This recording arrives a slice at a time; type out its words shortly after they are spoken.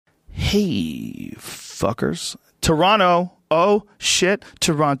Hey, fuckers. Toronto. Oh, shit.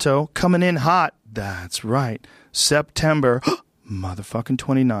 Toronto. Coming in hot. That's right. September motherfucking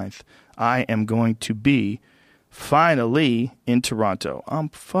 29th. I am going to be finally in Toronto. I'm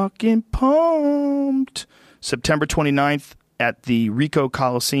fucking pumped. September 29th at the Ricoh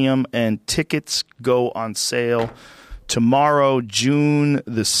Coliseum, and tickets go on sale tomorrow, June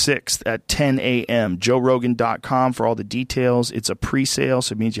the 6th at 10 a.m. JoeRogan.com for all the details. It's a pre-sale,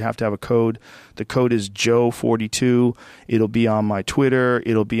 so it means you have to have a code. The code is Joe42. It'll be on my Twitter.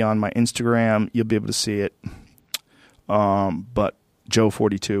 It'll be on my Instagram. You'll be able to see it. But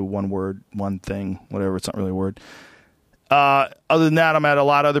Joe42, one word, one thing, whatever. It's not really a word. Other than that, I'm at a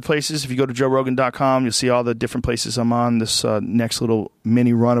lot of other places. If you go to JoeRogan.com, you'll see all the different places I'm on this next little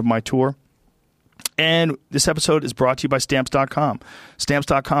mini run of my tour. And this episode is brought to you by Stamps.com.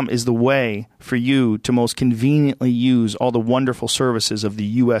 Stamps.com is the way for you to most conveniently use all the wonderful services of the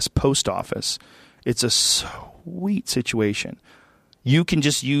U.S. Post Office. It's a sweet situation. You can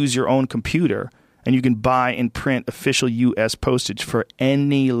just use your own computer, and you can buy and print official U.S. postage for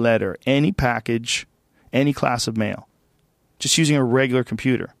any letter, any package, any class of mail, just using a regular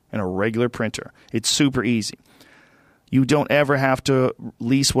computer and a regular printer. It's super easy. You don't ever have to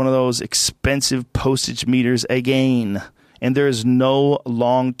lease one of those expensive postage meters again. And there is no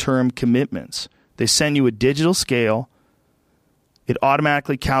long-term commitments. They send you a digital scale. It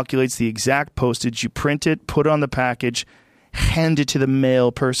automatically calculates the exact postage. You print it, put it on the package, hand it to the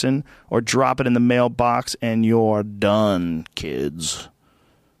mail person, or drop it in the mailbox, and you're done, kids.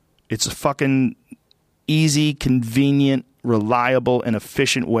 It's a fucking easy, convenient, reliable, and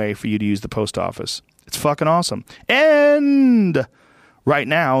efficient way for you to use the post office. It's fucking awesome. And right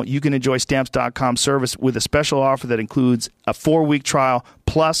now, you can enjoy Stamps.com service with a special offer that includes a 4-week trial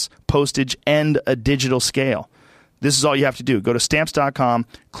plus postage and a digital scale. This is all you have to do. Go to Stamps.com,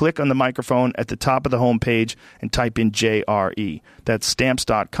 click on the microphone at the top of the homepage, and type in JRE. That's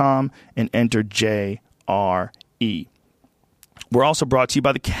Stamps.com, and enter JRE. We're also brought to you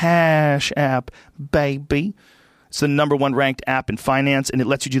by the Cash App, baby. It's the #1 ranked app in finance, and it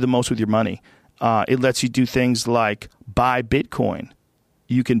lets you do the most with your money. It lets you do things like buy Bitcoin.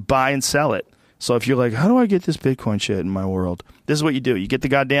 You can buy and sell it. So if you're like, how do I get this Bitcoin shit in my world? This is what you do. You get the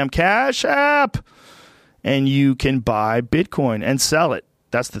goddamn Cash App, and you can buy Bitcoin and sell it.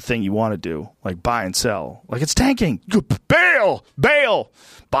 That's the thing you want to do, like buy and sell. Like it's tanking. Bail.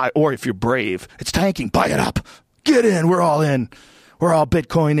 Buy, or if you're brave, it's tanking. Buy it up. Get in. We're all in. We're all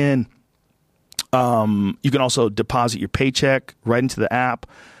Bitcoin in. You can also deposit your paycheck right into the app.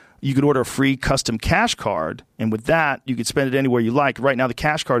 You could order a free custom cash card, and with that, you could spend it anywhere you like. Right now, the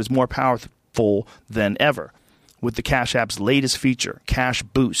cash card is more powerful than ever with the Cash App's latest feature, Cash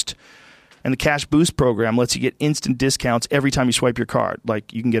Boost. And the Cash Boost program lets you get instant discounts every time you swipe your card.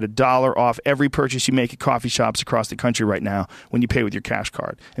 Like you can get $1 off every purchase you make at coffee shops across the country right now when you pay with your cash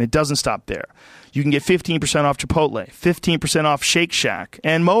card. And it doesn't stop there. You can get 15% off Chipotle, 15% off Shake Shack,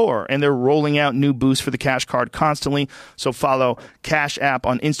 and more. And they're rolling out new boosts for the Cash Card constantly. So follow Cash App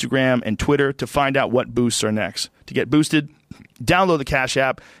on Instagram and Twitter to find out what boosts are next. To get boosted, download the Cash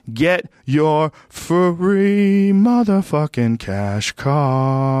App. Get your free motherfucking cash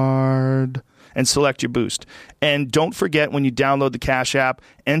card. And select your boost. And don't forget, when you download the Cash App,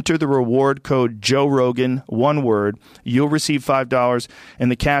 enter the reward code Joe Rogan, one word. You'll receive $5, and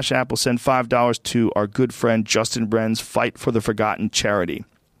the Cash App will send $5 to our good friend Justin Bren's Fight for the Forgotten charity.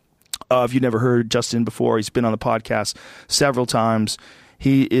 If you've never heard Justin before, he's been on the podcast several times.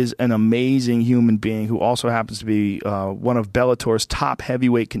 He is an amazing human being who also happens to be one of Bellator's top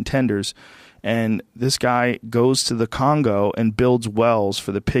heavyweight contenders. And this guy goes to the Congo and builds wells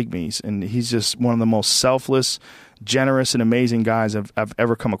for the pygmies. And he's just one of the most selfless, generous, and amazing guys I've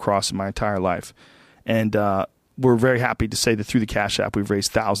ever come across in my entire life. And we're very happy to say that through the Cash App, we've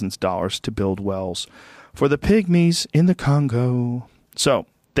raised thousands of dollars to build wells for the pygmies in the Congo. So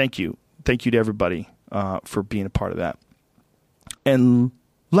thank you. Thank you to everybody for being a part of that. And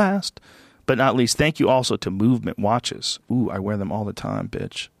last but not least, thank you also to Movement watches. Ooh, I wear them all the time,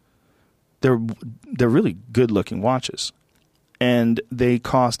 bitch. They're really good-looking watches, and they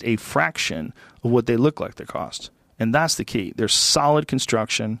cost a fraction of what they look like they cost. And that's the key. They're solid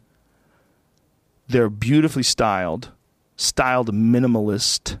construction. They're beautifully styled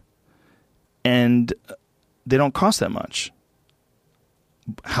minimalist, and they don't cost that much.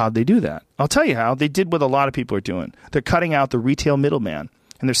 How'd they do that? I'll tell you how. They did what a lot of people are doing. They're cutting out the retail middleman,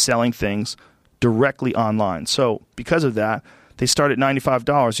 and they're selling things directly online. So because of that, they start at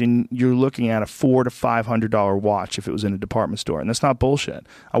 $95, and you're looking at a $400 to $500 watch if it was in a department store. And that's not bullshit.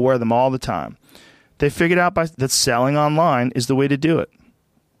 I wear them all the time. They figured out that selling online is the way to do it.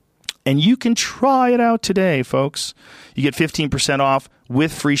 And you can try it out today, folks. You get 15% off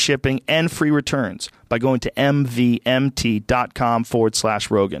with free shipping and free returns by going to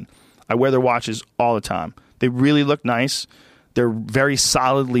mvmt.com/Rogan. I wear their watches all the time. They really look nice. They're very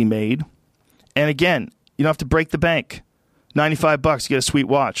solidly made. And again, you don't have to break the bank. $95, you get a sweet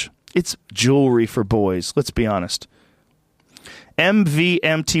watch. It's jewelry for boys, let's be honest.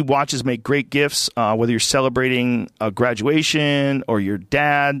 MVMT watches make great gifts, whether you're celebrating a graduation or your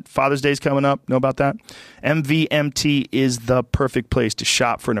dad. Father's Day's coming up. Know about that? MVMT is the perfect place to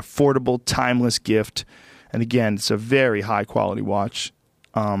shop for an affordable, timeless gift. And again, it's a very high-quality watch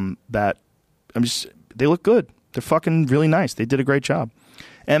they look good. They're fucking really nice. They did a great job.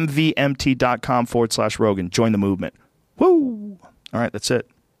 MVMT.com/Rogan. Join the movement. Woo! All right, that's it.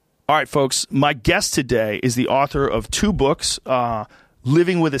 All right, folks, my guest today is the author of 2 books,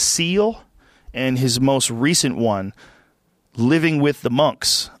 Living with a Seal, and his most recent one, Living with the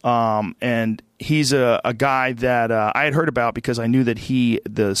Monks. And he's a guy that I had heard about because I knew that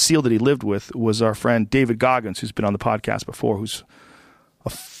the seal that he lived with was our friend David Goggins, who's been on the podcast before, who's a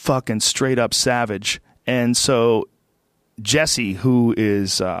fucking straight-up savage. And so Jesse, who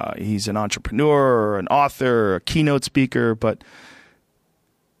is he's an entrepreneur, an author, a keynote speaker, but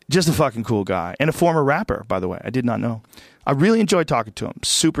just a fucking cool guy. And a former rapper, by the way. I did not know. I really enjoyed talking to him.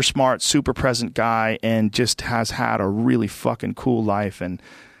 Super smart, super present guy, and just has had a really fucking cool life, and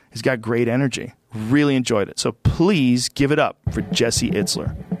he's got great energy. Really enjoyed it. So please give it up for Jesse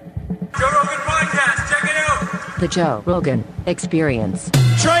Itzler. Joe Rogan Podcast, check it out. The Joe Rogan Experience.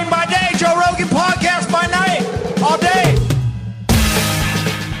 Train by day, Joe Rogan Podcast by night, all day.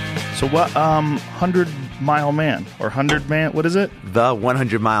 So what, 100-mile man or 100-man, what is it? The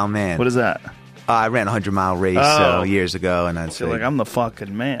 100-mile man. What is that? I ran a 100-mile race years ago, and I'd I feel like I'm the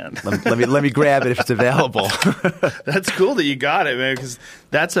fucking man. let me grab it if it's available. That's cool that you got it, man, because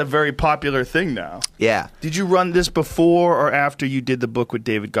that's a very popular thing now. Yeah. Did you run this before or after you did the book with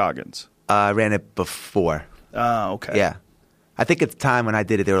David Goggins? I ran it before. Oh, okay. Yeah. I think at the time when I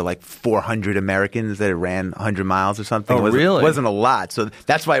did it, there were like 400 Americans that had ran 100 miles or something. Oh, really? It wasn't a lot, so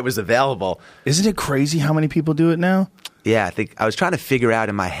that's why it was available. Isn't it crazy how many people do it now? Yeah, I think I was trying to figure out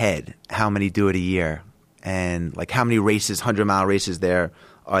in my head how many do it a year and like how many races, 100-mile races are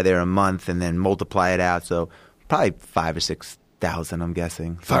there a month, and then multiply it out. So probably 5,000 or 6,000, I'm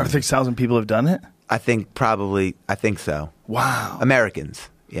guessing. 5,000 or 6,000 people have done it? I think so. Wow. Americans,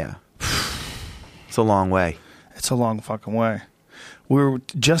 yeah. It's a long way. It's a long fucking way. We were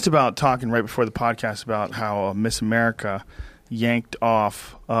just about talking right before the podcast about how Miss America yanked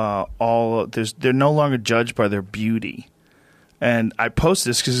off they're no longer judged by their beauty. And I posted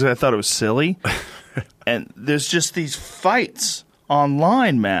this because I thought it was silly. And there's just these fights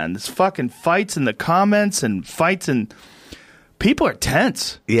online, man. There's fucking fights in the comments and fights, and people are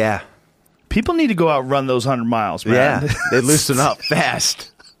tense. Yeah. People need to go out and run those 100 miles, man. Yeah, they loosen up fast.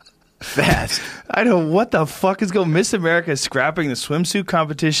 I know what the fuck is going. Miss America is scrapping the swimsuit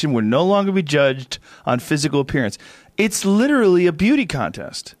competition. Will no longer be judged on physical appearance. It's literally a beauty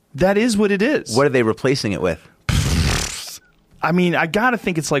contest. That is what it is. What are they replacing it with? I mean, I gotta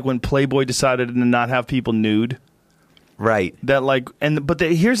think it's like when Playboy decided to not have people nude. Right. That like,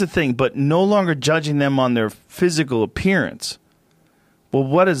 here's the thing. But no longer judging them on their physical appearance. Well,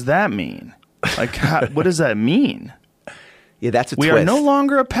 what does that mean? Like, what does that mean? Yeah, that's a We twist. are no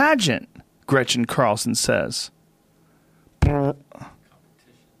longer a pageant, Gretchen Carlson says.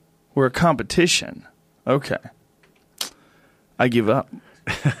 We're a competition. Okay. I give up.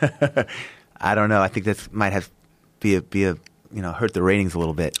 I don't know. I think that might have be a hurt the ratings a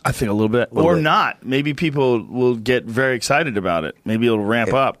little bit. I think a little bit. Or not. Maybe people will get very excited about it. Maybe it'll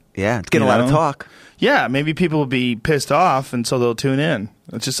ramp up. Yeah, it's getting a lot of talk. Yeah, maybe people will be pissed off, and so they'll tune in.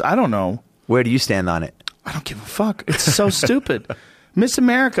 It's just, I don't know. Where do you stand on it? I don't give a fuck. It's so stupid. Miss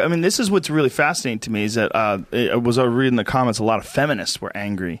America, I mean, this is what's really fascinating to me is that I was reading the comments, a lot of feminists were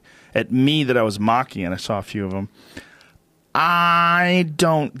angry at me that I was mocking, and I saw a few of them. I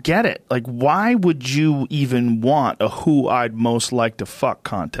don't get it. Like, why would you even want a who I'd most like to fuck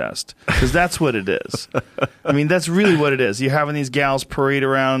contest? Because that's what it is. I mean, that's really what it is. You're having these gals parade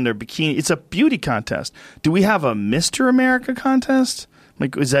around their bikini. It's a beauty contest. Do we have a Mr. America contest?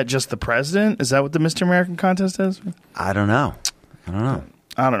 Like, is that just the president? Is that what the Mr. American contest is? I don't know. I don't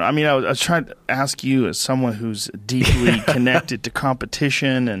know. I mean, I was trying to ask you as someone who's deeply connected to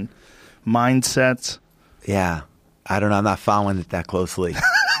competition and mindsets. Yeah. I don't know. I'm not following it that closely.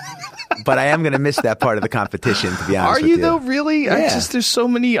 But I am going to miss that part of the competition, to be honest with you. Are you, though, really? Yeah. There's so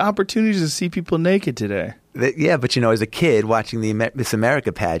many opportunities to see people naked today. Yeah, but, as a kid watching the Miss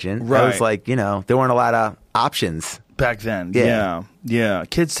America pageant, right. I was like, there weren't a lot of options. Back then, Yeah. yeah.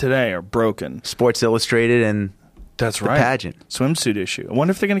 Kids today are broken. Sports Illustrated and That's the right. pageant. Swimsuit issue. I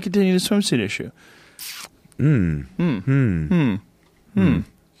wonder if they're going to continue the swimsuit issue.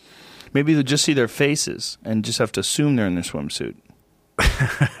 Maybe they'll just see their faces and just have to assume they're in their swimsuit.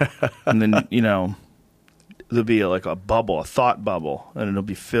 And then, there'll be like a bubble, a thought bubble, and it'll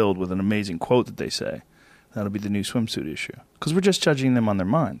be filled with an amazing quote that they say. That'll be the new swimsuit issue. Because we're just judging them on their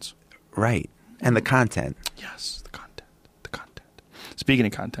minds. Right. And the content. Yes, the content. Speaking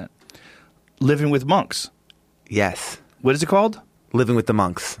of content, Living with Monks. Yes. What is it called? Living with the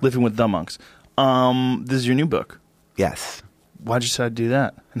Monks. Living with the Monks. This is your new book. Yes. Why'd you decide to do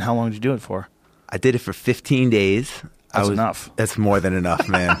that? And how long did you do it for? I did it for 15 days. That's enough. That's more than enough,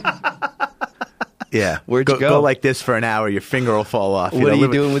 man. Yeah. Where'd you go? Go like this for an hour, your finger will fall off. What are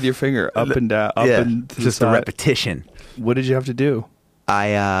you doing with your finger? Up and down, up yeah, and to the just side? a repetition. What did you have to do?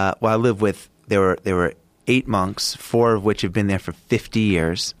 I live with, there were 8 monks, 4 of which have been there for 50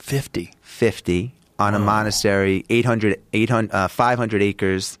 years. 50 on a monastery, 500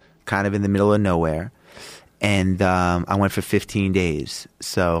 acres, kind of in the middle of nowhere. And I went for 15 days.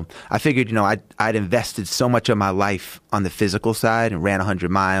 So I figured, I'd invested so much of my life on the physical side and ran 100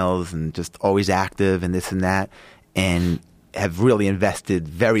 miles and just always active and this and that, and have really invested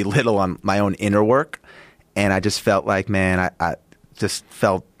very little on my own inner work. And I just felt like, man, I just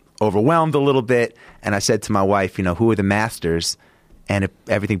felt overwhelmed a little bit. And I said to my wife, who are the masters? And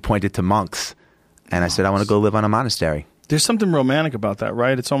everything pointed to monks. And I said, I want to go live on a monastery. There's something romantic about that,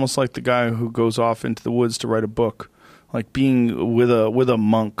 right? It's almost like the guy who goes off into the woods to write a book, like being with a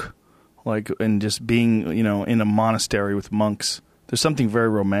monk, and just being, in a monastery with monks. There's something very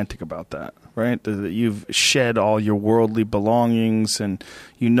romantic about that, right? That you've shed all your worldly belongings and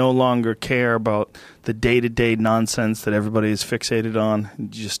you no longer care about the day-to-day nonsense that everybody is fixated on. You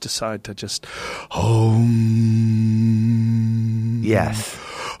just decide to just home. Yes.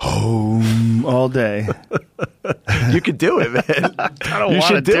 Home all day. You could do it, man. I don't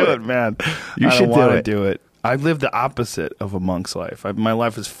want to do it, man. You I should don't want to do it. do it. I live the opposite of a monk's life. My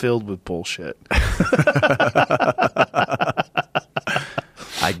life is filled with bullshit.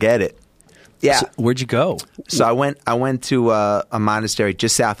 I get it. Yeah. So, where'd you go? So I went to a monastery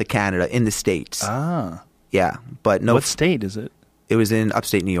just south of Canada in the States. Ah. Yeah, but no. What state is it? It was in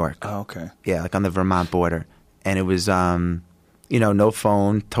upstate New York. Oh, okay. Yeah, like on the Vermont border. And it was, no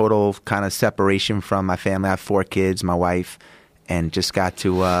phone, total kind of separation from my family. I have 4 kids, my wife, and just got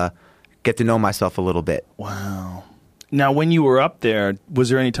to get to know myself a little bit. Wow. Now, when you were up there, was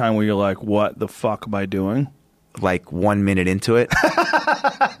there any time where you're like, what the fuck am I doing? Like 1 minute into it.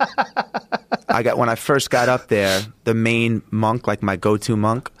 When I first got up there, the main monk, like my go-to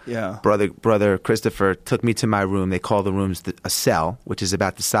monk, Yeah. brother Christopher, took me to my room. They call the rooms a cell, which is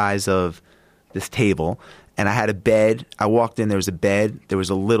about the size of this table. And I had a bed. I walked in, there was a bed. There was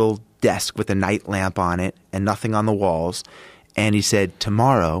a little desk with a night lamp on it and nothing on the walls. And he said,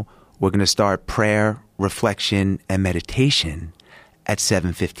 tomorrow we're going to start prayer, reflection, and meditation at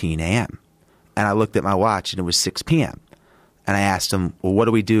 7:15 a.m. And I looked at my watch and it was 6 p.m. And I asked him, well, what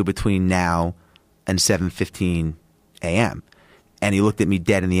do we do between now and 7:15 a.m.? And he looked at me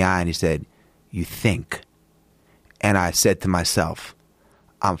dead in the eye and he said, you think. And I said to myself,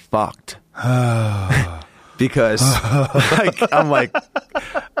 I'm fucked. Because I'm like,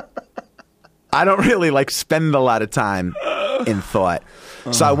 I don't really spend a lot of time in thought.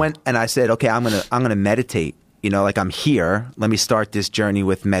 So I went and I said, okay, I'm gonna meditate. I'm here. Let me start this journey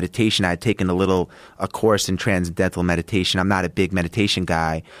with meditation. I had taken a course in transcendental meditation. I'm not a big meditation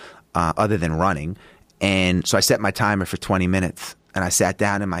guy, other than running. And so I set my timer for 20 minutes and I sat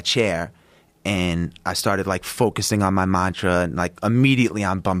down in my chair and I started focusing on my mantra, and immediately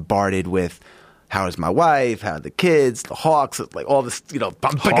I'm bombarded with, how is my wife? How are the kids? The Hawks? All this,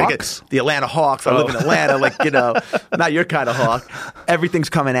 Hawks? The Atlanta Hawks. I live in Atlanta, not your kind of hawk. Everything's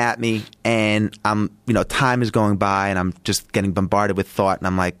coming at me, and time is going by, and I'm just getting bombarded with thought, and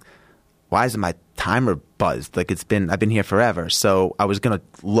I'm like, why isn't my timer buzzed? I've been here forever. So I was going to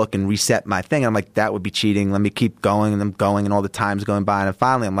look and reset my thing, and I'm like, that would be cheating. Let me keep going, and I'm going, and all the time's going by, and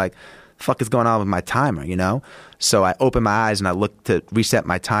finally I'm like, the fuck is going on with my timer, So I opened my eyes and I looked to reset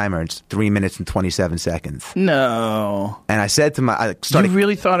my timer, and it's 3 minutes and 27 seconds. No. And I said to You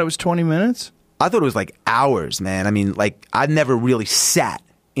really thought it was 20 minutes? I thought it was hours, man. I mean, I'd never really sat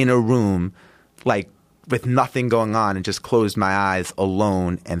in a room with nothing going on and just closed my eyes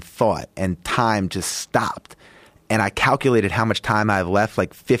alone and thought, and time just stopped. And I calculated how much time I have left,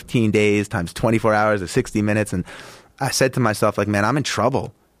 15 days times 24 hours or 60 minutes. And I said to myself, man, I'm in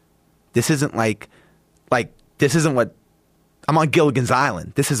trouble. This isn't this isn't what, I'm on Gilligan's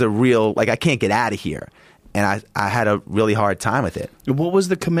Island. This is a real, I can't get out of here. and I had a really hard time with it. What was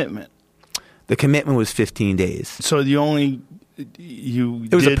the commitment? The commitment was 15 days. So you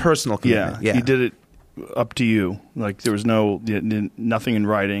It was a personal commitment. Yeah. You did it up to you. Like there was nothing in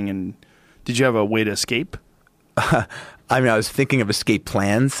writing. And did you have a way to escape? I mean, I was thinking of escape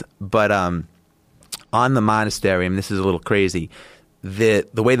plans, but on the monastery, I mean, this is a little crazy. The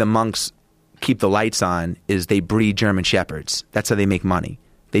way the monks keep the lights on is they breed German shepherds. That's how they make money.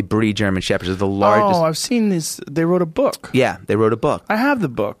 They breed German shepherds. They're the largest. Oh, I've seen this. They wrote a book. Yeah, they wrote a book. I have the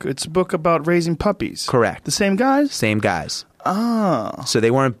book. It's a book about raising puppies. Correct. The same guys? Same guys. Ah. So they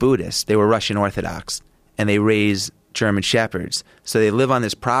weren't Buddhists. They were Russian Orthodox. And they raise German shepherds. So they live on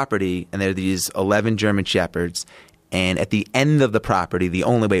this property, and there are these 11 German shepherds. And at the end of the property, the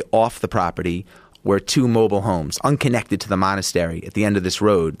only way off the property, were 2 mobile homes, unconnected to the monastery, at the end of this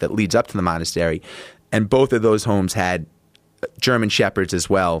road that leads up to the monastery. And both of those homes had German shepherds as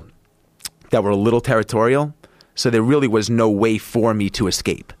well that were a little territorial. So there really was no way for me to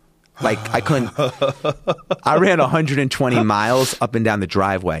escape. Like, I couldn't. I ran 120 miles up and down the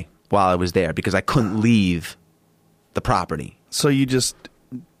driveway while I was there because I couldn't leave the property. So you just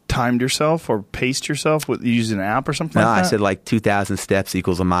timed yourself or paced yourself with using an app or something No, like that? I said like 2,000 steps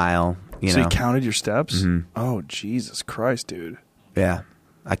equals a mile. So you counted your steps? Mm-hmm. Oh, Jesus Christ, dude. Yeah.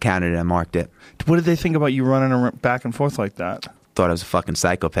 I counted it. I marked it. What did they think about you running back and forth like that? Thought I was a fucking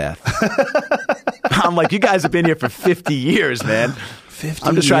psychopath. I'm like, you guys have been here for 50 years, man. 50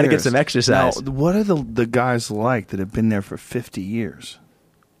 I'm just trying to get some exercise. Now, what are the guys like that have been there for 50 years?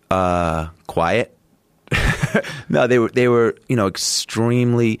 Quiet. No, they were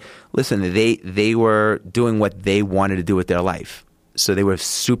extremely. Listen, they were doing what they wanted to do with their life. So they were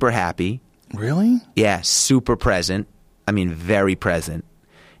super happy. Really? Yeah, super present. I mean, very present.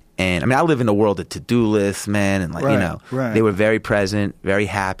 And I mean, I live in a world of to-do lists, man, and Right. They were very present, very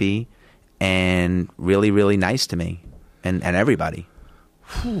happy, and really, really nice to me and everybody.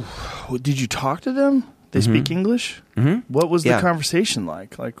 Did you talk to them? They speak English? Mm-hmm. What was the conversation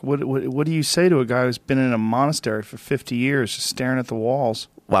like? Like, what do you say to a guy who's been in a monastery for 50 years, just staring at the walls?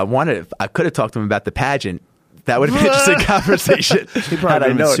 Well, I could have talked to him about the pageant. That would have been an interesting conversation. He probably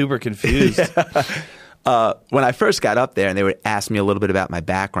would have been super confused. When I first got up there, and they would ask me a little bit about my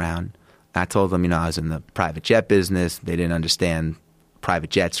background, I told them, I was in the private jet business. They didn't understand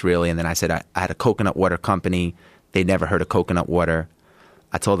private jets really. And then I said I had a coconut water company. They'd never heard of coconut water.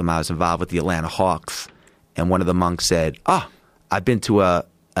 I told them I was involved with the Atlanta Hawks. And one of the monks said, I've been to an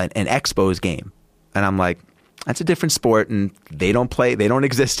Expos game. And I'm like, that's a different sport, and they don't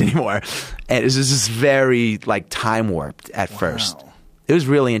exist anymore. And it was just very time warped at first. It was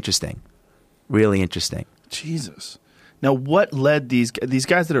really interesting. Really interesting. Jesus. Now, what led these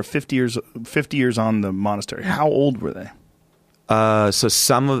guys that are 50 years on the monastery? How old were they? So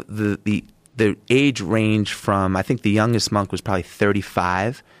some of the age range from, I think the youngest monk was probably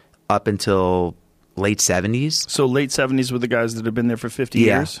 35 up until late 70s. So late 70s were the guys that had been there for 50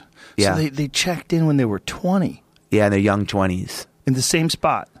 years? Yeah. So they checked in when they were 20. Yeah, in their young 20s. In the same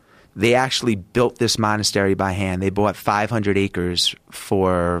spot. They actually built this monastery by hand. They bought 500 acres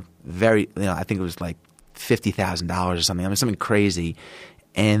for I think it was like $50,000 or something. I mean, something crazy.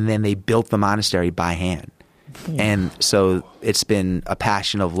 And then they built the monastery by hand. And so it's been a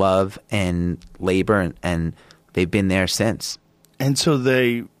passion of love and labor, and they've been there since. And so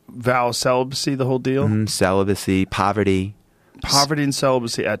they vow celibacy, the whole deal? Celibacy, poverty. Poverty and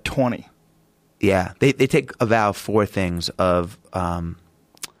celibacy at 20. Yeah. They take a vow of 4 things of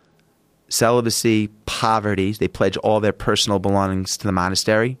celibacy, poverty. They pledge all their personal belongings to the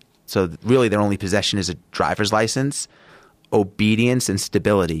monastery. So really their only possession is a driver's license, obedience, and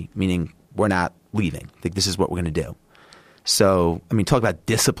stability, meaning we're not leaving. Like, this is what we're going to do. So, I mean, talk about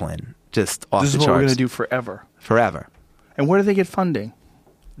discipline, just off the charts. This is what we're going to do forever. Forever. And where do they get funding?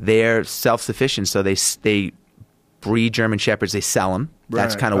 They're self-sufficient, so they breed German shepherds. They sell them.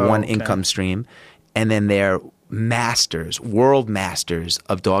 That's kind of one income stream. And then they're masters, world masters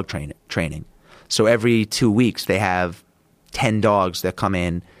of dog training. So every 2 weeks they have 10 dogs that come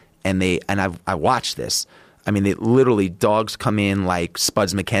in, and I watched this. I mean, dogs come in like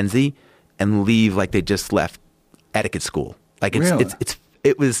Spuds MacKenzie and leave like they just left etiquette school. Like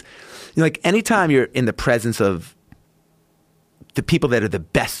it was like anytime you're in the presence of the people that are the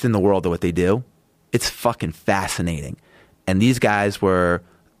best in the world at what they do, it's fucking fascinating. And these guys were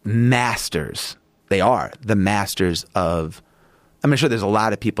masters. They are the masters of, I'm sure there's a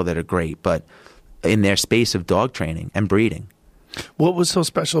lot of people that are great, but in their space of dog training and breeding. What was so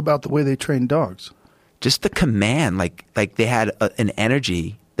special about the way they trained dogs? Just the command, like they had an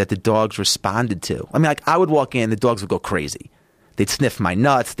energy that the dogs responded to. I mean, like I would walk in, the dogs would go crazy. They'd sniff my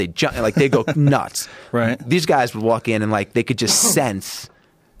nuts. They'd jump, like they go nuts. Right. These guys would walk in and like they could just sense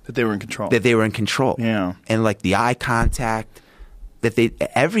That they were in control. that they were in control. Yeah. And like the eye contact, that they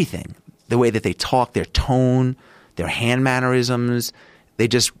everything, the way that they talk, their tone, their hand mannerisms, they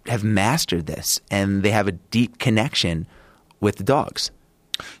just have mastered this, and they have a deep connection with the dogs.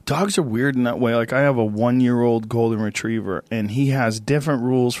 Dogs are weird in that way. Like, I have a 1-year-old golden retriever, and he has different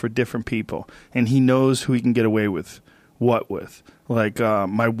rules for different people, and he knows who he can get away with what with. Like,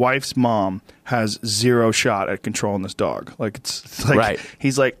 my wife's mom has zero shot at controlling this dog. Like, it's like, Right.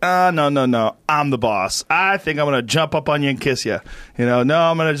 He's like, no, I'm the boss. I think I'm going to jump up on you and kiss you. No,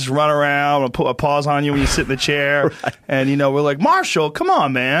 I'm going to just run around. I'm going to put my paws on you when you sit in the chair. Right. And, we're like, Marshall, come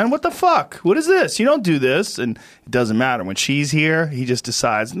on, man. What the fuck? What is this? You don't do this. And it doesn't matter. When she's here, he just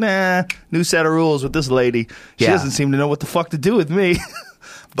decides, nah, new set of rules with this lady. She Yeah. doesn't seem to know what the fuck to do with me.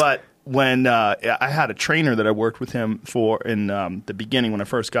 But when I had a trainer that I worked with him for in the beginning when I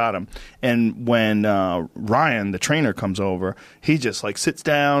first got him, and when Ryan, the trainer, comes over, he just like sits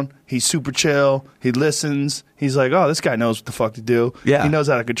down. He's super chill. He listens. He's like, oh, this guy knows what the fuck to do. Yeah. He knows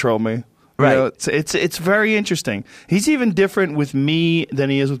how to control me. Right. It's very interesting. He's even different with me than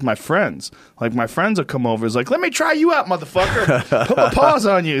he is with my friends. Like, my friends will come over. He's like, let me try you out, motherfucker. Put my paws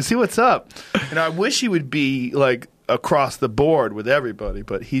on you. See what's up. And I wish he would be like across the board with everybody,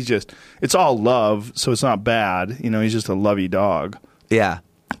 but it's all love, so it's not bad. He's just a lovey dog. Yeah.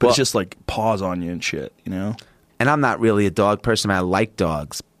 But it's just like paws on you and shit, And I'm not really a dog person. I like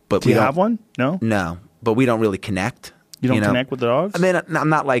dogs, but Do you have one? No? No, but we don't really connect. You don't connect with the dogs? I mean, I'm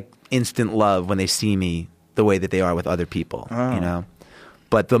not like instant love when they see me the way that they are with other people,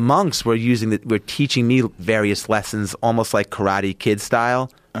 But the monks were were teaching me various lessons, almost like Karate Kid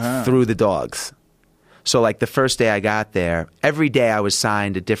style, through the dogs. So like the first day I got there, every day I was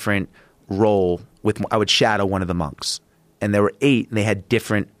assigned a different role. I would shadow one of the monks, and there were 8, and they had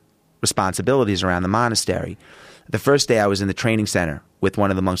different responsibilities around the monastery. The first day I was in the training center with one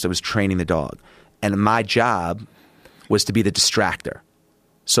of the monks that was training the dog, and my job was to be the distractor.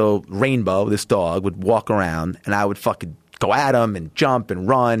 So Rainbow, this dog, would walk around, and I would fucking go at him and jump and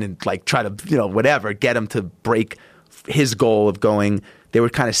run and like try to, whatever, get him to break his goal of going. They were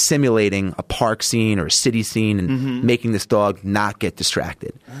kind of simulating a park scene or a city scene and making this dog not get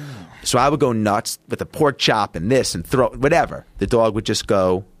distracted. Oh. So I would go nuts with a pork chop and this and throw whatever. The dog would just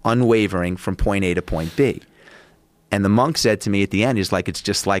go unwavering from point A to point B. And the monk said to me at the end, he's like, it's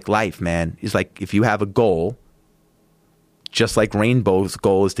just like life, man. He's like, if you have a goal, just like Rainbow's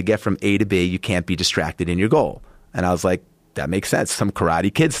goal is to get from A to B, you can't be distracted in your goal. And I was like, that makes sense. Some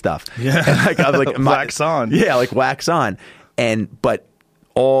Karate Kid stuff. Yeah. And like, I was like, wax on. Yeah, like wax on. But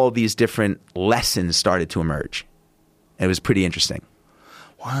all these different lessons started to emerge. And it was pretty interesting.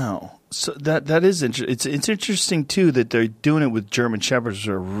 Wow. So that is interesting. It's interesting too that they're doing it with German Shepherds, which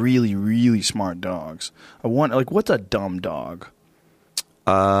are really, really smart dogs. I want what's a dumb dog?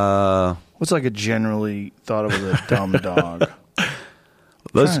 What's like a generally thought of as a dumb dog? I'm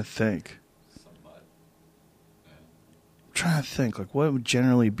trying to think. Like what would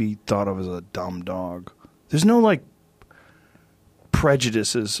generally be thought of as a dumb dog? There's no like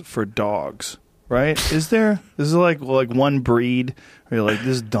prejudices for dogs, right? Is there? Is there like one breed where you're like,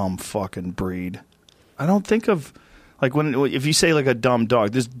 this dumb fucking breed? I don't think of like if you say like a dumb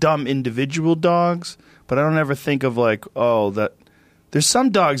dog, there's dumb individual dogs, but I don't ever think of like, that there's some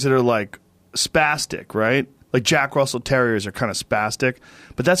dogs that are like spastic, right? Like Jack Russell Terriers are kind of spastic,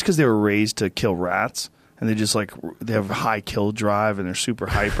 but that's because they were raised to kill rats, and they just like they have high kill drive and they're super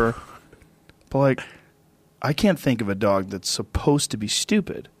hyper. But like, I can't think of a dog that's supposed to be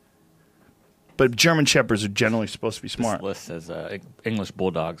stupid. But German Shepherds are generally supposed to be smart. This list says English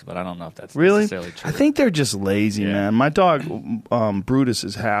Bulldogs, but I don't know if that's Really? necessarily true. I think they're just lazy, Yeah. man. My dog, Brutus,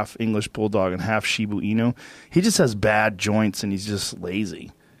 is half English Bulldog and half Shiba Inu. He just has bad joints and he's just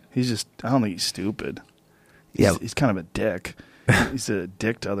lazy. I don't think he's stupid. He's kind of a dick. He's a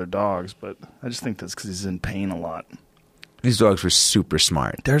dick to other dogs, but I just think that's because he's in pain a lot. These dogs were super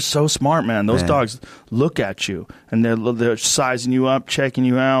smart. They're so smart, man. Those dogs look at you, and they're sizing you up, checking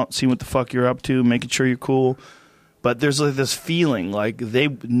you out, seeing what the fuck you're up to, making sure you're cool. But there's like this feeling like they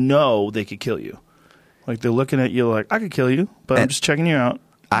know they could kill you. Like they're looking at you like, I could kill you, but I'm just checking you out.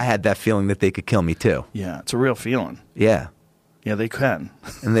 I had that feeling that they could kill me too. Yeah, it's a real feeling. Yeah. Yeah, they can.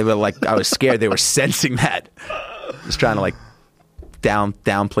 And they were like, I was scared. They were sensing that. Just trying to like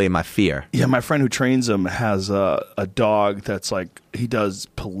downplay my fear. Yeah, my friend who trains him has a dog that's like, he does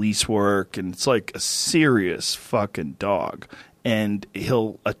police work, and it's like a serious fucking dog. And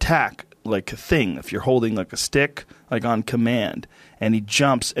he'll attack like a thing. If you're holding like a stick, like on command, and he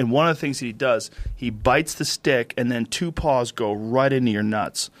jumps, and one of the things that he does, he bites the stick, and then 2 paws go right into your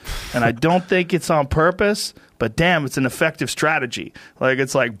nuts. And I don't think it's on purpose, but damn, it's an effective strategy. Like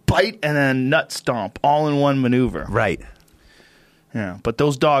it's like bite and then nut stomp all in one maneuver. Right. Yeah, but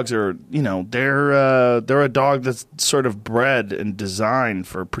those dogs are, they're a dog that's sort of bred and designed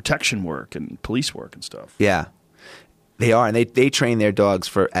for protection work and police work and stuff. Yeah, they are, and they train their dogs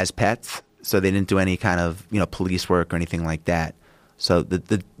as pets, so they didn't do any kind of police work or anything like that. So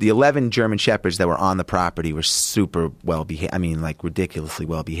the 11 German Shepherds that were on the property were super well behaved. I mean, like ridiculously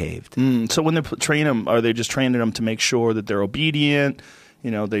well behaved. So when they train them, are they just training them to make sure that they're obedient?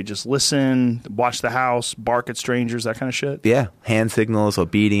 They just listen, watch the house, bark at strangers, that kind of shit? Yeah. Hand signals,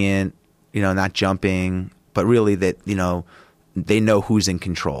 obedient, not jumping, but really that, they know who's in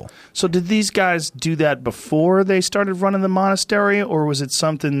control. So did these guys do that before they started running the monastery, or was it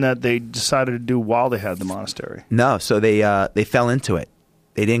something that they decided to do while they had the monastery? No. So they fell into it.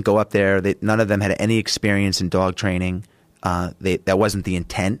 They didn't go up there. None of them had any experience in dog training. That wasn't the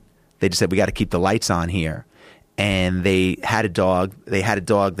intent. They just said, we got to keep the lights on here. And they had a dog. They had a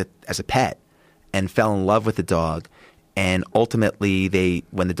dog that as a pet, and fell in love with the dog. And ultimately,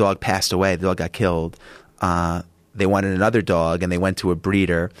 when the dog passed away, the dog got killed. They wanted another dog, and they went to a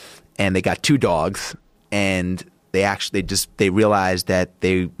breeder, and they got 2 dogs. And they realized that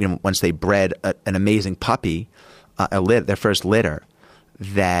once they bred an amazing puppy, their first litter,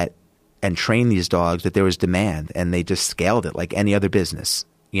 and trained these dogs, that there was demand, and they just scaled it like any other business.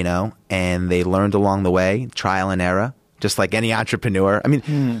 And they learned along the way, trial and error, just like any entrepreneur. I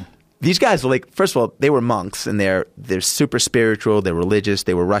mean, these guys were first of all, they were monks, and they're super spiritual, they're religious,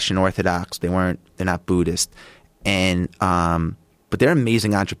 they were Russian Orthodox, they're not Buddhist, and but they're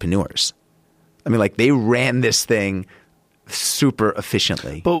amazing entrepreneurs. I mean, they ran this thing super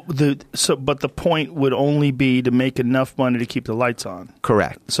efficiently. But the point would only be to make enough money to keep the lights on.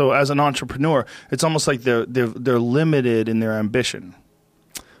 Correct. So as an entrepreneur, it's almost like they're limited in their ambition.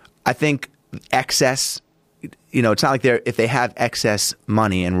 I think excess, it's not like if they have excess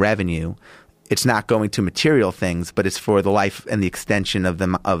money and revenue, it's not going to material things, but it's for the life and the extension of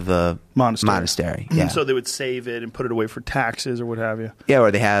the monastery. Yeah. So they would save it and put it away for taxes or what have you. Yeah, or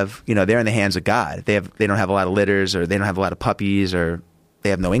they have, they're in the hands of God. They don't have a lot of litters, or they don't have a lot of puppies, or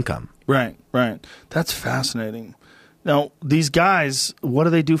they have no income. Right. That's fascinating. Now, these guys, what do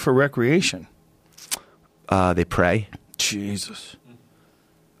they do for recreation? They pray. Jesus.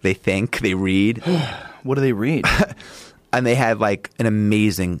 They think, they read. What do they read? And they have an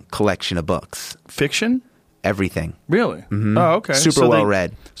amazing collection of books. Fiction? Everything. Really? Mm-hmm. Oh, okay. Super well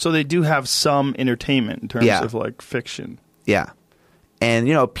read. So they do have some entertainment in terms of fiction. Yeah. And,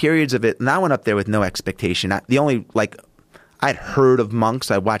 periods of it, and I went up there with no expectation. I'd heard of monks.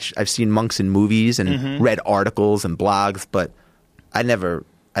 I've seen monks in movies and read articles and blogs, but I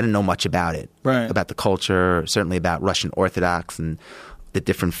didn't know much about it. Right. About the culture, certainly about Russian Orthodox and the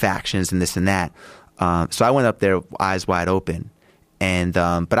different factions and this and that. So I went up there eyes wide open. And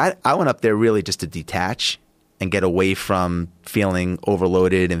but I went up there really just to detach and get away from feeling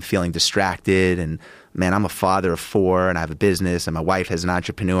overloaded and feeling distracted. And, man, I'm a father of 4, and I have a business, and my wife has an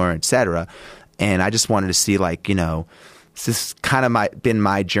entrepreneur, et cetera. And I just wanted to see, this is kind of been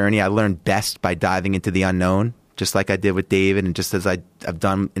my journey. I learned best by diving into the unknown, just like I did with David, and just as I've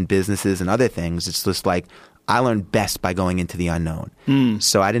done in businesses and other things. It's just I learned best by going into the unknown.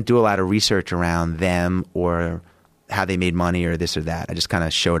 So I didn't do a lot of research around them or how they made money or this or that. I just kind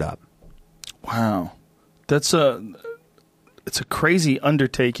of showed up. Wow. It's a crazy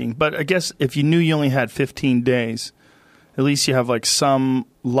undertaking. But I guess if you knew you only had 15 days, at least you have some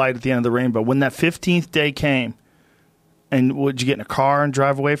light at the end of the rainbow. When that 15th day came, and would you get in a car and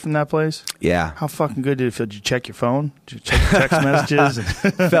drive away from that place? Yeah. How fucking good did it feel? Did you check your phone? Did you check your text messages?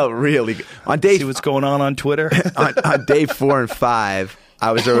 Felt really good. See what's going on Twitter? on day 4 and 5,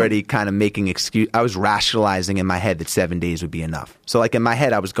 I was already kind of making excuse. I was rationalizing in my head that 7 days would be enough. So in my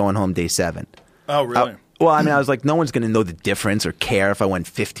head, I was going home day 7. Oh, really? I was like, no one's going to know the difference or care if I went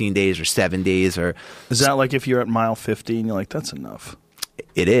 15 days or 7 days. Or is that if you're at mile 50 and you're like, that's enough?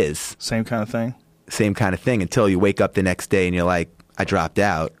 It is. Same kind of thing? Same kind of thing until you wake up the next day and you're like, I dropped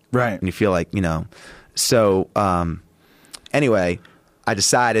out. Right. And you feel like, So anyway, I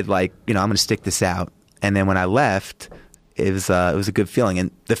decided I'm going to stick this out. And then when I left, it was a good feeling.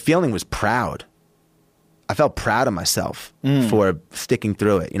 And the feeling was proud. I felt proud of myself for sticking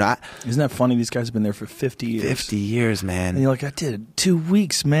through it. Isn't that funny? These guys have been there for 50 years. 50 years, man. And you're like, I did it 2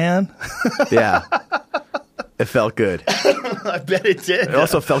 weeks, man. Yeah. It felt good. I bet it did. It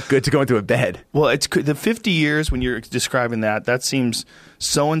also felt good to go into a bed. Well, it's the 50 years when you're describing that seems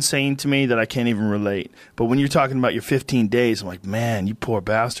so insane to me that I can't even relate. But when you're talking about your 15 days, I'm like, man, you poor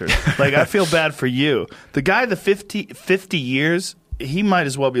bastard. Like, I feel bad for you. The guy, the 50 years, he might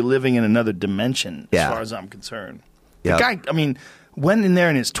as well be living in another dimension as far as I'm concerned. The guy, I mean, went in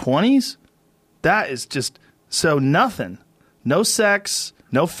there in his 20s? That is just so nothing. No sex,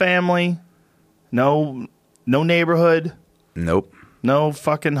 no family, no neighborhood. Nope. No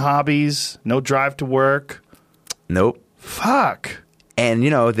fucking hobbies. No drive to work. Nope. Fuck. And,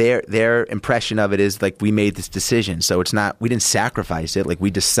 their impression of it is like, we made this decision. So it's not, we didn't sacrifice it. Like,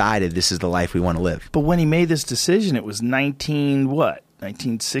 we decided this is the life we want to live. But when he made this decision, it was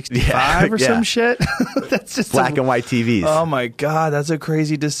 1965 or some shit? That's just black and white TVs. Oh my God, that's a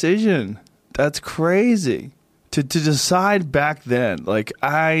crazy decision. That's crazy. To decide back then, like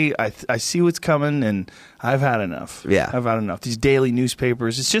I see what's coming, and I've had enough. Yeah, I've had enough. These daily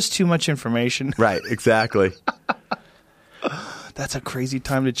newspapers, it's just too much information. Right, exactly. That's a crazy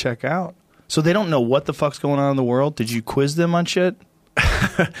time to check out. So they don't know what the fuck's going on in the world? Did you quiz them on shit?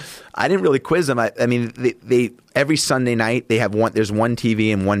 I didn't really quiz them. I mean, they every Sunday night they have there's one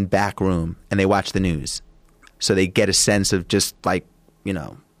TV in one back room, and they watch the news, so they get a sense of just like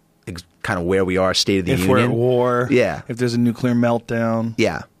kind of where we are, state of the union. If we're at war. Yeah. If there's a nuclear meltdown.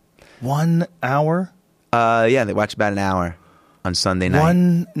 Yeah. 1 hour? Yeah, they watch about an hour on Sunday night.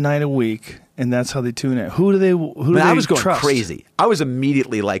 One night a week, and that's how they tune in. Who do they I was going trust? crazy. I was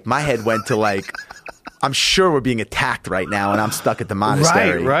immediately like, my head went to like, I'm sure we're being attacked right now, and I'm stuck at the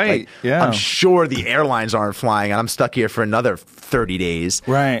monastery. Right, like, yeah. I'm sure the airlines aren't flying, and I'm stuck here for another 30 days.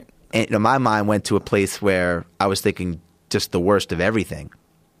 Right. And my mind went to a place where I was thinking just the worst of everything.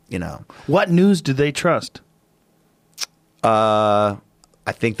 What news do they trust? I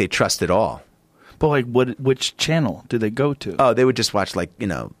think they trust it all. But like, which channel do they go to? Oh, they would just watch the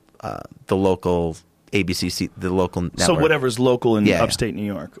local ABC, the local network. So whatever's local in upstate New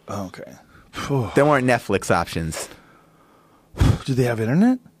York. Oh, okay. There weren't Netflix options. Do they have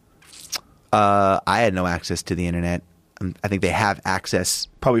internet? I had no access to the internet. I think they have access.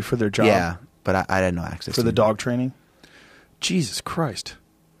 Probably for their job. Yeah, but I had no access for the dog training. Jesus Christ.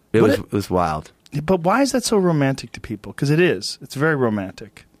 It was wild. But why is that so romantic to people? Because it is. It's very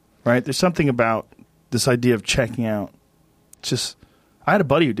romantic, right? There's something about this idea of checking out. It's just, I had a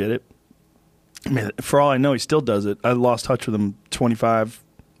buddy who did it. I mean, for all I know, he still does it. I lost touch with him 25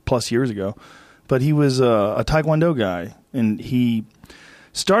 plus years ago. But he was a Taekwondo guy, and he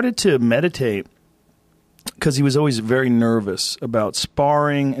started to meditate because he was always very nervous about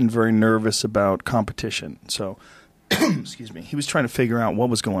sparring and very nervous about competition. So excuse me, he was trying to figure out what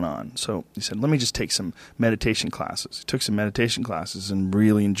was going on. So he said, let me just take some meditation classes. He took some meditation classes and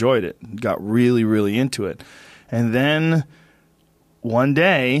really enjoyed it, got really, really into it. And then one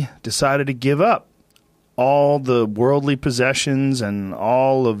day decided to give up all the worldly possessions and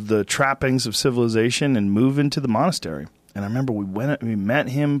all of the trappings of civilization and move into the monastery. And I remember we met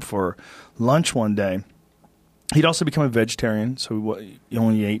him for lunch one day. He'd also become a vegetarian, so he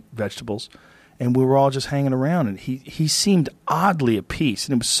only ate vegetables. And we were all just hanging around, and he seemed oddly at peace.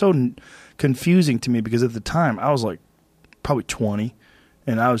 And it was so confusing to me because at the time I was like probably 20,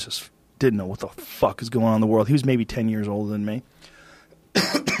 and I was just didn't know what the fuck is going on in the world. He was maybe 10 years older than me.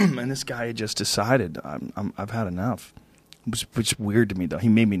 And this guy had just decided, I've had enough. Which is weird to me, though. He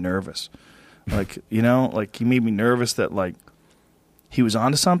made me nervous. Like, he made me nervous that, like, he was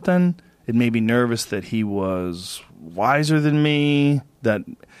onto something. It made me nervous that he was wiser than me, that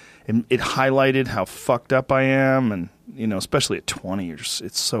it highlighted how fucked up I am, and especially at 20,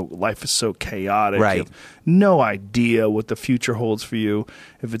 life is so chaotic. Right. You have no idea what the future holds for you.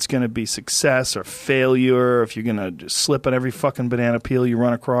 If it's going to be success or failure, if you're going to just slip on every fucking banana peel you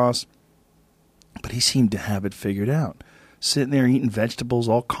run across. But he seemed to have it figured out. Sitting there eating vegetables,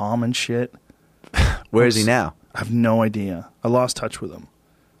 all calm and shit. Where is he now? I have no idea. I lost touch with him.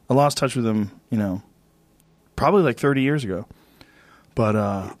 Probably like 30 years ago.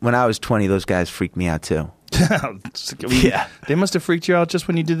 But when I was 20, those guys freaked me out too. Yeah, they must have freaked you out just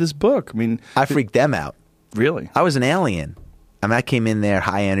when you did this book. I mean, I freaked them out. Really? I was an alien. I mean, I came in there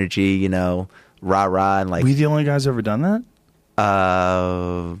high energy, rah rah, and like. Were you the only guys ever done that?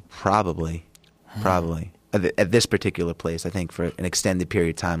 Probably. At this particular place, I think for an extended period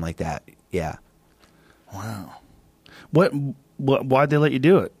of time like that. Yeah. Wow. Why'd they let you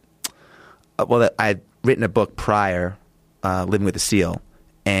do it? Well, I'd written a book prior, Living with a Seal,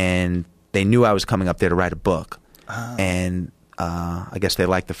 and they knew I was coming up there to write a book. And I guess they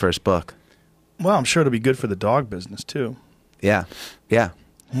liked the first book. Well, I'm sure it'll be good for the dog business, too. Yeah.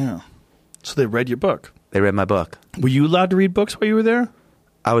 So they read your book. They read my book. Were you allowed to read books while you were there?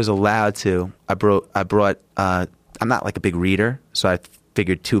 I was allowed to. I brought. I'm not like a big reader, so I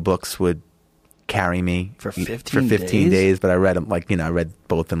figured 2 books would carry me For 15 days. But I read them I read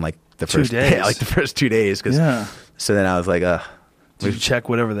both in like the 2 first days. Yeah, like the first 2 days. Yeah. So then I was like, Did you check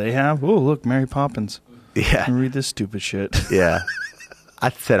whatever they have? Oh, look, Mary Poppins. yeah, And read this stupid shit. yeah. I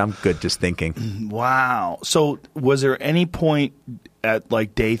said I'm good just thinking. Wow. So was there any point at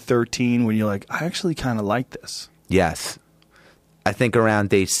like day 13 when you're like, I actually kind of like this? Yes. I think around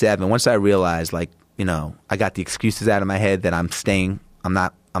day 7, once I realized I got the excuses out of my head that I'm staying, I'm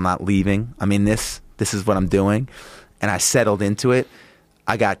not leaving. I'm in this. This is what I'm doing. And I settled into it.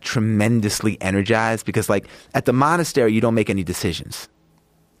 I got tremendously energized because at the monastery, you don't make any decisions.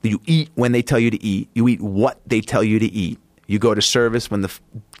 You eat when they tell you to eat. You eat what they tell you to eat. You go to service when the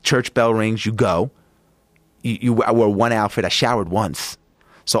church bell rings. You go. I wore one outfit. I showered once.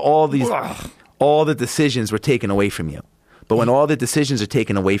 So all the decisions were taken away from you. But when all the decisions are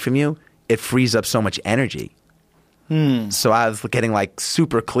taken away from you, it frees up so much energy. So I was getting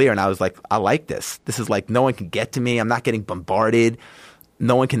super clear, and I was like, I like this. This is no one can get to me. I'm not getting bombarded.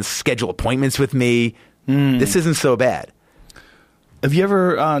 No one can schedule appointments with me. This isn't so bad. Have you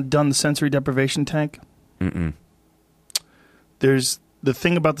ever done the sensory deprivation tank? Mm-mm. There's the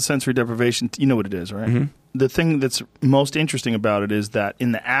thing about the sensory deprivation, you know what it is, right? Mm-hmm. The thing that's most interesting about it is that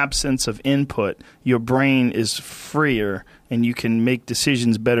in the absence of input, your brain is freer and you can make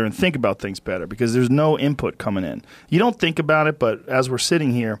decisions better and think about things better because there's no input coming in. You don't think about it, but as we're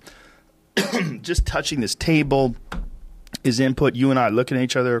sitting here, just touching this table is input. You and I looking at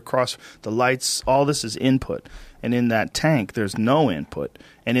each other across the lights, all this is input. And in that tank, there's no input.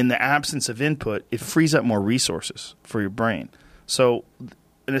 And in the absence of input, it frees up more resources for your brain. So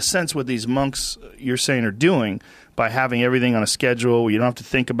in a sense, what these monks you're saying are doing by having everything on a schedule, you don't have to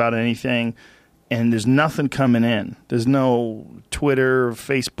think about anything, and there's nothing coming in. There's no Twitter,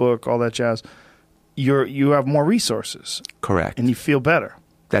 Facebook, all that jazz. You have more resources. Correct. And you feel better.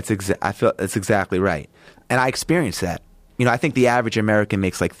 I feel that's exactly right. And I experienced that. I think the average American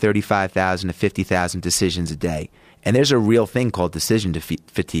makes 35,000 to 50,000 decisions a day. And there's a real thing called decision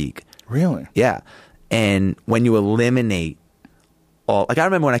fatigue. Really? Yeah. And when you eliminate I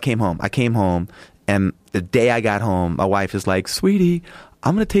remember when I came home, and the day I got home, my wife is like, sweetie,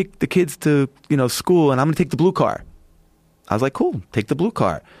 I'm going to take the kids to, school, and I'm going to take the blue car. I was like, cool, take the blue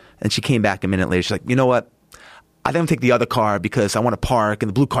car. And she came back a minute later. She's like, you know what? I think I'm going to take the other car because I want to park, and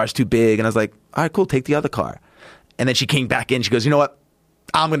the blue car's too big. And I was like, all right, cool, take the other car. And then she came back in. She goes, you know what?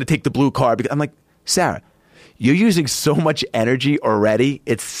 I'm going to take the blue car. Because I'm like, Sarah, you're using so much energy already.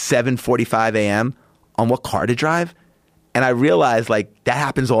 It's 7:45 a.m. on what car to drive. And I realized that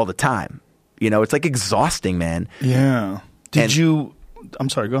happens all the time. It's exhausting, man. Yeah. I'm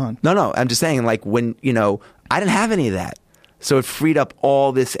sorry, go on. No, I'm just saying when, I didn't have any of that. So it freed up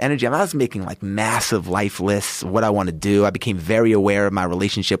all this energy. I was making massive life lists of what I want to do. I became very aware of my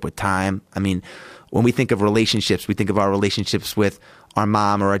relationship with time. I mean, when we think of relationships, we think of our relationships with our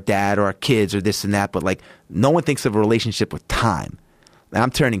mom or our dad or our kids or this and that. But no one thinks of a relationship with time. And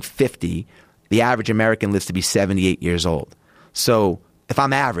I'm turning 50. The average American lives to be 78 years old. So if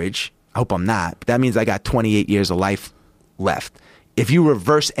I'm average, I hope I'm not, but that means I got 28 years of life left. If you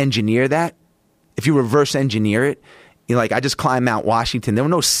reverse engineer it, I just climbed Mount Washington. There were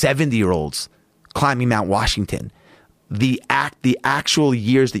no 70-year-olds climbing Mount Washington. The actual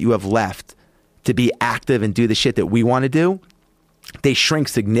years that you have left to be active and do the shit that we want to do, they shrink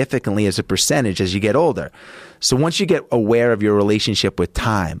significantly as a percentage as you get older. So once you get aware of your relationship with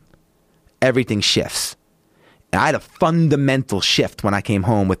time, everything shifts. And I had a fundamental shift when I came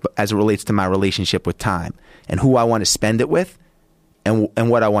home as it relates to my relationship with time and who I want to spend it with and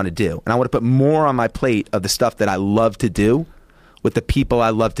what I want to do. And I want to put more on my plate of the stuff that I love to do with the people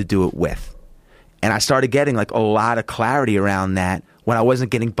I love to do it with. And I started getting a lot of clarity around that when I wasn't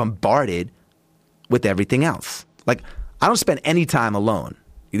getting bombarded with everything else. I don't spend any time alone.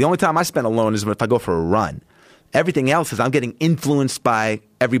 The only time I spend alone is if I go for a run. Everything else is I'm getting influenced by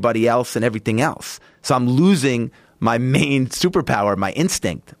everybody else and everything else. So I'm losing my main superpower, my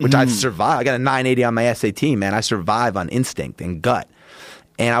instinct, which I survive. I got a 980 on my SAT, man. I survive on instinct and gut.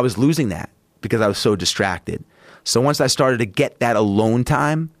 And I was losing that because I was so distracted. So once I started to get that alone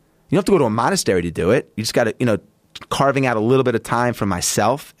time, you don't have to go to a monastery to do it. You just got to, carving out a little bit of time for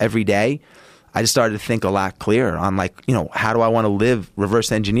myself every day. I just started to think a lot clearer on how do I want to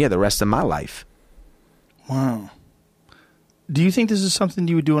reverse engineer the rest of my life? Wow. Do you think this is something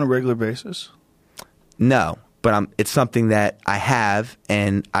you would do on a regular basis? No, but it's something that I have,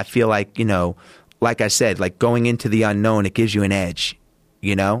 and I feel like I said, going into the unknown, it gives you an edge.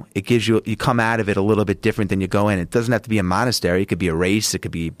 You know, it gives you come out of it a little bit different than you go in. It doesn't have to be a monastery. It could be a race. It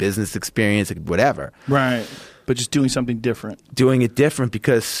could be a business experience. It could be whatever. Right. But just doing something different. Doing it different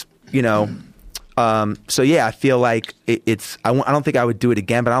because, you know, so yeah, I feel like I don't think I would do it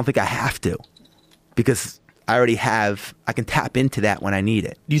again, but I don't think I have to because I already have, I can tap into that when I need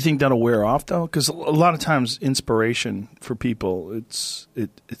it. Do you think that'll wear off though? Because a lot of times inspiration for people, it's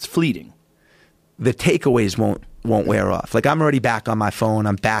fleeting. The takeaways won't wear off. Like I'm already back on my phone.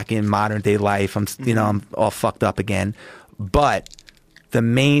 I'm back in modern day life. I'm all fucked up again. But the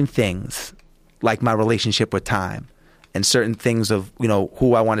main things, like my relationship with time and certain things of, you know,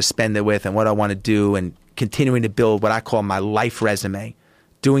 who I want to spend it with and what I want to do and continuing to build what I call my life resume,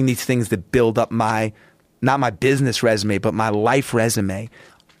 doing these things that build up not my business resume, but my life resume.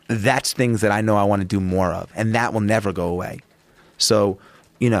 That's things that I know I want to do more of. And that will never go away. So,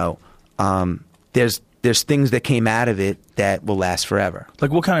 you know, there's things that came out of it that will last forever.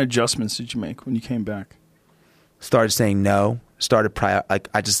 Like what kind of adjustments did you make when you came back? Started saying no.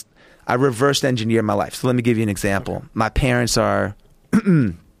 I reversed engineered my life. So let me give you an example. Okay. My parents are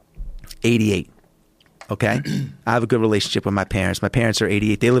 88. Okay? I have a good relationship with my parents. My parents are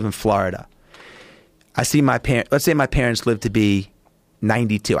 88. They live in Florida. I see my parents. Let's say my parents live to be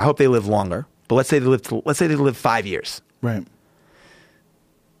 92. I hope they live longer. But let's say they live 5 years. Right.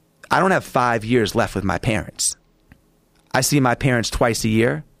 I don't have 5 years left with my parents. I see my parents twice a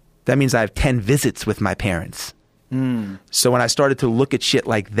year. That means I have 10 visits with my parents. So when I started to look at shit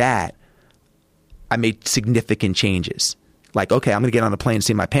like that, I made significant changes. Like, okay, I'm going to get on a plane and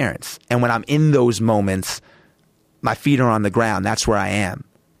see my parents. And when I'm in those moments, my feet are on the ground. That's where I am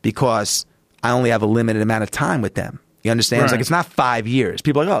because I only have a limited amount of time with them. You understand? Right. It's like, it's not 5 years.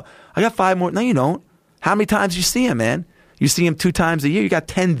 People are like, oh, I got 5 more. No, you don't. How many times do you see them, man? You see him 2 times a year. You got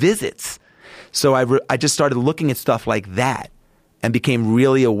 10 visits. So I just started looking at stuff like that and became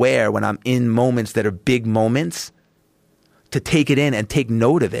really aware when I'm in moments that are big moments to take it in and take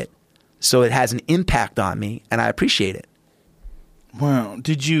note of it so it has an impact on me and I appreciate it. Wow.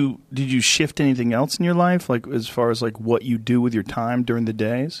 Did you shift anything else in your life, like as far as like what you do with your time during the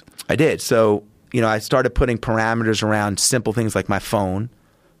days? I did. So, you know, I started putting parameters around simple things like my phone.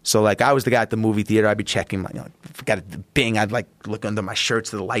 So, like, I was the guy at the movie theater. I'd be checking my, you know, if I got a bing, I'd like look under my shirt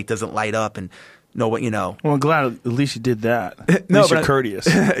so the light doesn't light up and know what, you know. Well, I'm glad at least you did that. At least you're courteous.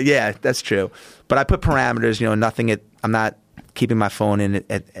 Yeah, that's true. But I put parameters, you know, I'm not keeping my phone in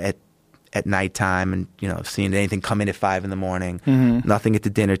at nighttime and, you know, seeing anything come in at 5 a.m. Mm-hmm. Nothing at the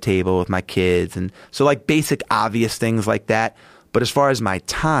dinner table with my kids. And so, like, basic, obvious things like that. But as far as my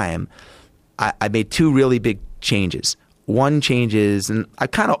time, I made 2 really big changes. One change is, and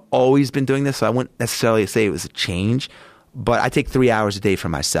I've kind of always been doing this, so I wouldn't necessarily say it was a change, but I take 3 hours a day for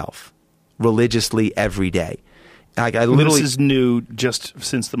myself, religiously every day. Like I literally, this is new just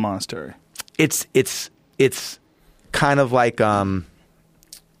since the monastery. It's kind of like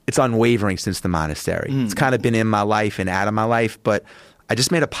it's unwavering since the monastery. It's kind of been in my life and out of my life, but I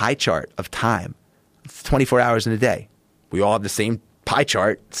just made a pie chart of time. It's 24 hours in a day. We all have the same pie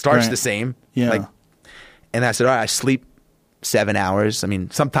chart. Starts the same. Yeah. And I said, all right, I sleep 7 hours. I mean,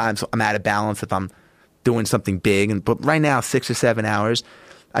 sometimes I'm out of balance if I'm doing something big. But right now, 6 or 7 hours.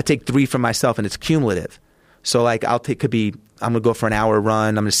 I take 3 for myself, and it's cumulative. So, like, I'm going to go for an hour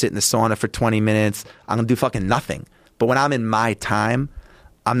run. I'm going to sit in the sauna for 20 minutes. I'm going to do fucking nothing. But when I'm in my time,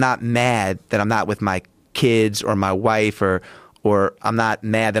 I'm not mad that I'm not with my kids or my wife or I'm not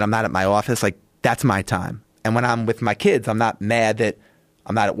mad that I'm not at my office. Like, that's my time. And when I'm with my kids, I'm not mad that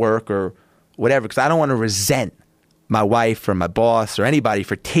I'm not at work or whatever, because I don't want to resent my wife or my boss or anybody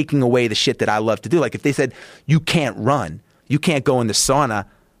for taking away the shit that I love to do. Like if they said, you can't run, you can't go in the sauna,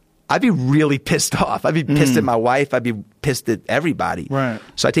 I'd be really pissed off. I'd be pissed at my wife. I'd be pissed at everybody. Right.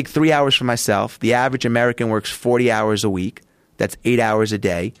 So I take 3 hours for myself. The average American works 40 hours a week. That's 8 hours a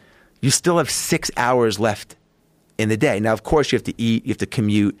day. You still have 6 hours left in the day. Now, of course, you have to eat, you have to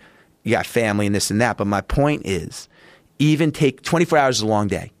commute, you got family and this and that. But my point is, even take 24 hours is a long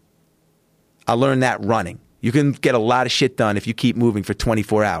day. I learned that running. You can get a lot of shit done if you keep moving for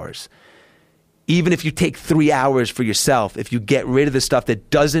 24 hours. Even if you take 3 hours for yourself, if you get rid of the stuff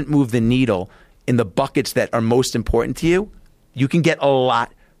that doesn't move the needle in the buckets that are most important to you, you can get a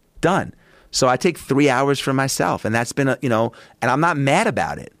lot done. So I take 3 hours for myself, and that's been and I'm not mad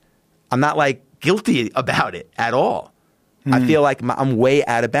about it. I'm not like guilty about it at all. I feel like I'm way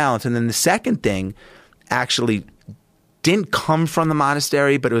out of balance. And then the second thing actually didn't come from the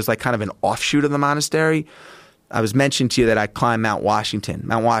monastery, but it was like kind of an offshoot of the monastery. I was mentioning to you that I climbed Mount Washington.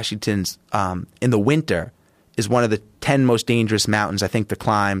 Mount Washington's in the winter is one of the 10 most dangerous mountains I think to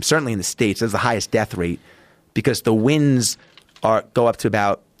climb, certainly in the States. It has the highest death rate because the winds go up to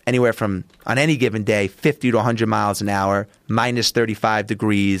about anywhere from, on any given day, 50 to 100 miles an hour, minus 35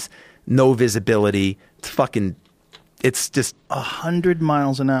 degrees, no visibility. It's just 100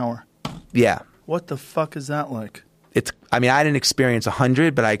 miles an hour. Yeah. What the fuck is that like? I didn't experience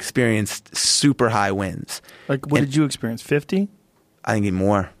 100, but I experienced super high winds. Like, what did you experience? 50? I think even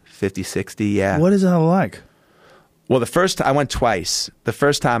more, 50, 60, yeah. What is that like? Well, I went twice. The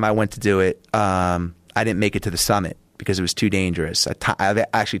first time I went to do it, I didn't make it to the summit because it was too dangerous. I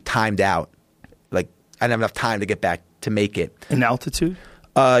actually timed out. Like, I didn't have enough time to get back to make it. In altitude?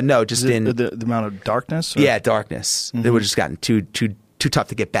 No, just in the amount of darkness? Or? Yeah, darkness. It would just gotten too tough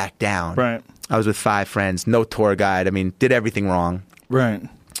to get back down. Right. I was with 5 friends, no tour guide. Did everything wrong. Right.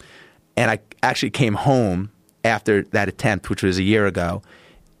 And I actually came home after that attempt, which was a year ago,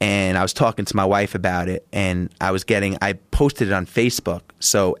 and I was talking to my wife about it, and I posted it on Facebook,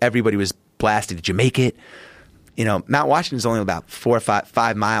 so everybody was blasted. Did you make it? Mount Washington is only about 4 or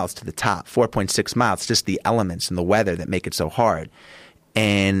 5 miles to the top, 4.6 miles. It's just the elements and the weather that make it so hard.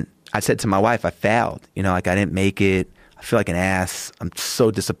 And I said to my wife, I failed. I didn't make it. I feel like an ass. I'm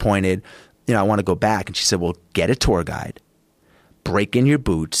so disappointed. I want to go back. And she said, well, get a tour guide, break in your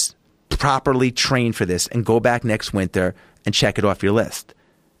boots, properly train for this, and go back next winter and check it off your list.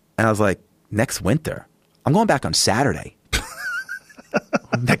 And I was like, next winter? I'm going back on Saturday.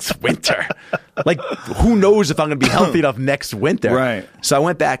 Next winter? Like, who knows if I'm going to be healthy enough next winter? Right. So I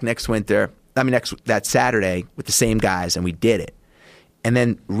went back next winter, that Saturday with the same guys, and we did it. And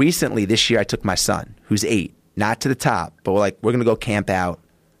then recently this year I took my son, who's 8, not to the top, but we're going to go camp out.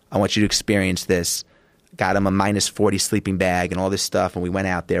 I want you to experience this. Got him a minus 40 sleeping bag and all this stuff, and we went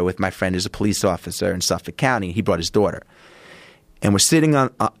out there with my friend who's a police officer in Suffolk County. He brought his daughter. And we're sitting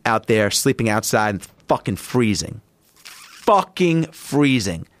out there, sleeping outside, and fucking freezing. Fucking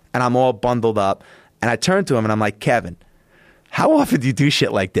freezing. And I'm all bundled up. And I turned to him, and I'm like, Kevin, how often do you do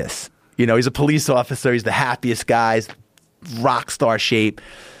shit like this? He's a police officer. He's the happiest guy. He's rock star shape.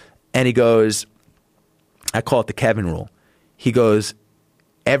 And he goes, I call it the Kevin rule. He goes,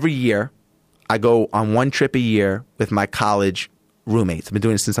 every year, I go on one trip a year with my college roommates. I've been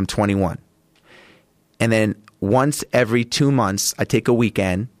doing it since I'm 21. And then once every 2 months, I take a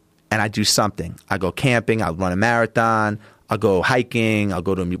weekend and I do something. I go camping, I'll run a marathon, I'll go hiking, I'll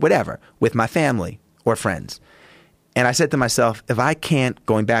go to whatever with my family or friends. And I said to myself, if I can't,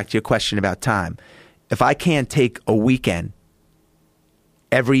 going back to your question about time, if I can't take a weekend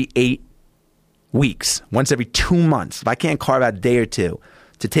every 8 weeks, once every 2 months, if I can't carve out a day or two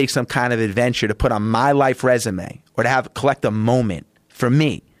to take some kind of adventure to put on my life resume or to collect a moment for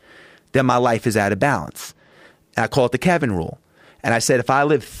me, then my life is out of balance. And I call it the Kevin rule. And I said, if I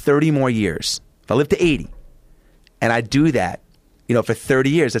live 30 more years, if I live to 80, and I do that, for 30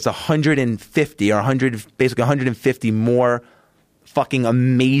 years, that's 150 or 100, basically 150 more fucking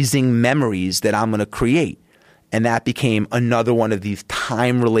amazing memories that I'm going to create. And that became another one of these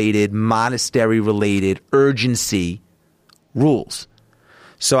time-related, monastery-related urgency rules.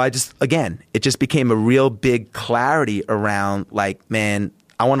 So it just became a real big clarity around, like, man,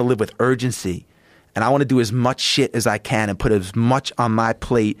 I want to live with urgency. And I want to do as much shit as I can and put as much on my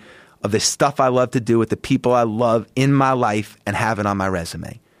plate of the stuff I love to do with the people I love in my life and have it on my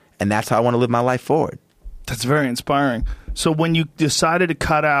resume. And that's how I want to live my life forward. That's very inspiring. So when you decided to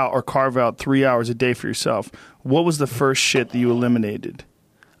cut out or carve out 3 hours a day for yourself, what was the first shit that you eliminated?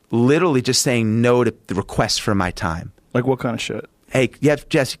 Literally just saying no to the requests for my time. Like what kind of shit? Hey, yeah,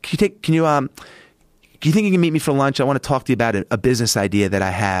 Jess, do you think you can meet me for lunch? I want to talk to you about a business idea that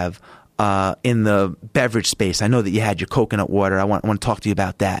I have in the beverage space. I know that you had your coconut water. I want to talk to you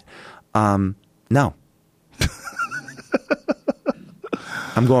about that. No.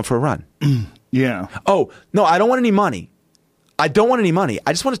 I'm going for a run. Yeah. Oh, no, I don't want any money. I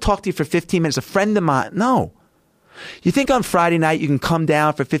just want to talk to you for 15 minutes. A friend of mine. No. You think on Friday night you can come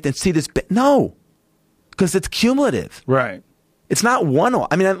down for 15 and see this? No. Because it's cumulative. Right. It's not one.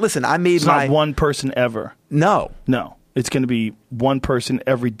 Listen, It's not one person ever. No. It's going to be one person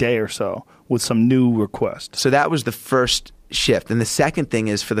every day or so with some new request. So that was the first shift. And the second thing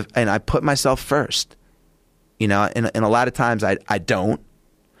is and I put myself first. And a lot of times I don't,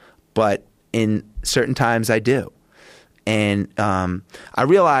 but in certain times I do. And I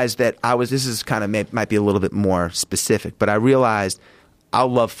realized that this is kind of might be a little bit more specific, but I realized I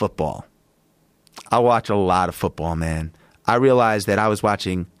love football. I watch a lot of football, man. I realized that I was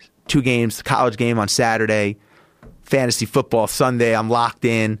watching 2 games, college game on Saturday, fantasy football Sunday, I'm locked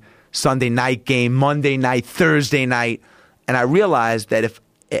in, Sunday night game, Monday night, Thursday night. And I realized that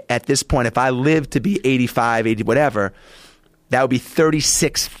at this point, if I lived to be 85, 80, whatever, that would be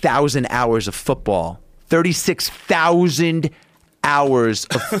 36,000 hours of football. 36,000 hours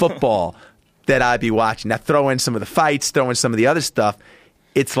of football that I'd be watching. Now throw in some of the fights, throw in some of the other stuff.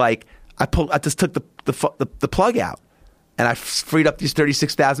 It's like I just took the plug out, and I freed up these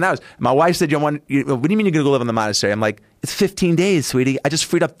 36,000 hours. My wife said, what do you mean you're going to go live in the monastery? I'm like, it's 15 days, sweetie. I just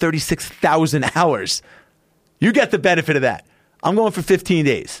freed up 36,000 hours. You get the benefit of that. I'm going for 15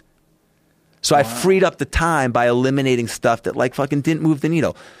 days. So I freed up the time by eliminating stuff that like fucking didn't move the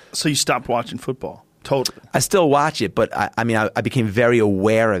needle. So you stopped watching football? Totally. I still watch it, but I became very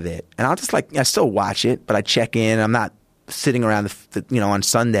aware of it. And I still watch it, but I check in. I'm not sitting around on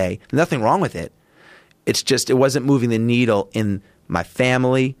Sunday. Nothing wrong with it. It's just it wasn't moving the needle in my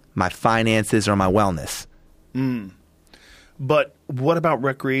family, my finances, or my wellness. But what about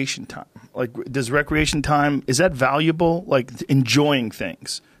recreation time? Like, does recreation time, is that valuable? Like enjoying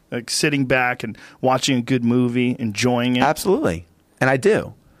things, like sitting back and watching a good movie, enjoying it? Absolutely. And I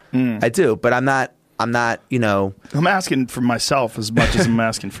do. I do. But I'm not, I'm asking for myself as much as I'm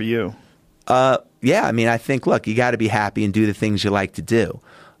asking for you. Yeah. I mean, I think, look, you got to be happy and do the things you like to do.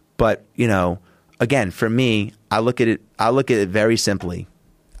 But, again, for me, I look at it very simply.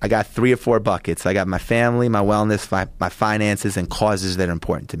 I got 3 or 4 buckets. I got my family, my wellness, my finances, and causes that are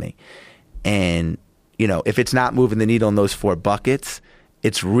important to me. And, if it's not moving the needle in those 4 buckets,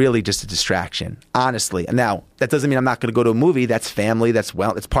 it's really just a distraction, honestly. And now, that doesn't mean I'm not going to go to a movie. That's family. It's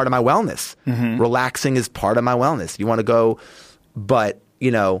part of my wellness. Relaxing is part of my wellness. You want to go, but,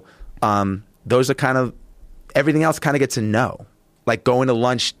 those are kind of, everything else kind of gets a no. Like going to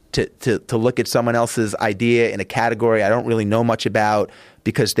lunch to look at someone else's idea in a category I don't really know much about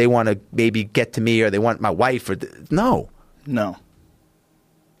because they want to maybe get to me or they want my wife or no.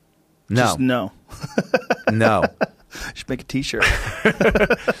 Just no. No. Should make a T-shirt.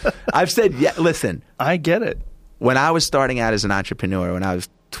 I've said, yeah, listen. I get it. When I was starting out as an entrepreneur, when I was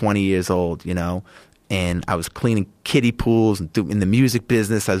 20 years old, and I was cleaning kiddie pools and in the music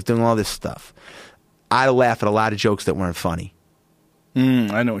business, I was doing all this stuff. I'd laugh at a lot of jokes that weren't funny.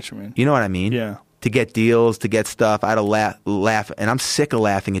 I know what you mean. You know what I mean? Yeah. To get deals, to get stuff, I'd laugh, and I'm sick of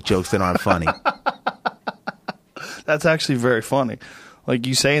laughing at jokes that aren't funny. That's actually very funny. Like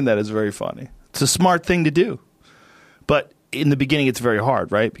you saying that is very funny. It's a smart thing to do. But in the beginning, it's very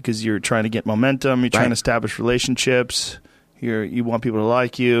hard, right? Because you're trying to get momentum. You're trying to establish relationships. You want people to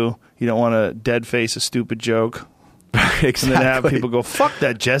like you. You don't want to dead face a stupid joke. Exactly. And then have people go, fuck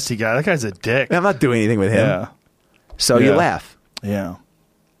that Jesse guy. That guy's a dick. I'm not doing anything with him. Yeah. So you laugh. Yeah.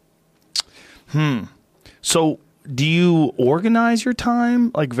 So do you organize your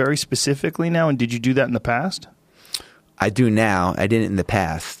time like very specifically now? And did you do that in the past? I do now. I didn't in the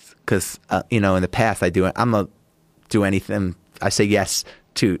past because, in the past I'm not do anything. I say yes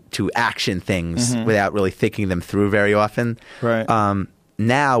to action things without really thinking them through very often. Right.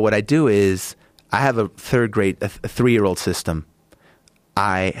 Now what I do is I have a 3-year-old system.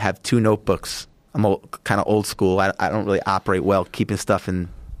 I have 2 notebooks. I'm kind of old school. I don't really operate well keeping stuff in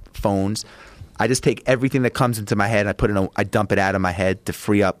phones. I just take everything that comes into my head and I dump it out of my head to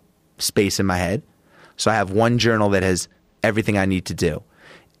free up space in my head. So I have one journal that has everything I need to do.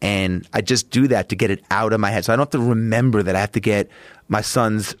 And I just do that to get it out of my head. So I don't have to remember that I have to get my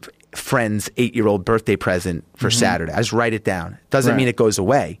son's friend's 8-year-old birthday present for Saturday. I just write it down. Doesn't mean it goes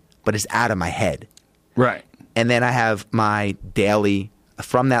away, but it's out of my head. Right. And then I have my daily,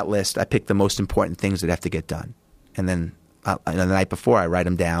 from that list, I pick the most important things that have to get done. And then the night before, I write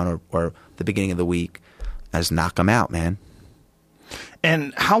them down or the beginning of the week. I just knock them out, man.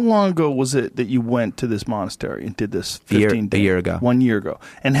 And how long ago was it that you went to this monastery and did this 15 days? A year ago. 1 year ago.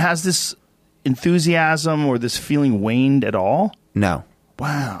 And has this enthusiasm or this feeling waned at all? No.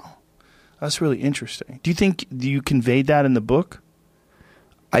 Wow. That's really interesting. Do you conveyed that in the book?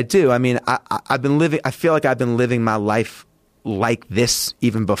 I do. I mean, I feel like I've been living my life like this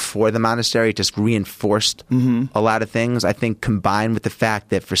even before the monastery. It just reinforced a lot of things. I think combined with the fact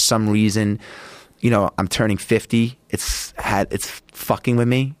that for some reason, I'm turning 50. It's fucking with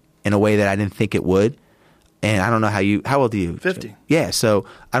me in a way that I didn't think it would. And I don't know how old are you? 50. Yeah. So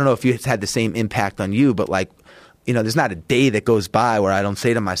I don't know if it's had the same impact on you, but there's not a day that goes by where I don't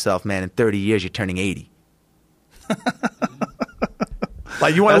say to myself, man, in 30 years, you're turning 80.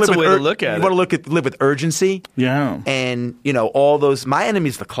 Like you want to live with urgency. Yeah. And all those. My enemy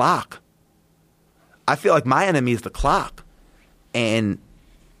is the clock. I feel like my enemy is the clock, and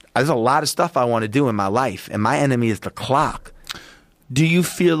there's a lot of stuff I want to do in my life, and my enemy is the clock. Do you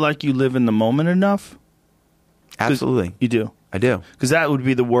feel like you live in the moment enough? Absolutely. You do? I do. Because that would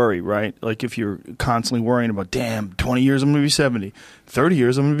be the worry, right? Like if you're constantly worrying about, damn, 20 years I'm going to be 70, 30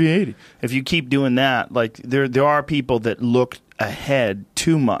 years I'm going to be 80. If you keep doing that, like there are people that look ahead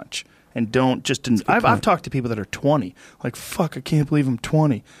too much and don't just. I've talked to people that are 20. Like, fuck, I can't believe I'm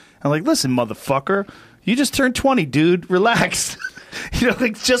 20. I'm like, listen, motherfucker, you just turned 20, dude. Relax. You know,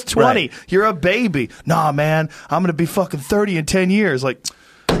 like, just 20. Right. You're a baby. Nah, man, I'm gonna be fucking 30 in 10 years. Like,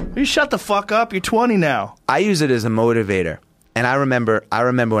 you shut the fuck up. You're 20 now. I use it as a motivator, and I remember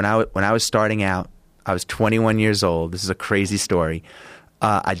when I was starting out. I was 21 years old. This is a crazy story.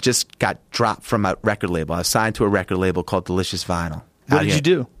 I just got dropped from a record label. I was signed to a record label called Delicious Vinyl. What did you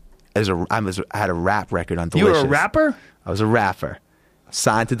do? I had a rap record on Delicious. You were a rapper? I was a rapper.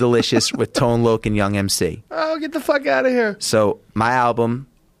 Signed to Delicious with Tone Loc and Young MC. Oh, get the fuck out of here. So my album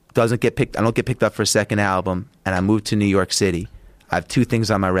doesn't get picked. I don't get picked up for a second album, and I moved to New York City. I have 2 things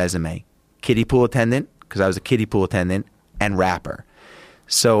on my resume: kiddie pool attendant, because I was a kiddie pool attendant, and rapper.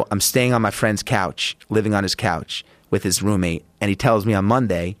 So I'm staying on my friend's couch, living on his couch with his roommate, and he tells me on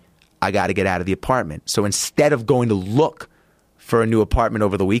Monday I got to get out of the apartment. So instead of going to look for a new apartment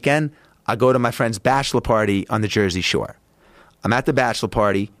over the weekend, I go to my friend's bachelor party on the Jersey Shore. I'm at the bachelor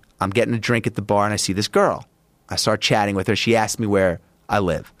party. I'm getting a drink at the bar, and I see this girl. I start chatting with her. She asked me where I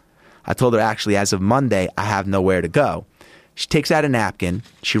live. I told her, actually, as of Monday, I have nowhere to go. She takes out a napkin.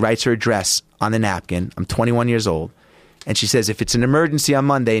 She writes her address on the napkin. I'm 21 years old. And she says, if it's an emergency on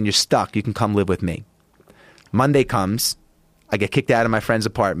Monday and you're stuck, you can come live with me. Monday comes. I get kicked out of my friend's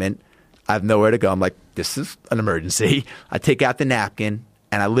apartment. I have nowhere to go. I'm like, this is an emergency. I take out the napkin,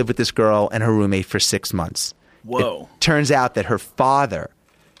 and I live with this girl and her roommate for 6 months. Whoa. It turns out that her father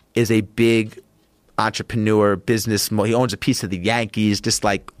is a big entrepreneur, business. He owns a piece of the Yankees, just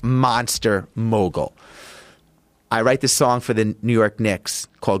like monster mogul. I write this song for the New York Knicks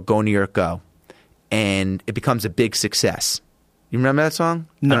called Go New York Go. And it becomes a big success. You remember that song?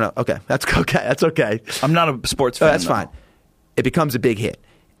 No. Okay. That's okay. That's okay. I'm not a sports fan. That's fine. It becomes a big hit.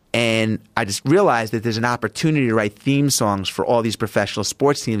 And I just realized that there's an opportunity to write theme songs for all these professional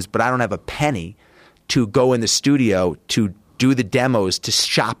sports teams, but I don't have a penny to go in the studio to do the demos to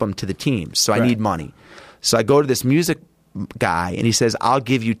shop them to the teams. So I need money. So I go to this music guy, and he says, I'll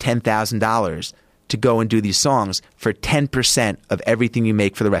give you $10,000 to go and do these songs for 10% of everything you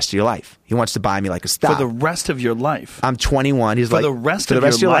make for the rest of your life. He wants to buy me like a stock. For the rest of your life? I'm 21. He's for like, the rest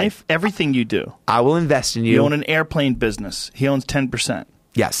of your life, everything you do. I will invest in you. You own an airplane business. He owns 10%.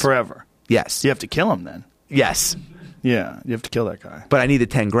 Yes. Forever. Yes. You have to kill him then. Yes. Yeah, you have to kill that guy. But I need the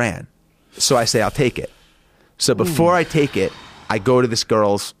 10 grand. So I say, I'll take it. So before I take it, I go to this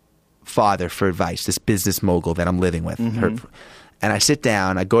girl's father for advice, this business mogul that I'm living with. And I sit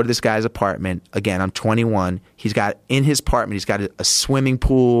down, I go to this guy's apartment. Again, I'm 21. He's got, in his apartment, he's got a swimming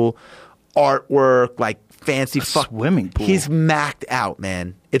pool, artwork, like fancy swimming pool. He's macked out,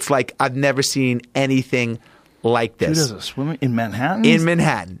 man. It's like I've never seen anything like this. Who does a swimming in Manhattan? In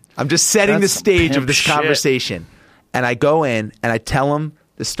Manhattan. I'm just setting the stage of this conversation. And I go in and I tell him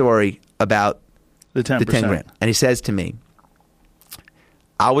the story about the 10%. The 10 grand. And he says to me,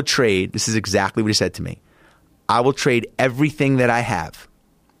 I would trade, this is exactly what he said to me, I will trade everything that I have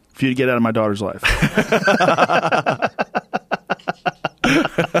for you to get out of my daughter's life.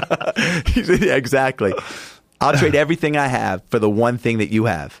 Yeah, exactly. I'll trade everything I have for the one thing that you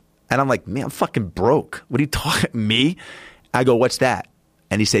have. And I'm like, man, I'm fucking broke. What are you talking? Me? I go, what's that?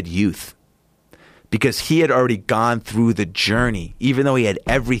 And he said, youth. Because he had already gone through the journey. Even though he had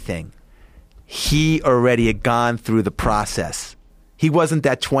everything, he already had gone through the process. He wasn't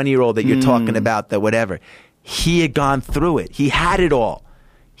that 20-year-old that you're talking about, that whatever. He had gone through it. He had it all.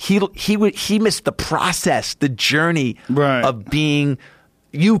 He missed the process, the journey of being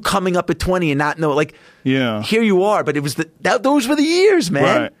you coming up at 20 and not know, like, here you are. But it was those were the years,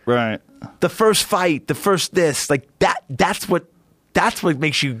 man. Right. The first fight, the first this, like that. That's what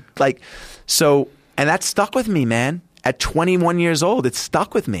makes you like. So, and that stuck with me, man. At 21 years old, it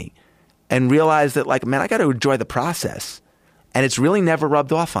stuck with me, and realized that, like, man, I got to enjoy the process, and it's really never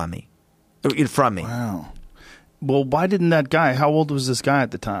rubbed off on me, from me. Wow. Well, why didn't that guy, how old was this guy at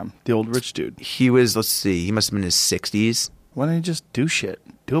the time? The old rich dude? He was, let's see, he must have been in his 60s. Why didn't he just do shit?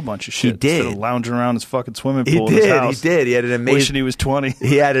 Do a bunch of shit. He did. Instead of lounging around his fucking swimming pool in his house. He did. He had an amazing... Wishing he was 20.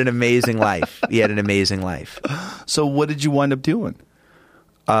 He had an amazing life. He had an amazing life. So what did you wind up doing?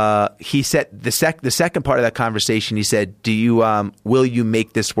 He said, the second part of that conversation, he said, will you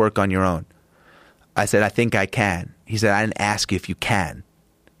make this work on your own? I said, I think I can. He said, I didn't ask you if you can.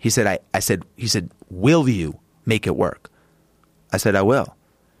 He said, he said, will you make it work? I said, I will.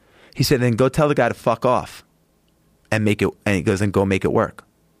 He said, then go tell the guy to fuck off and make it. And he goes, then go make it work.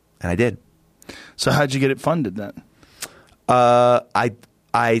 And I did. So how'd you get it funded then?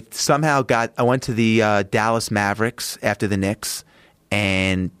 I somehow I went to the Dallas Mavericks after the Knicks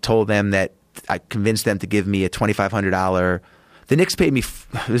and told them that I convinced them to give me a $2,500. The Knicks paid me.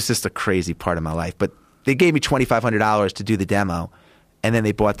 This is just a crazy part of my life, but they gave me $2,500 to do the demo, and then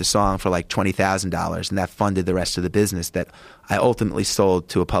they bought the song for like $20,000, and that funded the rest of the business that I ultimately sold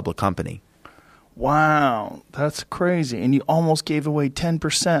to a public company. Wow, that's crazy. And you almost gave away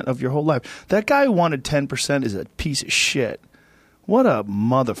 10% of your whole life. That guy who wanted 10% is a piece of shit. What a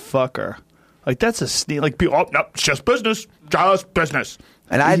motherfucker. Like, that's a sneak. Like, oh, no, it's just business. Just business.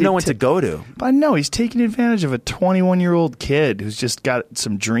 And I had no one to go to. But I know he's taking advantage of a 21-year-old kid who's just got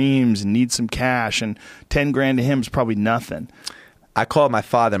some dreams and needs some cash, and 10 grand to him is probably nothing. I called my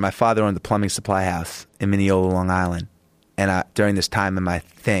father. My father owned the plumbing supply house in Mineola, Long Island, and during this time in my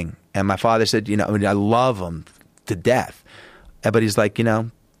thing. And my father said, you know, I mean, I love him to death, but he's like, you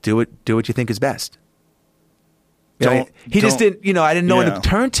know, do what you think is best. He just didn't, you know, I didn't know what to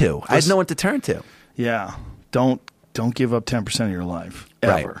turn to. I had no one to turn to. Yeah, don't give up 10% of your life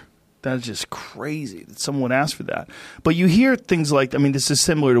ever. Right. That's just crazy that someone would ask for that. But you hear things like, I mean, this is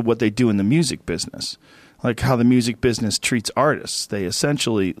similar to what they do in the music business. Like how the music business treats artists. They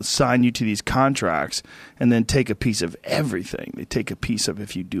essentially sign you to these contracts and then take a piece of everything. They take a piece of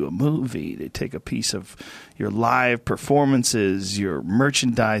if you do a movie. They take a piece of your live performances, your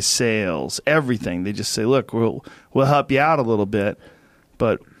merchandise sales, everything. They just say, look, we'll help you out a little bit,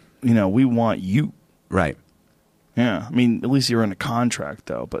 but, you know, we want you. Right. Yeah. I mean, at least you're in a contract,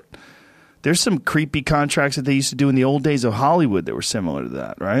 though. But there's some creepy contracts that they used to do in the old days of Hollywood that were similar to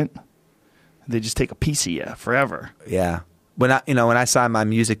that, right? They just take a piece of you forever. Yeah. When I signed my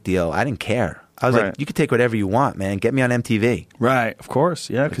music deal, I didn't care. I was like, you can take whatever you want, man. Get me on MTV. Right. Of course.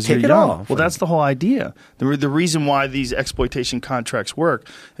 Yeah, because you're Take it young. all. Well, that's the whole idea. The reason why these exploitation contracts work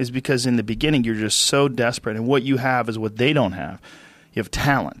is because in the beginning you're just so desperate, and what you have is what they don't have. You have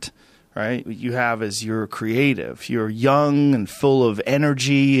talent. Right? What you have is you're creative. You're young and full of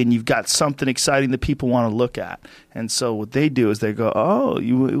energy, and you've got something exciting that people want to look at. And so what they do is they go, "Oh,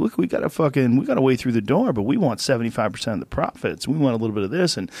 look, we got a way through the door, but we want 75% of the profits. We want a little bit of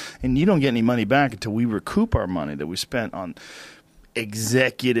this, and you don't get any money back until we recoup our money that we spent on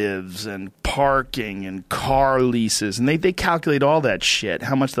executives and parking and car leases." And they calculate all that shit,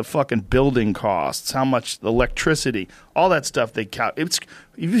 how much the fucking building costs, how much the electricity, all that stuff they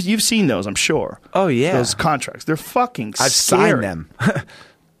you've seen those, I'm sure. Oh yeah, those contracts, they're fucking I've scary. signed them.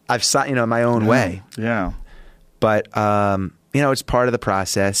 I've signed, my own way. Yeah. But it's part of the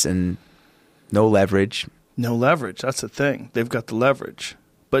process, and no leverage. No leverage. That's the thing. They've got the leverage.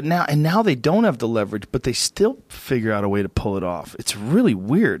 But now they don't have the leverage, but they still figure out a way to pull it off. It's really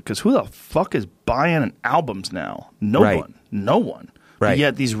weird because who the fuck is buying albums now? No one. Right. But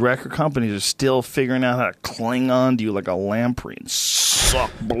yet these record companies are still figuring out how to cling on to you like a lamprey and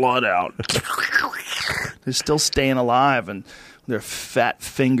suck blood out. They're still staying alive, and their fat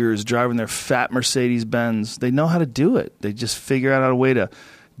fingers driving their fat Mercedes-Benz. They know how to do it. They just figure out a way to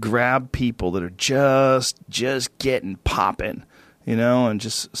grab people that are just getting popping. And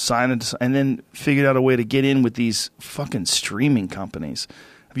just sign it, and then figured out a way to get in with these fucking streaming companies.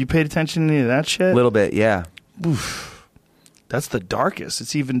 Have you paid attention to any of that shit? A little bit, yeah. Oof. That's the darkest.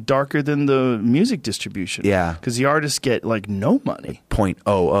 It's even darker than the music distribution. Yeah. Because the artists get, like, no money.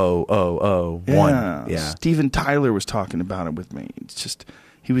 0.00001. Yeah. Steven Tyler was talking about it with me. It's just,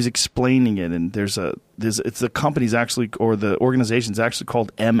 he was explaining it, and it's the company's actually, or the organization's actually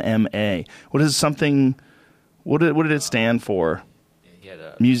called MMA. What did it stand for?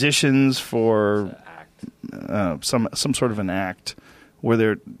 Musicians for some sort of an act where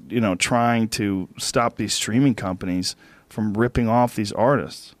they're trying to stop these streaming companies from ripping off these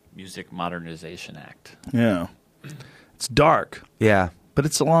artists. Music Modernization Act. Yeah, it's dark. Yeah, but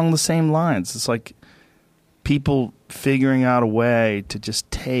it's along the same lines. It's like people figuring out a way to just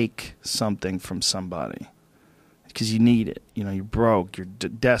take something from somebody because you need it. You're broke. You're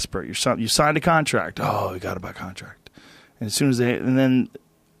desperate. You signed a contract. Oh, you got to buy a contract. And as soon as and then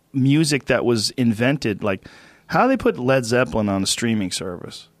music that was invented, like how they put Led Zeppelin on a streaming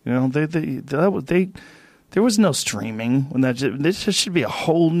service. There was no streaming when this should be a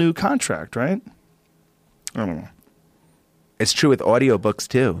whole new contract, right? I don't know. It's true with audiobooks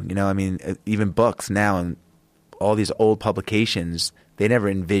too. Even books now and all these old publications, they never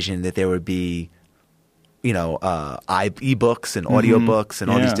envisioned that there would be, e-books and audiobooks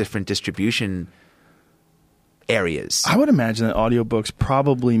and all these different distribution areas. I would imagine that audiobooks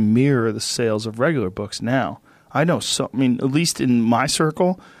probably mirror the sales of regular books now. I know at least in my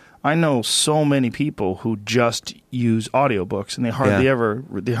circle, I know so many people who just use audiobooks and they hardly ever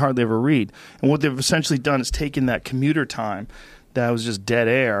read. And what they've essentially done is taken that commuter time that was just dead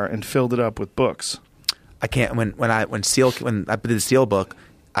air and filled it up with books. I can't when I did the Seal book,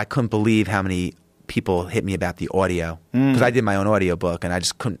 I couldn't believe how many people hit me about the audio because I did my own audio book and I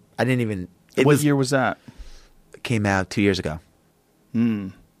just couldn't. I didn't even. What year was that? It came out 2 years ago,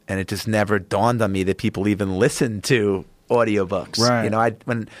 and it just never dawned on me that people even listen to audiobooks. Right. You know,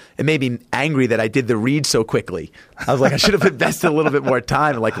 when it made me angry that I did the read so quickly. I was like, I should have invested a little bit more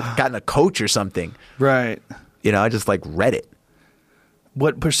time and like gotten a coach or something. Right. You know, I just like read it.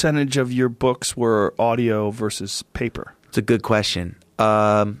 What percentage of your books were audio versus paper? It's a good question.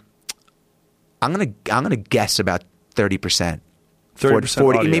 I'm gonna guess about 30%.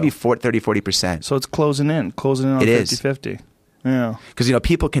 30% audio. Maybe 30-40%. So it's closing in on It is. 50-50. Yeah. Because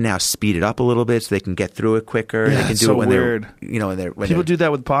people can now speed it up a little bit so they can get through it quicker. Yeah, they can it's do so it when weird. when People do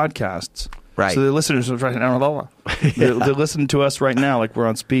that with podcasts. Right. So the listeners are right now. They're listening to us right now like we're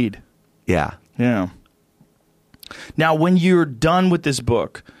on speed. Yeah. Yeah. Now, when you're done with this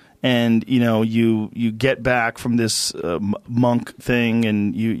book and, you get back from this monk thing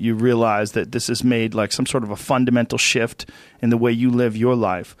and you realize that this has made like some sort of a fundamental shift in the way you live your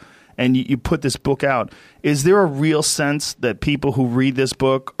life, and you put this book out, is there a real sense that people who read this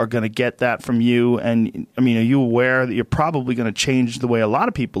book are going to get that from you? And, are you aware that you're probably going to change the way a lot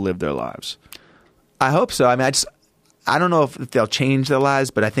of people live their lives? I hope so. I don't know if they'll change their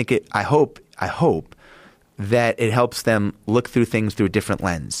lives, but I hope that it helps them look through things through a different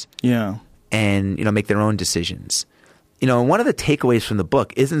lens. Yeah. And, make their own decisions. And one of the takeaways from the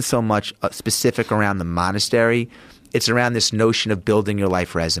book isn't so much specific around the monastery. It's around this notion of building your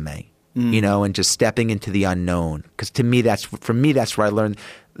life resume, and just stepping into the unknown. Because to me, that's where I learned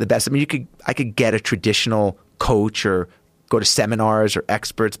the best. I could get a traditional coach or go to seminars or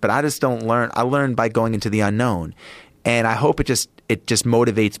experts, but I just don't learn. I learn by going into the unknown. And I hope it just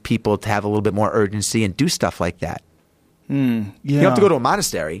motivates people to have a little bit more urgency and do stuff like that. Yeah. You don't have to go to a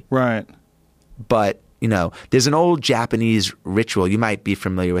monastery. Right. But, there's an old Japanese ritual. You might be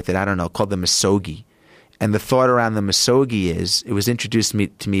familiar with it. I don't know, called the misogi. And the thought around the misogi is, it was introduced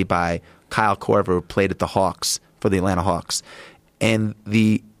to me by Kyle Korver, who played at the Hawks, for the Atlanta Hawks. And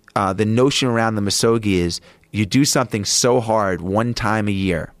the notion around the misogi is, you do something so hard one time a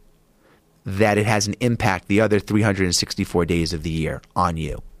year that it has an impact the other 364 days of the year on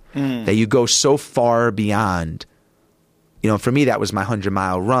you. That you go so far beyond. For me, that was my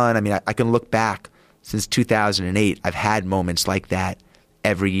 100-mile run. I can look back since 2008. I've had moments like that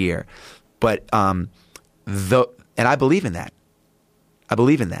every year. But and I believe in that.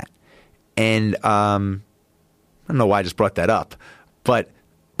 And I don't know why I just brought that up, but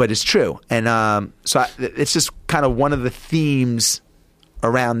it's true. And it's just kind of one of the themes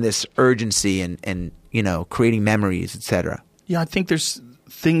around this urgency and creating memories, etc. Yeah, I think there's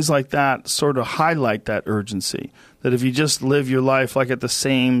things like that sort of highlight that urgency. That if you just live your life like at the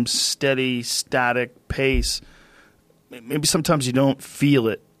same steady, static pace, maybe sometimes you don't feel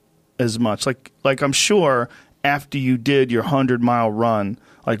it as much. Like I'm sure after you did your 100-mile run,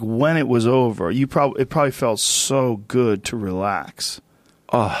 like when it was over, it probably felt so good to relax.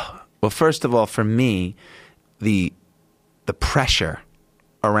 Oh, well, first of all, for me, the pressure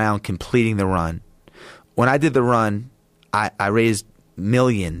around completing the run. When I did the run, I raised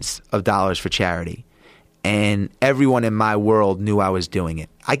millions of dollars for charity, and everyone in my world knew I was doing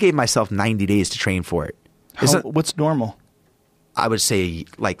it. I gave myself 90 days to train for it. What's normal? I would say,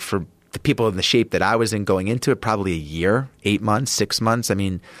 like, for the people in the shape that I was in going into it, probably a year, 8 months, 6 months.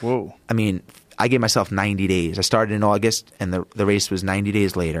 Whoa. I gave myself 90 days. I started in August, and the race was 90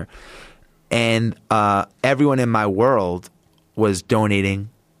 days later. And everyone in my world was donating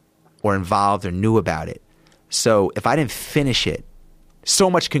or involved or knew about it. So if I didn't finish it, so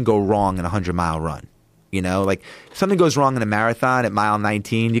much can go wrong in a 100-mile run. Like if something goes wrong in a marathon at mile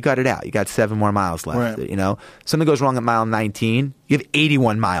 19, you got it out. You got 7 more miles left. Right. Something goes wrong at mile 19, you have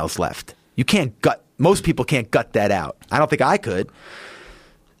 81 miles left. Most people can't gut that out. I don't think I could.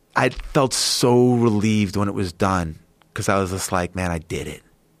 I felt so relieved when it was done because I was just like, man, I did it.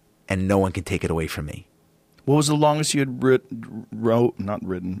 And no one can take it away from me. What was the longest you had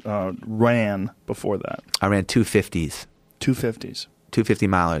ran before that? I ran 250s. 250s. 250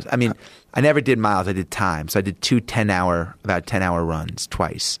 milers. I never did miles. I did time. So I did two about 10-hour runs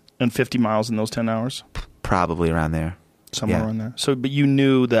twice. And 50 miles in those 10 hours? Probably around there. Somewhere around there. So, but you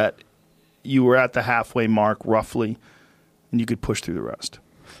knew that you were at the halfway mark roughly, and you could push through the rest.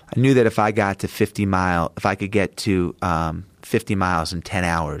 I knew that if I got to if I could get to 50 miles in 10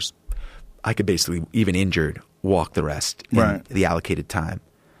 hours, I could basically, even injured, walk the rest in the allocated time.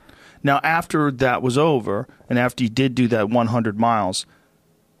 Now, after that was over, and after you did do that 100 miles,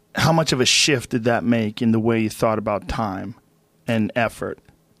 how much of a shift did that make in the way you thought about time and effort?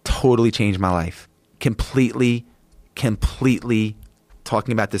 Totally changed my life. Completely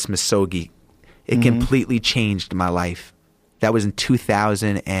talking about this misogi It completely changed my life. That was in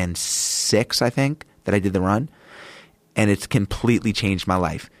 2006, I think, that I did the run. And it's completely changed my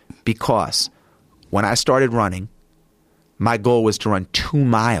life because when I started running, my goal was to run 2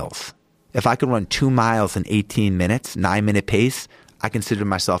 miles. If I could run 2 miles in 18 minutes, 9-minute pace, I considered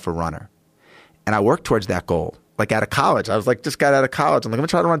myself a runner. And I worked towards that goal. Like out of college, I was like, just got out of college. I'm like, I'm gonna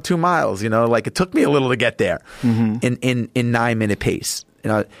try to run 2 miles. You know, like it took me a little to get there in 9-minute pace. You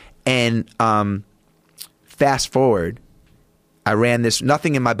know, and fast forward, I ran this.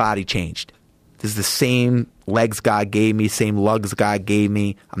 Nothing in my body changed. This is the same legs God gave me, same lugs God gave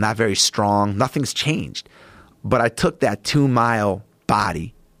me. I'm not very strong. Nothing's changed. But I took that 2-mile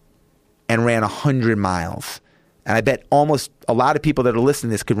body and ran 100 miles. And I bet almost a lot of people that are listening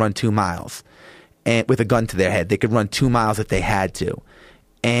to this could run 2 miles. And with a gun to their head, they could run 2 miles if they had to.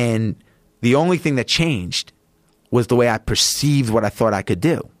 And the only thing that changed was the way I perceived what I thought I could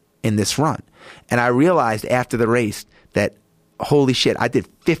do in this run. And I realized after the race that, holy shit, I did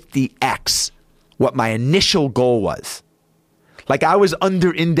 50x what my initial goal was. Like I was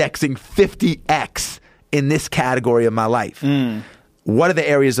under-indexing 50x in this category of my life. What are the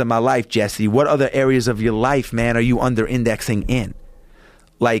areas of my life, Jesse? What other areas of your life, man, are you under-indexing in?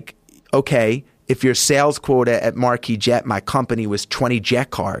 Like, okay, if your sales quota at Marquis Jet, my company, was 20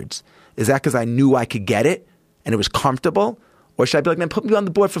 jet cards, is that because I knew I could get it and it was comfortable? Or should I be like, man, put me on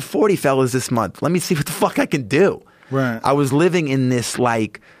the board for 40 fellas this month. Let me see what the fuck I can do. Right. I was living in this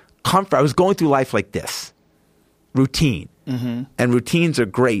like comfort. I was going through life like this. Routine. And routines are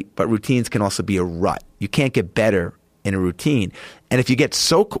great, but routines can also be a rut. You can't get better in a routine. And if you get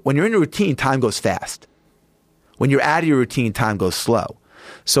when you're in a routine, time goes fast. When you're out of your routine, time goes slow.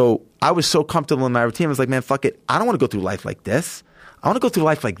 So I was so comfortable in my routine. I was like, man, fuck it. I don't want to go through life like this. I want to go through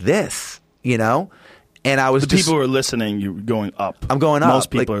life like this, you know? And I was people who are listening, you're going up. I'm going up. Most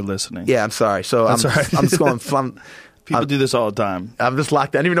people are listening. Yeah, I'm sorry. So I'm just going from... People do this all the time. I'm just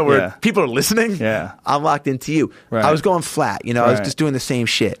locked. I don't even know where people are listening. Yeah. I'm locked into you. Right. I was going flat. You know, I was just doing the same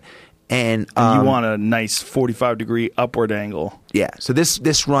shit. And you want a nice 45-degree upward angle. Yeah. So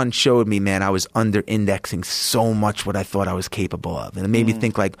this run showed me, man, I was under-indexing so much what I thought I was capable of. And it made me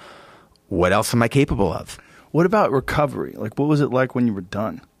think, like, what else am I capable of? What about recovery? Like, what was it like when you were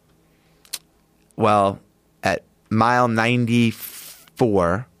done? Well, at mile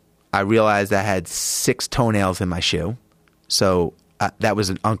 94, I realized I had 6 toenails in my shoe. So that was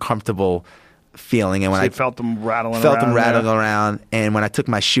an uncomfortable feeling. And when So I you felt them rattling around, and when I took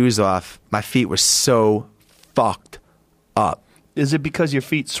my shoes off, my feet were so fucked up. Is it because your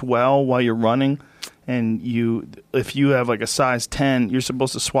feet swell while you're running? And if you have like a size 10, you're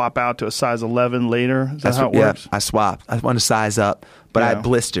supposed to swap out to a size 11 later? Is that how it works? I swapped. I wanted to size up, but I had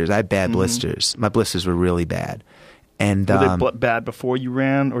blisters. I had bad blisters. My blisters were really bad. And were they bad before you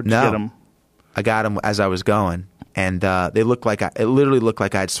ran, or did you get them? I got them as I was going, and they looked like it literally looked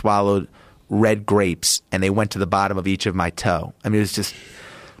like I'd swallowed red grapes, and they went to the bottom of each of my toe. I mean, it was just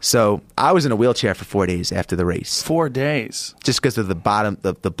so. I was in a wheelchair for 4 days after the race. 4 days, just because of the bottom,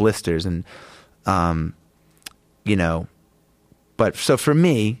 the blisters, and you know. But so for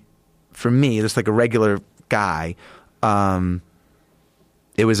me, just like a regular guy,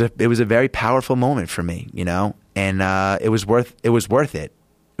 it was a very powerful moment for me, you know. And it was worth it.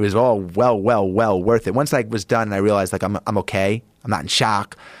 It was all well worth it. Once I was done and I realized like I'm okay. I'm not in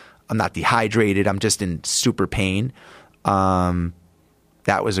shock. I'm not dehydrated. I'm just in super pain.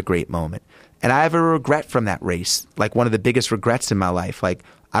 That was a great moment. And I have a regret from that race. Like one of the biggest regrets in my life. Like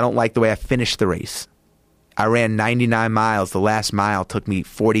I don't like the way I finished the race. I ran 99 miles. The last mile took me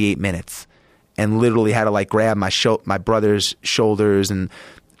 48 minutes and literally had to like grab my brother's shoulders and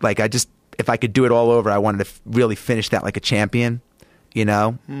like if I could do it all over, I wanted to really finish that like a champion, you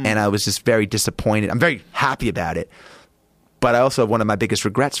know? And I was just very disappointed. I'm very happy about it. But I also, one of my biggest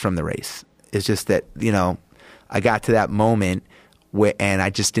regrets from the race is just that, you know, I got to that moment and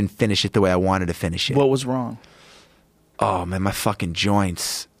I just didn't finish it the way I wanted to finish it. What was wrong? Oh, man, my fucking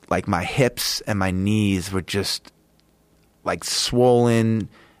joints. Like my hips and my knees were just like swollen,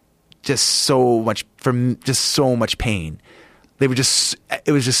 just so much pain. It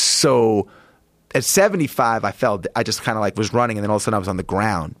was just so, at 75, I just kind of like was running and then all of a sudden I was on the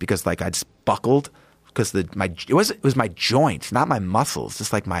ground because like I just buckled because it was my joints, not my muscles.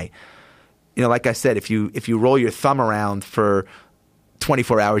 Just like my, you know, like I said, if you roll your thumb around for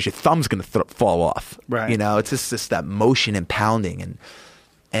 24 hours, your thumb's going to fall off. Right. You know, it's just that motion and pounding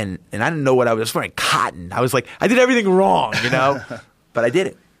and I didn't know what I was wearing cotton. I was like, I did everything wrong, you know, but I did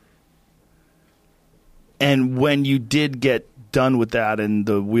it. And when you did get done with that in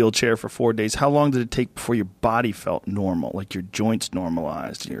the wheelchair for 4 days, how long did it take before your body felt normal, like your joints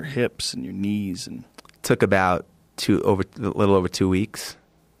normalized, and your hips and your knees? And Took about a little over 2 weeks.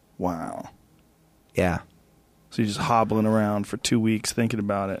 wow. Yeah. So you're just hobbling around for 2 weeks thinking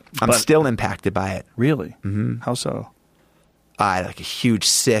about it. I'm still impacted by it. Really? Mm-hmm. How so? I had like a huge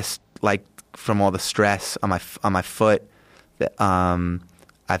cyst, like from all the stress on my foot. That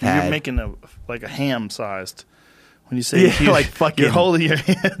I've had. You're making a ham-sized. When you say huge, like fucking, you're holding your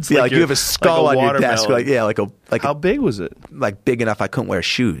hands. Yeah, like you have a skull on your desk. Like how big was it? Like big enough I couldn't wear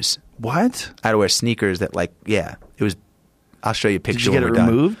shoes. What? I had to wear sneakers that it was. I'll show you a picture. Did you get it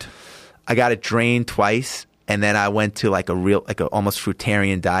removed? I got it drained twice, and then I went to like a almost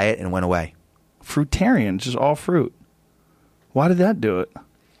fruitarian diet and went away. Fruitarian, just all fruit. Why did that do it?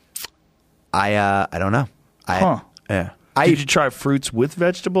 I don't know. Yeah. Did you try fruits with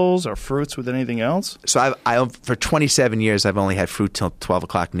vegetables or fruits with anything else? So I for 27 years I've only had fruit till 12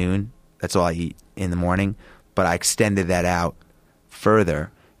 o'clock noon. That's all I eat in the morning. But I extended that out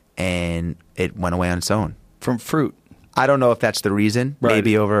further, and it went away on its own. From fruit? I don't know if that's the reason. Right.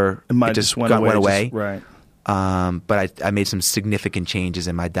 Maybe it just went away. Right. But I made some significant changes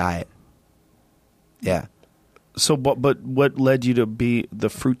in my diet. Yeah. So, but what led you to be the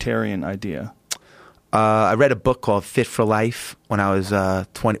fruitarian idea? I read a book called Fit for Life when I was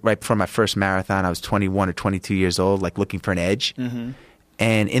 20, right before my first marathon. I was 21 or 22 years old, like looking for an edge. Mm-hmm.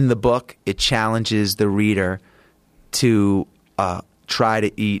 And in the book, it challenges the reader to try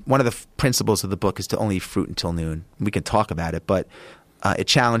to eat. One of the principles of the book is to only eat fruit until noon. We can talk about it, but it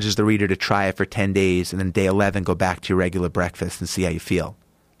challenges the reader to try it for 10 days, and then day 11, go back to your regular breakfast and see how you feel.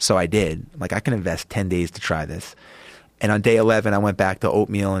 So I did. Like, I can invest 10 days to try this. And on day 11, I went back to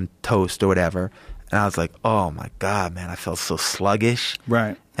oatmeal and toast or whatever. And I was like, oh, my God, man, I felt so sluggish.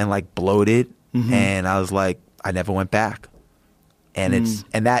 Right. And, like, bloated. Mm-hmm. And I was like, I never went back. And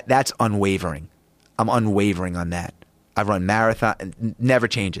that's unwavering. I'm unwavering on that. I've run marathon. It never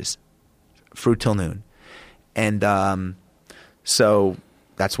changes. Fruit till noon. And so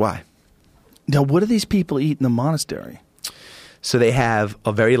that's why. Now, what do these people eat in the monastery? So they have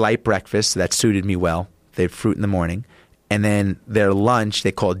a very light breakfast. So that suited me well. They have fruit in the morning. And then their lunch,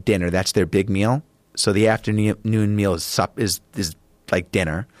 they call it dinner. That's their big meal. So the afternoon meal is like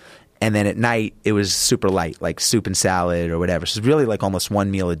dinner. And then at night, it was super light, like soup and salad or whatever. So it's really like almost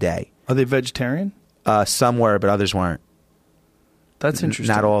one meal a day. Are they vegetarian? Some were, but others weren't. That's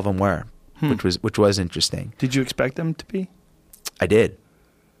interesting. Not all of them were, which was interesting. Did you expect them to be? I did.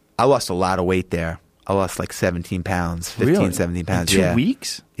 I lost a lot of weight there. I lost like 17 pounds, 15, really? 17 pounds. In 2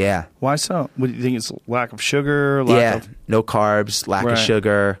 weeks? Yeah. Why so? What do you think? It's lack of sugar? No carbs, lack of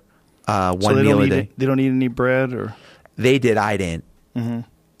sugar, one so meal a day. They don't eat any bread? Or They did, I didn't. Mm-hmm.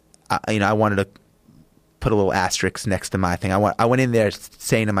 I wanted to put a little asterisk next to my thing. I went in there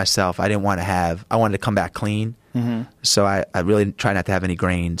saying to myself, I wanted to come back clean. Mm-hmm. So I really tried not to have any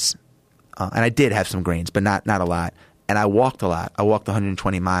grains. And I did have some grains, but not a lot. And I walked a lot. I walked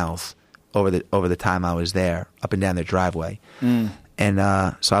 120 miles over the time I was there, up and down their driveway. And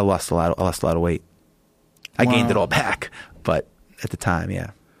so I lost a lot of weight. I gained it all back, but at the time,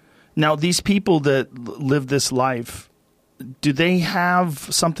 yeah. Now, these people that live this life, do they have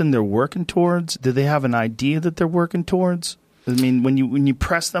something they're working towards? Do they have an idea that they're working towards? I mean, when you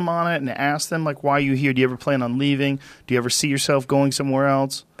press them on it and ask them, like, why are you here? Do you ever plan on leaving? Do you ever see yourself going somewhere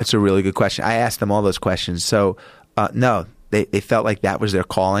else? That's a really good question. I asked them all those questions. So, no, they felt like that was their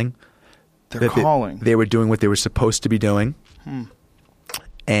calling. Their calling. They were doing what they were supposed to be doing.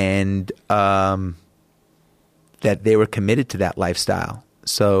 And that they were committed to that lifestyle.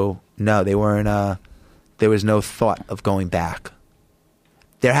 So, no, they weren't. There was no thought of going back.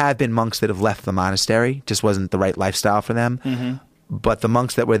 There have been monks that have left the monastery. Just wasn't the right lifestyle for them. Mm-hmm. But the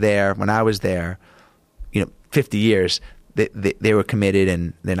monks that were there when I was there, 50 years, they were committed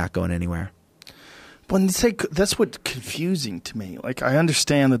and they're not going anywhere. When they say that's what's confusing to me. Like, I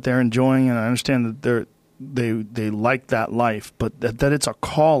understand that they're enjoying it, and I understand that they like that life, but that it's a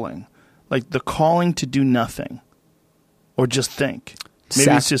calling, like the calling to do nothing, or just think.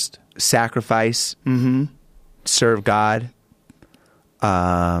 Maybe it's just sacrifice, serve God,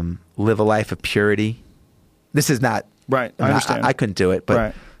 live a life of purity. This is not right. I understand. I couldn't do it,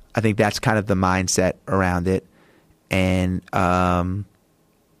 but I think that's kind of the mindset around it, and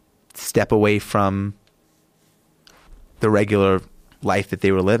step away from the regular life that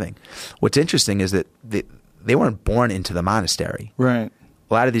they were living. What's interesting is that they weren't born into the monastery. Right.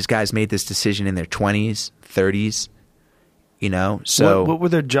 A lot of these guys made this decision in their 20s, 30s, So what were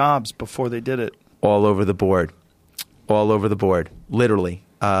their jobs before they did it? All over the board. Literally.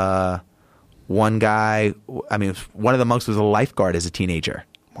 One guy, I mean, one of the monks was a lifeguard as a teenager.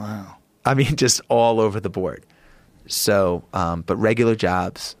 Wow. I mean, just all over the board. So, but regular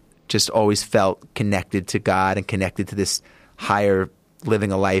jobs, just always felt connected to God and connected to this higher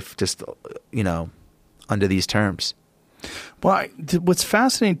living a life, just, you know, under these terms. Well, what's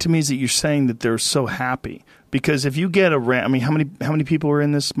fascinating to me is that you're saying that they're so happy. Because if you get I mean, how many people were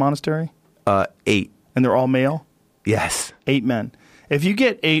in this monastery? 8. And they're all male? Yes. 8 men. If you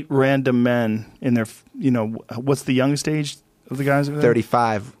get 8 random men in their, you know, what's the youngest age of the guys over there?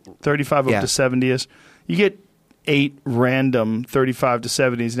 35. 35 up to 70-ish. You get 8 random 35 to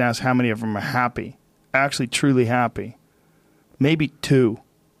 70s and ask how many of them are happy, actually truly happy. Maybe 2,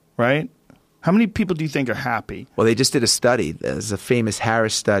 right? How many people do you think are happy? Well, they just did a study. There's a famous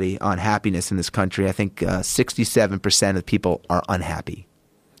Harris study on happiness in this country. I think 67% of people are unhappy.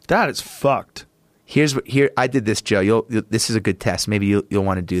 That is fucked. Here I did this, Joe. This is a good test. Maybe you'll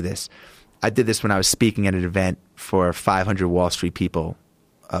want to do this. I did this when I was speaking at an event for 500 Wall Street people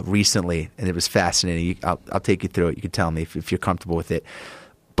recently, and it was fascinating. I'll take you through it. You can tell me if you're comfortable with it.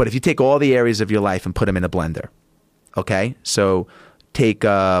 But if you take all the areas of your life and put them in a blender, okay? So take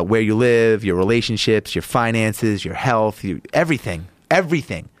where you live, your relationships, your finances, your health, everything.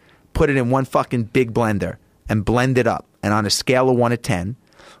 Put it in one fucking big blender and blend it up. And on a scale of 1 to 10,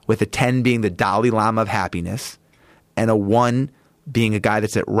 with a 10 being the Dalai Lama of happiness and a 1 being a guy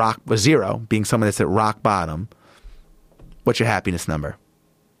that's at a 0 being someone that's at rock bottom, what's your happiness number?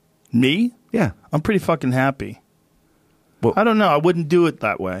 Me? Yeah. I'm pretty fucking happy. Well, I don't know. I wouldn't do it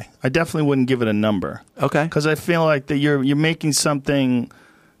that way. I definitely wouldn't give it a number. Okay. Because I feel like that you're making something.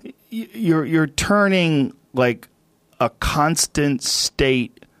 You're turning like a constant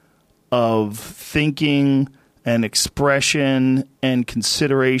state of thinking and expression and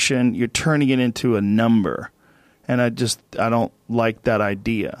consideration. You're turning it into a number, and I don't like that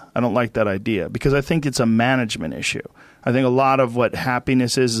idea. I don't like that idea because I think it's a management issue. I think a lot of what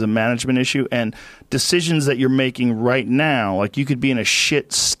happiness is a management issue, and decisions that you're making right now, like you could be in a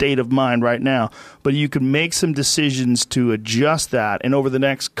shit state of mind right now, but you could make some decisions to adjust that, and over the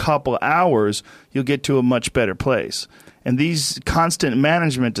next couple hours, you'll get to a much better place. And these constant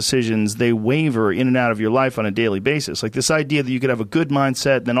management decisions, they waver in and out of your life on a daily basis. Like this idea that you could have a good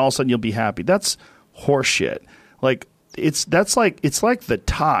mindset and then all of a sudden you'll be happy. That's horseshit. Like it's like the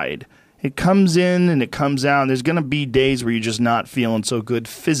tide. It comes in and it comes out. And there's going to be days where you're just not feeling so good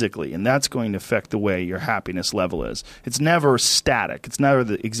physically, and that's going to affect the way your happiness level is. It's never static. It's never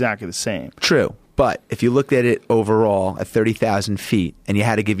exactly the same. True. But if you looked at it overall at 30,000 feet and you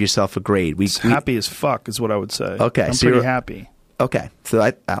had to give yourself a grade. Happy as fuck is what I would say. Okay. I'm pretty happy. Okay.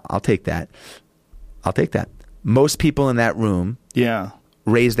 So I'll take that. Most people in that room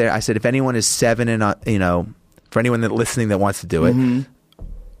raised I said, if anyone is 7 and, for anyone that listening that wants to do it,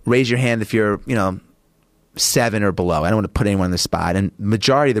 raise your hand if you're, 7 or below. I don't want to put anyone on the spot. And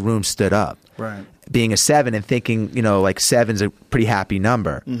majority of the room stood up. Right. Being a 7 and thinking, like 7's a pretty happy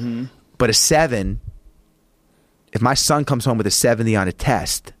number. Mm-hmm. But a 7, if my son comes home with a 70 on a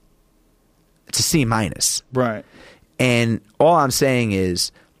test, it's a C minus. Right. And all I'm saying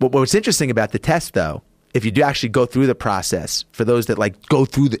is, what's interesting about the test, though, if you do actually go through the process, for those that like go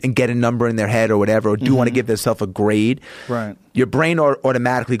through and get a number in their head or whatever, or do want to give themselves a grade, right? Your brain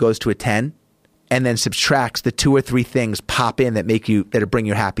automatically goes to a 10 and then subtracts the 2 or 3 things pop in that bring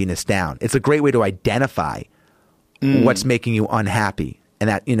your happiness down. It's a great way to identify what's making you unhappy. And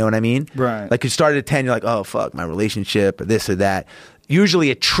that, you know what I mean? Right. Like you started at 10, you're like, oh, fuck, my relationship or this or that.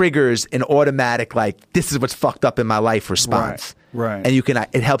 Usually it triggers an automatic, like, this is what's fucked up in my life response. Right. And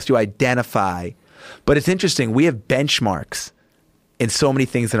it helps you identify. But it's interesting. We have benchmarks in so many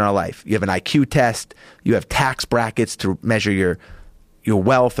things in our life. You have an IQ test. You have tax brackets to measure your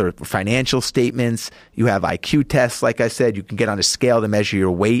wealth or financial statements. You have IQ tests, like I said. You can get on a scale to measure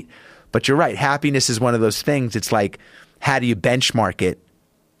your weight. But you're right. Happiness is one of those things. It's like, how do you benchmark it?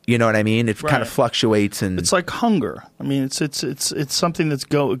 You know what I mean? It kind of fluctuates, and it's like hunger. I mean, it's something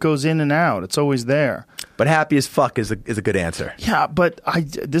that goes in and out. It's always there. But happy as fuck is a good answer. Yeah, but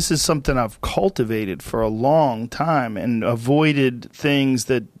this is something I've cultivated for a long time and avoided things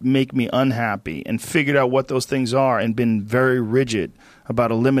that make me unhappy and figured out what those things are and been very rigid about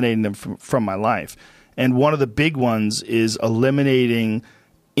eliminating them from my life. And one of the big ones is eliminating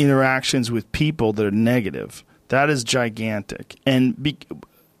interactions with people that are negative. That is gigantic. And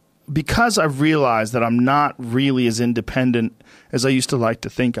because I've realized that I'm not really as independent as I used to like to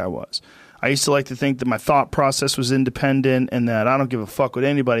think I was. I used to like to think that my thought process was independent and that I don't give a fuck what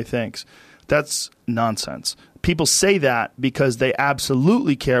anybody thinks. That's nonsense. People say that because they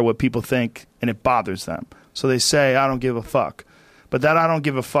absolutely care what people think and it bothers them. So they say, I don't give a fuck. But that I don't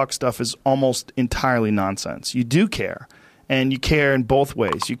give a fuck stuff is almost entirely nonsense. You do care. And you care in both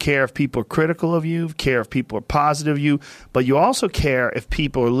ways. You care if people are critical of you, care if people are positive of you, but you also care if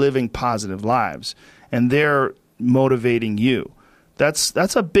people are living positive lives and they're motivating you. That's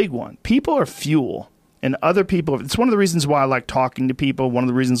a big one. People are fuel. And other people, it's one of the reasons why I like talking to people, one of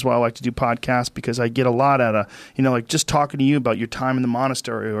the reasons why I like to do podcasts, because I get a lot out of, like just talking to you about your time in the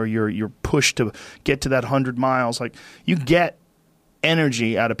monastery or your push to get to that 100 miles. Like, you get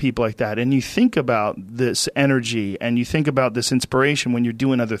energy out of people like that, and you think about this energy and you think about this inspiration when you're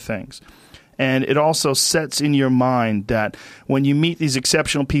doing other things. And it also sets in your mind that when you meet these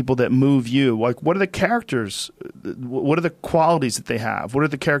exceptional people that move you, like, what are the characters, what are the qualities that they have, what are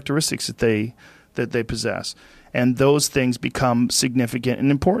the characteristics that they possess, and those things become significant and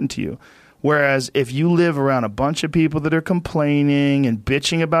important to you. Whereas if you live around a bunch of people that are complaining and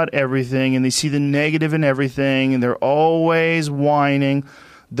bitching about everything, and they see the negative in everything, and they're always whining,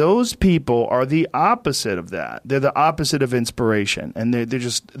 those people are the opposite of that. They're the opposite of inspiration, and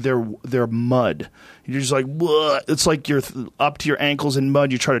they're mud. You're just like, "Whoa." It's like you're up to your ankles in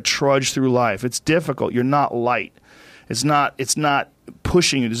mud. You try to trudge through life. It's difficult. You're not light. It's not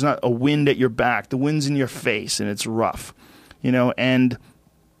pushing you. There's not a wind at your back. The wind's in your face, and it's rough, and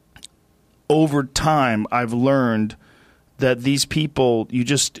over time, I've learned that these people,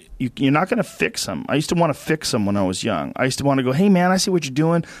 you're not going to fix them. I used to want to fix them when I was young. I used to want to go, "Hey man, I see what you're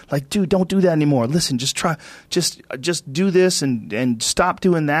doing. Like, dude, don't do that anymore. Listen, just do this and stop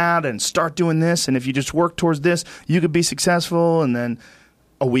doing that and start doing this. And if you just work towards this, you could be successful." And then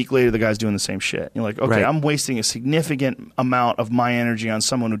a week later, the guy's doing the same shit. You're like, okay, right. I'm wasting a significant amount of my energy on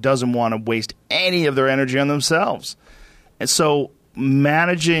someone who doesn't want to waste any of their energy on themselves. And so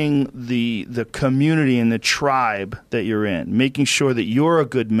managing the community and the tribe that you're in, making sure that you're a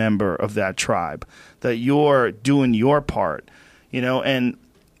good member of that tribe, that you're doing your part, and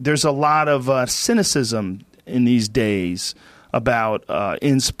there's a lot of cynicism in these days about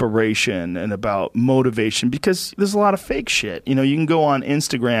inspiration and about motivation, because there's a lot of fake shit. You can go on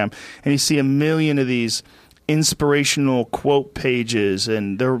Instagram and you see a million of these inspirational quote pages,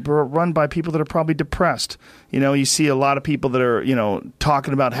 and they're run by people that are probably depressed. You see a lot of people that are,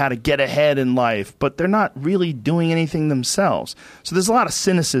 talking about how to get ahead in life, but they're not really doing anything themselves. So there's a lot of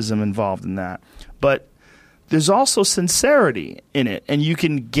cynicism involved in that. But there's also sincerity in it, and you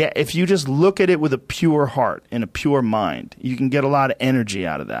can get, if you just look at it with a pure heart and a pure mind, you can get a lot of energy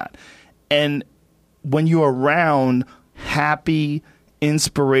out of that. And when you're around happy,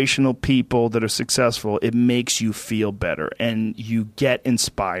 inspirational people that are successful, it makes you feel better and you get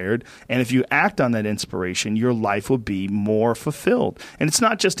inspired. And if you act on that inspiration, your life will be more fulfilled. And it's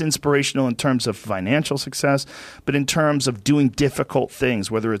not just inspirational in terms of financial success, but in terms of doing difficult things,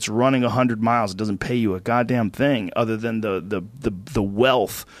 whether it's running 100 miles. It doesn't pay you a goddamn thing other than the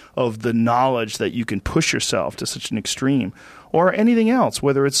wealth of the knowledge that you can push yourself to such an extreme. Or anything else,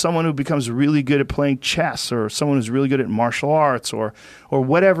 whether it's someone who becomes really good at playing chess or someone who's really good at martial arts or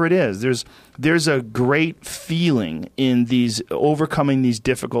whatever it is. There's a great feeling in these overcoming these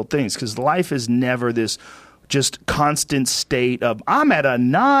difficult things, because life is never this just constant state of I'm at a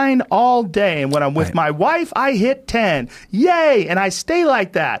 9 all day, and when I'm with my wife, I hit 10. Yay! And I stay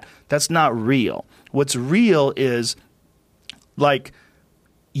like that. That's not real. What's real is like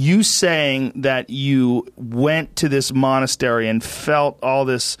you saying that you went to this monastery and felt all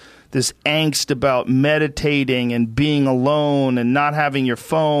this angst about meditating and being alone and not having your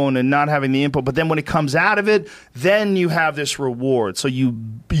phone and not having the input. But then when it comes out of it, then you have this reward. So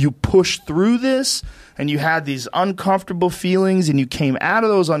you push through this, and you had these uncomfortable feelings, and you came out of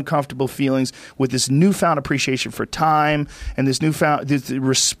those uncomfortable feelings with this newfound appreciation for time and this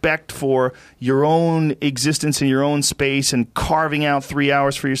respect for your own existence in your own space and carving out 3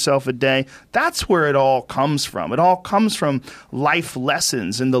 hours for yourself a day. That's where it all comes from. It all comes from life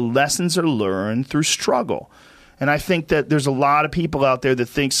lessons, and the lessons are learned through struggle. And I think that there's a lot of people out there that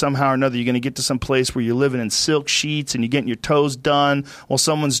think somehow or another you're going to get to some place where you're living in silk sheets and you're getting your toes done while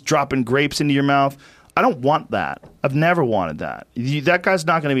someone's dropping grapes into your mouth. I don't want that. I've never wanted that. That guy's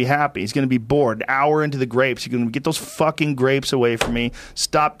not going to be happy. He's going to be bored. An hour into the grapes, you're going to get those fucking grapes away from me.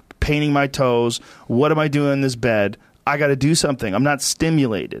 Stop painting my toes. What am I doing in this bed? I got to do something. I'm not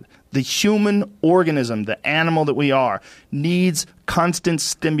stimulated. The human organism, the animal that we are, needs constant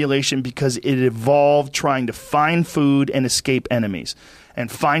stimulation because it evolved trying to find food and escape enemies and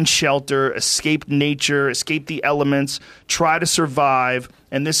find shelter, escape nature, escape the elements, try to survive.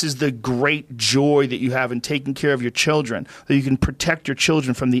 And this is the great joy that you have in taking care of your children, that you can protect your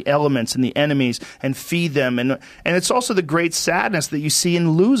children from the elements and the enemies and feed them. And it's also the great sadness that you see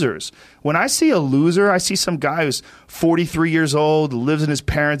in losers. When I see a loser, I see some guy who's 43 years old, lives in his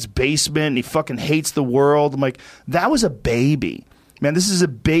parents' basement, and he fucking hates the world. I'm like, that was a baby. Man, this is a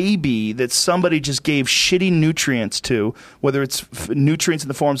baby that somebody just gave shitty nutrients to, whether it's nutrients in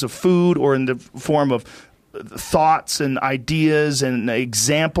the forms of food or in the form of thoughts and ideas and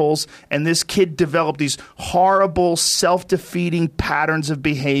examples. And this kid developed these horrible, self-defeating patterns of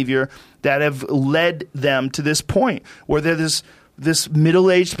behavior that have led them to this point where they're this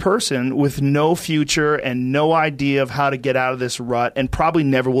middle-aged person with no future and no idea of how to get out of this rut and probably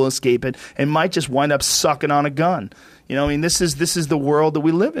never will escape it and might just wind up sucking on a gun. You know, I mean, this is the world that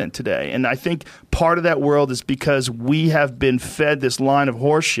we live in today. And I think part of that world is because we have been fed this line of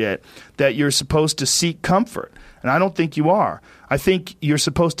horseshit that you're supposed to seek comfort. And I don't think you are. I think you're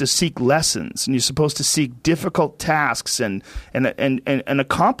supposed to seek lessons, and you're supposed to seek difficult tasks and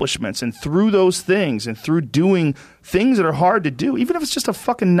accomplishments. And through those things and through doing things that are hard to do, even if it's just a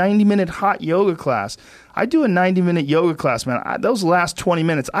fucking 90-minute hot yoga class. I do a 90-minute yoga class, man. Those last 20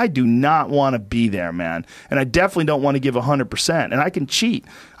 minutes, I do not want to be there, man. And I definitely don't want to give 100%. And I can cheat.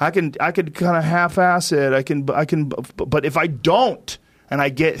 I could kind of half-ass it. I can. But if I don't and I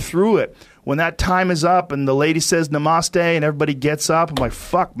get through it, when that time is up and the lady says namaste and everybody gets up, I'm like,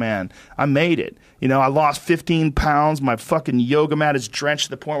 fuck, man, I made it. You know, I lost 15 pounds. My fucking yoga mat is drenched to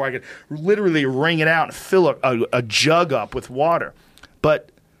the point where I could literally wring it out and fill a jug up with water.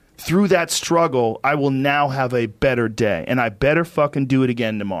 But through that struggle, I will now have a better day. And I better fucking do it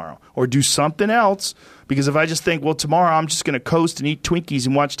again tomorrow or do something else. Because if I just think, well, tomorrow I'm just going to coast and eat Twinkies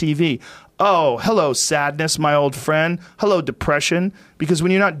and watch TV. Oh, hello, sadness, my old friend. Hello, depression. Because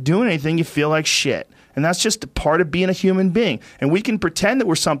when you're not doing anything, you feel like shit. And that's just a part of being a human being. And we can pretend that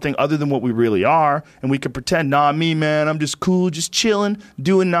we're something other than what we really are. And we can pretend, nah, me, man, I'm just cool, just chilling,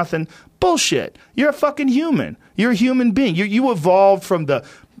 doing nothing. Bullshit. You're a fucking human. You're a human being. You evolved from the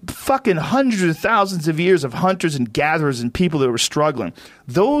fucking hundreds of thousands of years of hunters and gatherers and people that were struggling.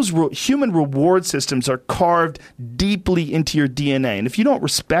 Those human reward systems are carved deeply into your DNA. And if you don't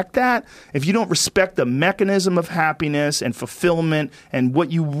respect that, if you don't respect the mechanism of happiness and fulfillment and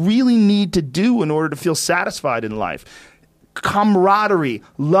what you really need to do in order to feel satisfied in life, camaraderie,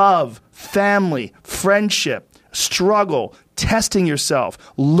 love, family, friendship, struggle, testing yourself,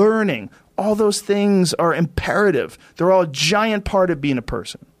 learning, all those things are imperative. They're all a giant part of being a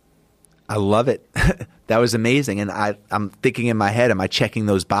person. I love it. That was amazing. And I'm thinking in my head, am I checking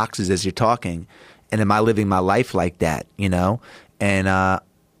those boxes as you're talking? And am I living my life like that, you know? And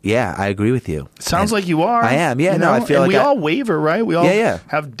yeah, I agree with you. Sounds like you are. I am. Yeah, no, I feel and like we all waver, right? We all Yeah.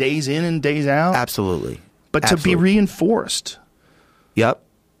 have days in and days out. Absolutely. But to be reinforced. Yep.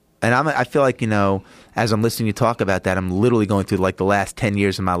 And I feel like, you know, as I'm listening to you talk about that, I'm literally going through like the last 10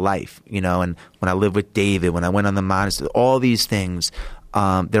 years of my life, you know, and when I lived with David, when I went on the monastery, all these things,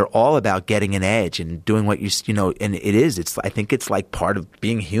 they're all about getting an edge and doing what you know, and I think it's like part of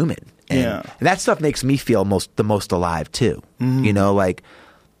being human. And that stuff makes me feel the most alive too. Mm-hmm. You know, like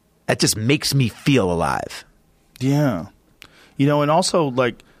that just makes me feel alive. Yeah. You know, and also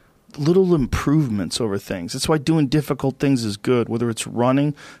like little improvements over things. That's why doing difficult things is good, whether it's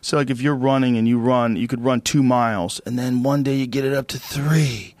running. So like if you're running and you could run 2 miles and then one day you get it up to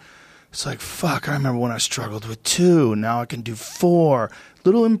 3. It's like, fuck, I remember when I struggled with 2. Now I can do 4.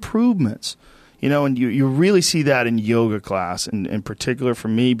 Little improvements. You know, and you really see that in yoga class, in particular for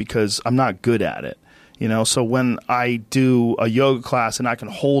me, because I'm not good at it. You know, so when I do a yoga class and I can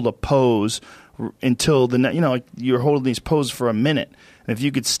hold a pose until like you're holding these poses for a minute. And if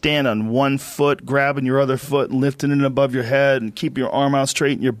you could stand on one foot, grabbing your other foot and lifting it above your head and keep your arm out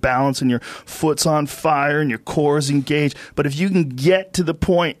straight and your balance and your foot's on fire and your core is engaged. But if you can get to the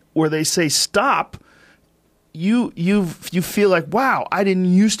point where they say stop, you feel like, wow, I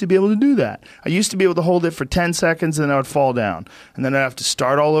didn't used to be able to do that. I used to be able to hold it for 10 seconds and then I would fall down. And then I'd have to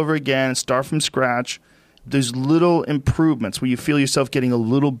start all over again and start from scratch. There's little improvements where you feel yourself getting a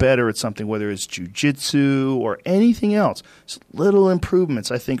little better at something, whether it's jujitsu or anything else. It's little improvements,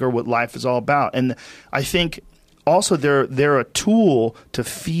 I think, are what life is all about. And I think also they're a tool to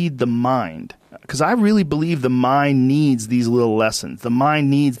feed the mind, because I really believe the mind needs these little lessons. The mind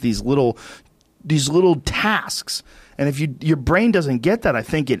needs these little tasks. And if your brain doesn't get that, I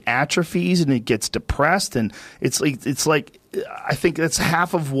think it atrophies and it gets depressed. And it's like I think that's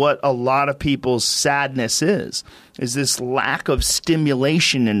half of what a lot of people's sadness is this lack of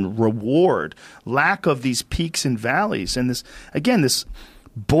stimulation and reward, lack of these peaks and valleys, and this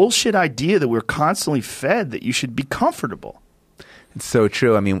bullshit idea that we're constantly fed that you should be comfortable. It's so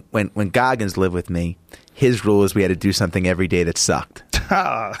true. I mean, when Goggins lived with me, his rule was we had to do something every day that sucked.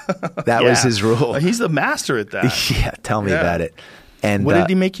 That was his rule. He's the master at that. Yeah, tell me about it. And what did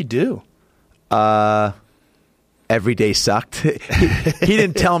he make you do? Every day sucked. He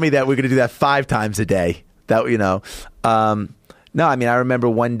didn't tell me that we're going to do that 5 times a day. That no, I mean, I remember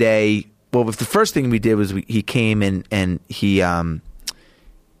one day. Well, the first thing we did was he came in and he wanted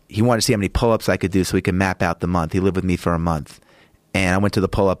to see how many pull-ups I could do so he could map out the month. He lived with me for a month, and I went to the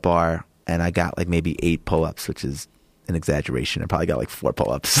pull-up bar and I got like maybe 8 pull-ups, which is an exaggeration. I probably got like 4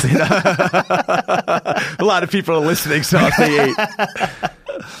 pull-ups. A lot of people are listening, so I'll say 8.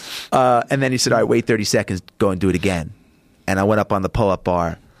 And then he said, all right, wait 30 seconds, go and do it again. And I went up on the pull-up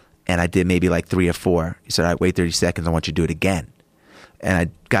bar, and I did maybe like 3 or 4. He said, all right, wait 30 seconds, I want you to do it again. And I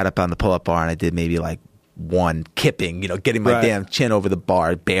got up on the pull-up bar, and I did maybe like 1 kipping, getting my damn chin over the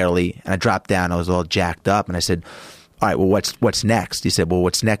bar, barely. And I dropped down, I was all jacked up, and I said, all right, well, what's next? He said, well,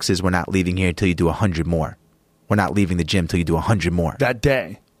 what's next is we're not leaving here until you do 100 more. We're not leaving the gym until you do 100 more. That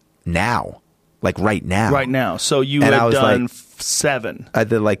day? Now. Like right now. Right now. So you had done 7. I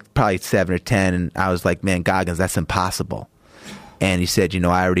did like probably 7 or 10, and I was like, man, Goggins, that's impossible. And he said,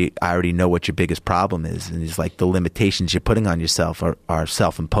 I already know what your biggest problem is. And he's like, the limitations you're putting on yourself are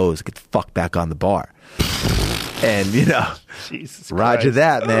self-imposed. Get the fuck back on the bar. And, Jesus Roger Christ.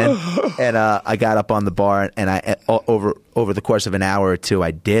 that, man. And I got up on the bar, and I over the course of an hour or 2,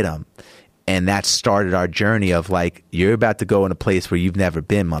 I did them. And that started our journey of like, you're about to go in a place where you've never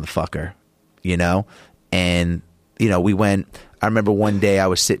been, motherfucker. And, we went, I remember one day I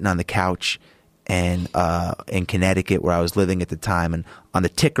was sitting on the couch and in Connecticut where I was living at the time, and on the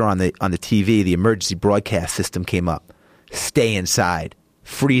ticker on the TV, the emergency broadcast system came up. Stay inside,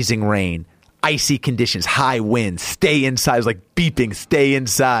 freezing rain, icy conditions, high winds, stay inside. It was like beeping, stay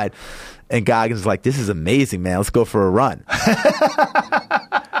inside. And Goggins was like, this is amazing, man. Let's go for a run.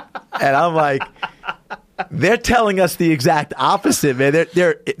 And I'm like, they're telling us the exact opposite, man.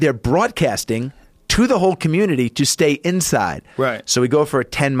 They're broadcasting to the whole community to stay inside. Right. So we go for a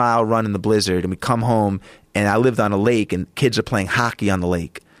 10-mile run in the blizzard, and we come home, and I lived on a lake, and kids are playing hockey on the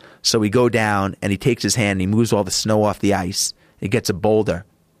lake. So we go down, and he takes his hand, and he moves all the snow off the ice. He gets a boulder,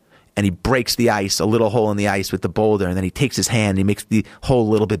 and he breaks the ice, a little hole in the ice with the boulder, and then he takes his hand, and he makes the hole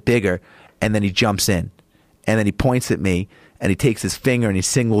a little bit bigger, and then he jumps in. And then he points at me, and he takes his finger, and he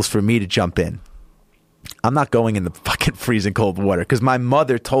signals for me to jump in. I'm not going in the fucking freezing cold water, because my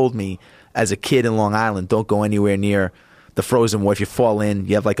mother told me as a kid in Long Island, don't go anywhere near the frozen water. If you fall in,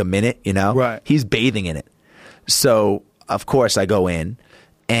 you have like a minute, Right. He's bathing in it. So, of course, I go in,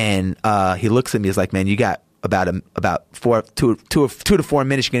 and he looks at me. He's like, man, you got about 2 to 4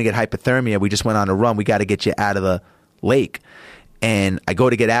 minutes. You're going to get hypothermia. We just went on a run. We got to get you out of the lake. And I go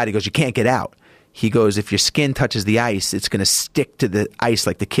to get out. He goes, you can't get out. He goes, if your skin touches the ice, it's going to stick to the ice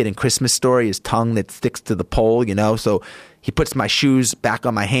like the kid in Christmas Story, his tongue that sticks to the pole, So he puts my shoes back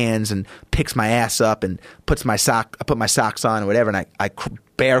on my hands and picks my ass up and I put my socks on or whatever, and I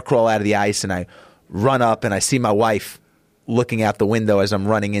bear crawl out of the ice, and I run up, and I see my wife looking out the window as I'm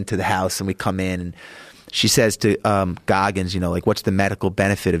running into the house, and we come in, and she says to Goggins, like, what's the medical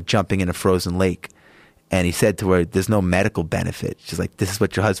benefit of jumping in a frozen lake? And he said to her, there's no medical benefit. She's like, this is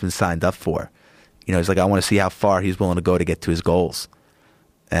what your husband signed up for. He's like, I want to see how far he's willing to go to get to his goals.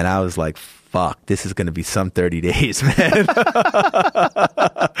 And I was like, fuck, this is going to be some 30 days, man.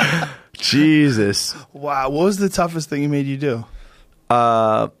 Jesus. Wow. What was the toughest thing he made you do?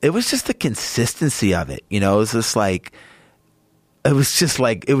 It was just the consistency of it. It was just like,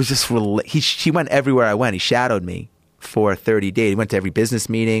 he went everywhere I went. He shadowed me for 30 days. He went to every business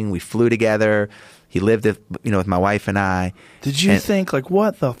meeting. We flew together. He lived, with my wife and I. Did you think, like,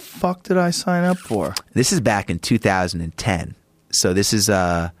 what the fuck did I sign up for? This is back in 2010. So this is,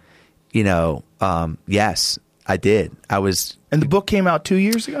 yes, I did. I was. And the book came out 2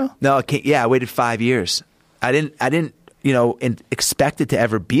 years ago? No, I waited 5 years. I didn't, expect it to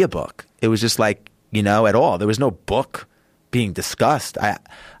ever be a book. It was just like, at all. There was no book being discussed.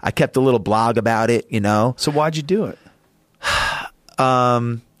 I kept a little blog about it, So why'd you do it?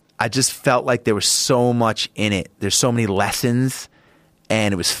 I just felt like there was so much in it. There's so many lessons,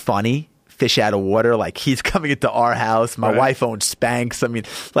 and it was funny. Fish out of water, like he's coming into our house. My wife owns Spanx. I mean,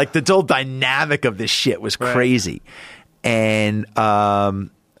 like the whole dynamic of this shit was crazy. And I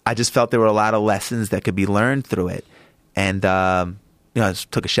just felt there were a lot of lessons that could be learned through it. And, I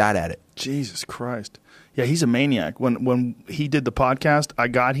just took a shot at it. Jesus Christ. Yeah, he's a maniac. When he did the podcast, I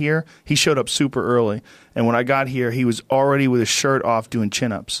got here. He showed up super early, and when I got here, he was already with his shirt off doing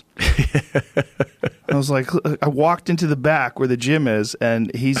chin-ups. I was like, I walked into the back where the gym is,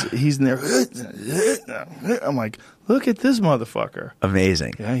 and he's in there. I'm like, look at this motherfucker.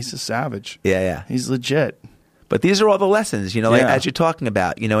 Amazing. Yeah, he's a savage. Yeah. He's legit. But these are all the lessons, like as you're talking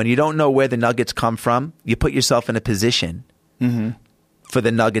about, and you don't know where the nuggets come from. You put yourself in a position for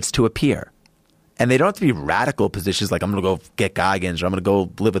the nuggets to appear. And they don't have to be radical positions like I'm going to go get Goggins or I'm going to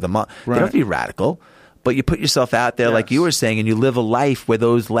go live with a monk. Right. They don't have to be radical. But you put yourself out there like you were saying, and you live a life where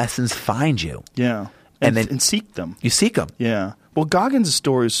those lessons find you. Yeah. And seek them. You seek them. Yeah. Well, Goggins'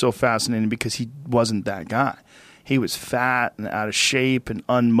 story is so fascinating because he wasn't that guy. He was fat and out of shape and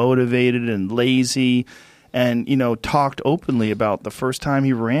unmotivated and lazy and, talked openly about the first time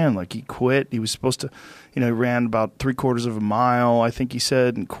he ran. Like, he quit. He was supposed to, he ran about 3/4 of a mile, I think he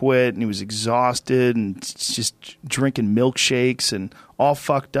said, and quit. And he was exhausted and just drinking milkshakes and all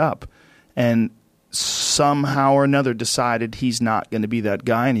fucked up. And somehow or another decided he's not going to be that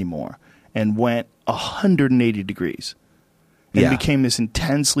guy anymore and went 180 degrees and became this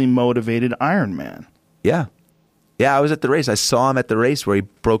intensely motivated Iron Man. Yeah. Yeah, I was at the race. I saw him at the race where he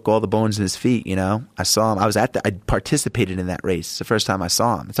broke all the bones in his feet, I saw him. I participated in that race. It's the first time I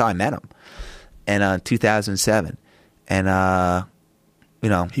saw him. That's how I met him. And 2007. And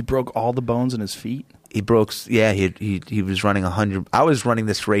he broke all the bones in his feet? He broke he was running 100. I was running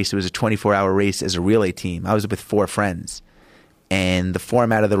this race. It was a 24-hour race as a relay team. I was with 4 friends. And the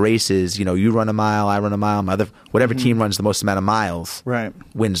format of the race is, you run a mile, I run a mile, whatever team runs the most amount of miles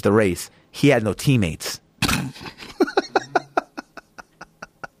wins the race. He had no teammates.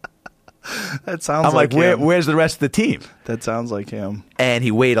 That sounds I'm like him. Where's the rest of the team? That sounds like him. And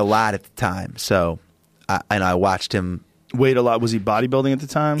he weighed a lot at the time. So I watched him. Weighed a lot. Was he bodybuilding at the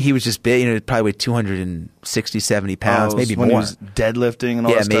time? He was just big. Probably weighed 260, 70 pounds, maybe when more. He was deadlifting and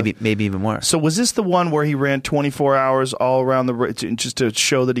all that stuff? maybe even more. So was this the one where he ran 24 hours all around just to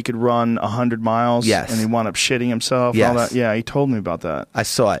show that he could run 100 miles? Yes. And he wound up shitting himself? Yes. And all that? Yeah, he told me about that. I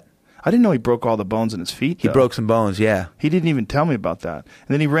saw it. I didn't know he broke all the bones in his feet, He though. broke some bones, yeah. He didn't even tell me about that. And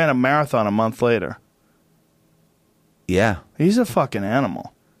then he ran a marathon a month later. Yeah. He's a fucking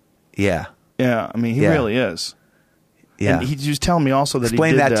animal. Yeah. Yeah, I mean, he really is. Yeah. And he was telling me also that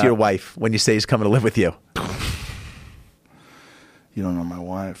Explain he did that to your wife when you say he's coming to live with you. You don't know my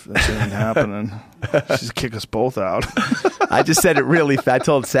wife. That shit ain't happening. She's kick us both out. I just said it really fast. I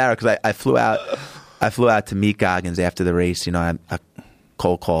told Sarah because I flew out to meet Goggins after the race. I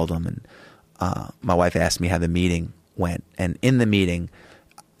cold called him, and my wife asked me how the meeting went. And in the meeting,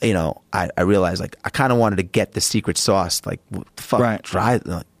 I realized like I kind of wanted to get the secret sauce, like what the fuck, try,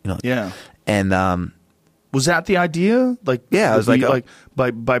 Yeah. And was that the idea? Like, yeah, I was like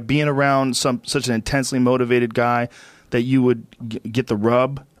by being around such an intensely motivated guy that you would get the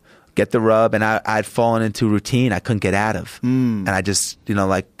rub. Get the rub, and I'd fallen into routine I couldn't get out of, and I just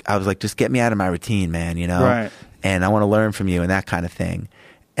I was like, just get me out of my routine, man, Right. And I want to learn from you and that kind of thing.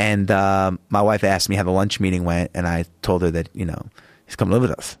 And my wife asked me how the lunch meeting went, and I told her that he's come to live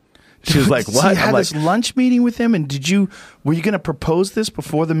with us. She was like, "What?" So you had this lunch meeting with him, and were you going to propose this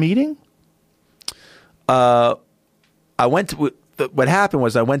before the meeting? I went to. What happened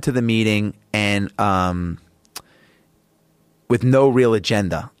was I went to the meeting and with no real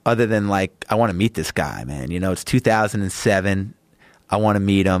agenda other than like I want to meet this guy, man. It's 2007. I want to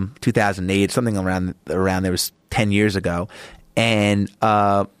meet him. 2008, something around there was 10 years ago, and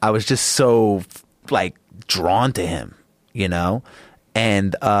I was just so like drawn to him, and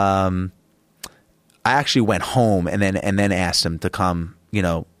I actually went home and then asked him to come,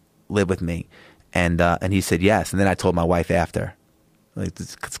 live with me, and he said yes, and then I told my wife after, like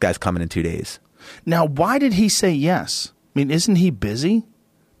this guy's coming in 2 days. Now, why did he say yes? I mean, isn't he busy?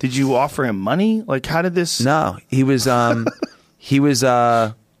 Did you offer him money? Like, how did this? No, he was he was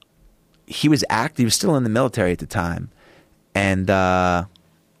active. He was still in the military at the time, and I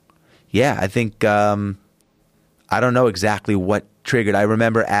think I don't know exactly what triggered. I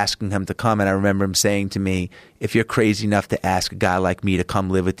remember asking him to come, and I remember him saying to me, "If you're crazy enough to ask a guy like me to come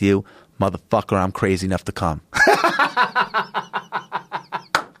live with you, motherfucker, I'm crazy enough to come."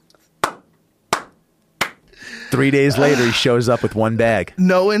 3 days later, he shows up with one bag.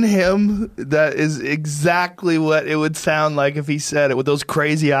 Knowing him, that is exactly what it would sound like if he said it with those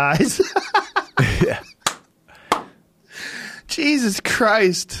crazy eyes. Yeah. Jesus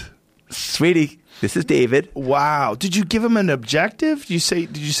Christ. Sweetie, this is David. Wow. Did you give him an objective?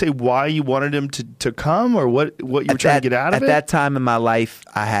 Did you say why you wanted him to come, or what you were trying to get out of it? At that time in my life,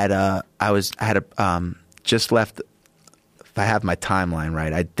 I had just left if I have my timeline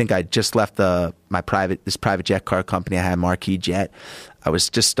right, I think I just left this private jet car company I had, Marquis Jet. I was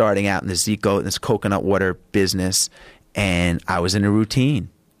just starting out in this coconut water business, and I was in a routine.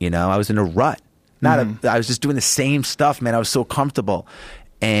 I was in a rut. I was just doing the same stuff, man. I was so comfortable.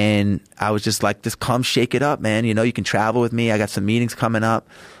 And I was just like, just come shake it up, man. You can travel with me. I got some meetings coming up.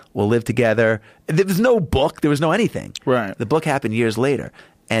 We'll live together. There was no book. There was no anything. Right. The book happened years later.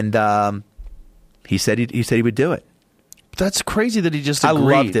 And he said he would do it. That's crazy that he just agreed. I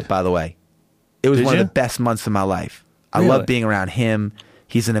loved it, by the way. It was one of the best months of my life. I loved being around him.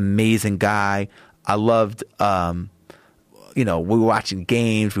 He's an amazing guy. I loved, we were watching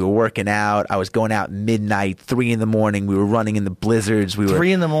games. We were working out. I was going out midnight, 3 a.m. We were running in the blizzards.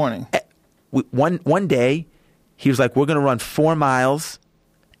 3 a.m. One day, he was like, we're going to run 4 miles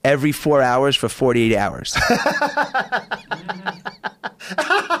every 4 hours for 48 hours.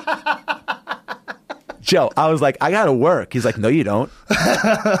 Joe, I was like, I got to work. He's like, no, you don't.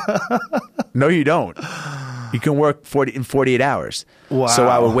 No, you don't. You can work in 48 hours. Wow. So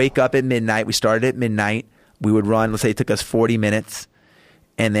I would wake up at midnight. We started at midnight. We would run, let's say it took us 40 minutes.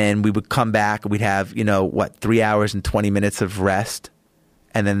 And then we would come back. We'd have, 3 hours and 20 minutes of rest.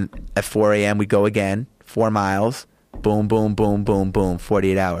 And then at 4 a.m. we'd go again, 4 miles. Boom, boom, boom, boom, boom,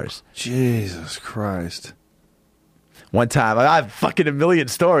 48 hours. Jesus Christ. One time, I have fucking a million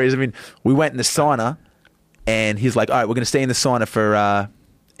stories. I mean, we went in the sauna, and he's like, all right, we're going to stay in the sauna for,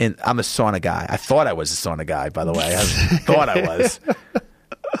 and I'm a sauna guy. I thought I was a sauna guy, by the way. I thought I was.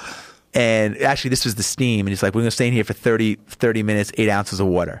 And actually, this was the steam. And he's like, we're going to stay in here for 30 minutes, 8 ounces of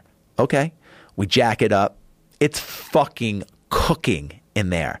water. Okay. We jack it up. It's fucking cooking in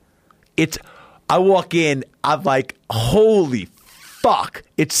there. I walk in, I'm like, holy fuck.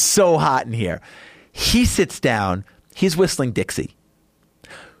 It's so hot in here. He sits down. He's whistling Dixie.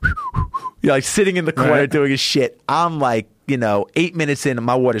 Like sitting in the corner doing his shit. I'm like, 8 minutes in, and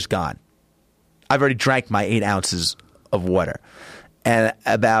my water's gone. I've already drank my 8 ounces of water. And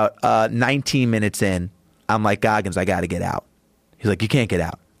about 19 minutes in, I'm like, Goggins, I got to get out. He's like, you can't get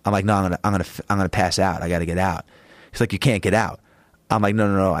out. I'm like, no, I'm gonna pass out. I got to get out. He's like, you can't get out. I'm like,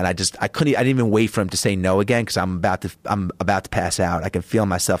 no. And I didn't even wait for him to say no again, because I'm about to pass out. I can feel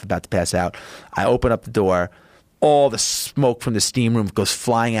myself about to pass out. I open up the door. All the smoke from the steam room goes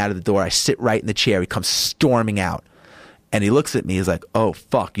flying out of the door. I sit right in the chair. He comes storming out. And he looks at me. He's like, oh,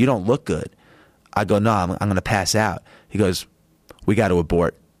 fuck, you don't look good. I go, no, I'm going to pass out. He goes, we got to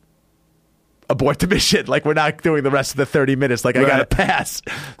abort. Abort the mission. Like, we're not doing the rest of the 30 minutes. Like, I got to pass.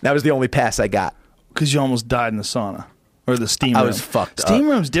 That was the only pass I got. Because you almost died in the sauna. Or the steam room. I was fucked up. Steam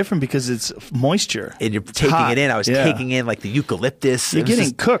room's different because it's moisture. And you're taking it in. I was taking in, like, the eucalyptus. You're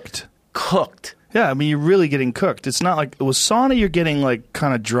getting cooked. Cooked. Yeah, I mean, you're really getting cooked. It's not like with sauna, you're getting like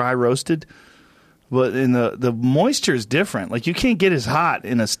kind of dry roasted, but in the moisture is different. Like you can't get as hot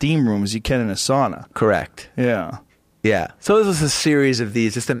in a steam room as you can in a sauna. Correct. Yeah. Yeah. So this was a series of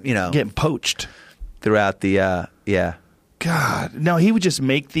these, just getting poached throughout the God, no, he would just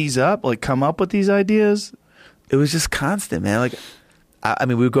make these up, like come up with these ideas. It was just constant, man. Like, I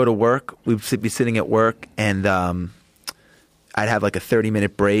mean, we would go to work. We'd be sitting at work, and I'd have like a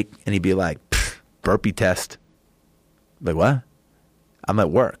 30-minute break, and he'd be like, burpee test. I'm like, what? I'm at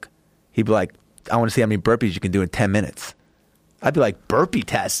work. He'd be like, I want to see how many burpees you can do in 10 minutes. I'd be like, burpee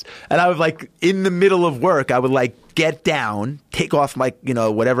test. And I would like, in the middle of work, I would like get down, take off my,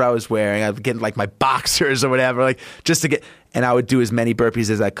 whatever I was wearing. I would get like my boxers or whatever, like just to get, and I would do as many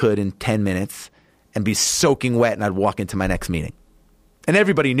burpees as I could in 10 minutes and be soaking wet, and I'd walk into my next meeting. And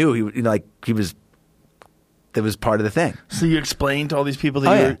everybody knew that was part of the thing. So you explained to all these people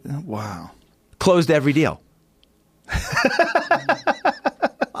that wow. Closed every deal.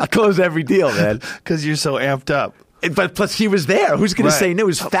 I closed every deal, man. Because you're so amped up. But plus, he was there. Who's going to say no?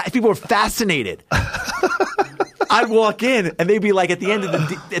 People were fascinated. I'd walk in, and they'd be like, at the end of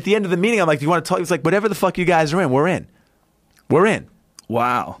the meeting, I'm like, "Do you want to talk?" It's like, "Whatever the fuck you guys are in, we're in. We're in."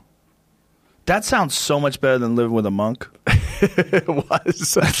 Wow, that sounds so much better than living with a monk. It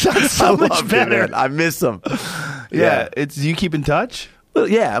was. That sounds so much better. I miss him. Yeah, it's. Do you keep in touch? Well,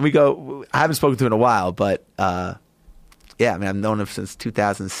 yeah, and we go. I haven't spoken to him in a while, but yeah, I mean, I've known him since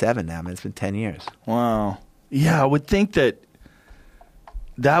 2007 now. I mean, it's been 10 years. Wow. Yeah, I would think that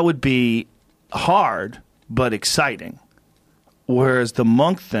would be hard but exciting, whereas the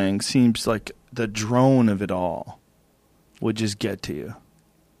monk thing seems like the drone of it all would just get to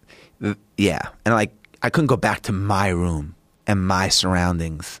you. Yeah, and like I couldn't go back to my room and my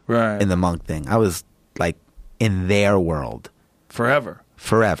surroundings in the monk thing. I was like in their world. Forever.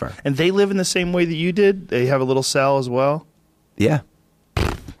 And they live in the same way that you did? They have a little cell as well? Yeah.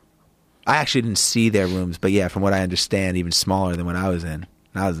 I actually didn't see their rooms, but yeah, from what I understand, even smaller than when I was in.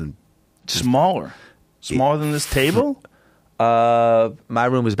 I was in Smaller than this table. my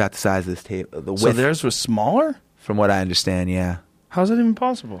room was about the size of this table. The So width, theirs was smaller. from what I understand, yeah. How's that even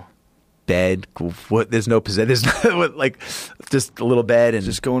possible? Bed, there's no position. There's like just a little bed and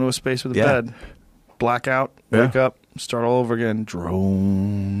Just go into a space with a Yeah. bed, blackout, Yeah. wake up, start all over again.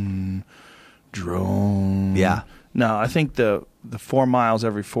 Drone. yeah. No, I think the 4 miles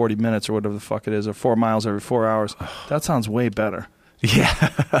every 40 minutes or whatever the fuck it is, or 4 miles every 4 hours. That sounds way better. Yeah.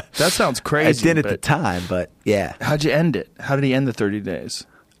 That sounds I crazy. did at the but time, but yeah. How'd you end it? How did he end the 30 days?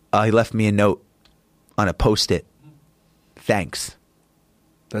 He left me a note on a Post-it. Thanks.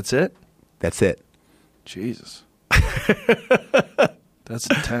 That's it? That's it. Jesus. That's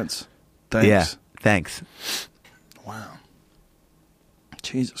intense. Thanks. Yeah. Thanks. Wow.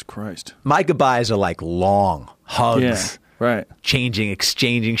 Jesus Christ. My goodbyes are like long hugs, Yeah, right.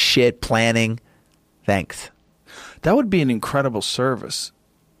 exchanging shit, planning. Thanks. That would be an incredible service.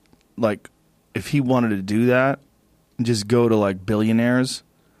 Like, if he wanted to do that, and just go to like billionaires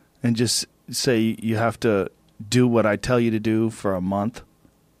and just say you have to do what I tell you to do for a month.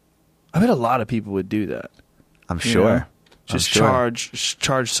 I bet a lot of people would do that. I'm you sure. know? Just I'm sure.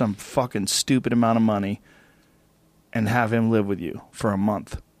 charge some fucking stupid amount of money and have him live with you for a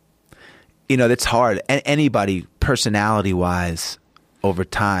month. You know, that's hard. Anybody, personality-wise, over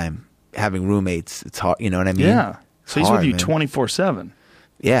time, having roommates, it's hard. You know what I mean? Yeah. It's So he's hard, with you man. 24/7.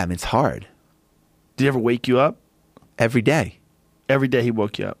 Yeah, I mean, it's hard. Did he ever wake you up? Every day. Every day he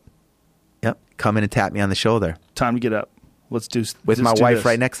woke you up. Yep. Come in and tap me on the shoulder. Time to get up. Let's do With my let's do wife this.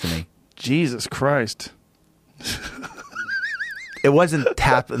 right next to me. Jesus Christ. It wasn't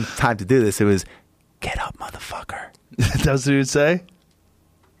time to do this. It was, get up, motherfucker. That's what he would say?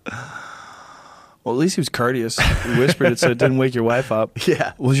 Well, at least he was courteous. He whispered it so it didn't wake your wife up.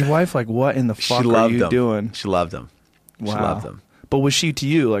 Yeah. Was your wife like, what in the fuck She are loved you them. doing? She loved them. Wow. She loved them. But was she to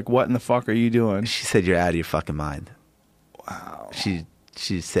you like, what in the fuck are you doing? She said, you're out of your fucking mind. Wow. She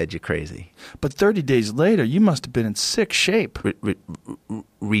said, you're crazy. But 30 days later, you must have been in sick shape.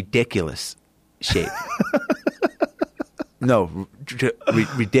 Ridiculous shape. No,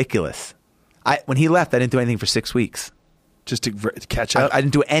 ridiculous. When he left, I didn't do anything for 6 weeks. Just to catch up? I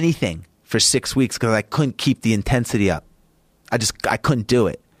didn't do anything for 6 weeks because I couldn't keep the intensity up. I couldn't do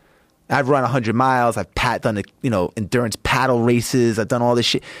it. I've run 100 miles. I've done endurance paddle races. I've done all this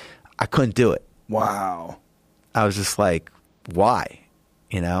shit. I couldn't do it. Wow. I was just like, why?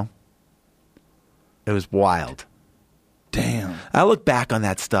 You know? It was wild. Damn. I look back on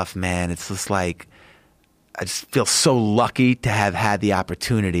that stuff, man. It's just like, I just feel so lucky to have had the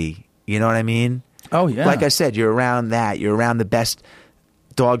opportunity. You know what I mean? Oh, yeah. Like I said, you're around that. You're around the best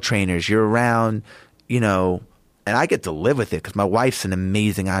dog trainers. You're around, and I get to live with it because my wife's an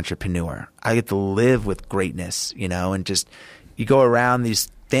amazing entrepreneur. I get to live with greatness, and just you go around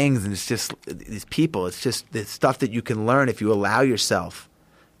these things and it's just these people. It's just the stuff that you can learn if you allow yourself,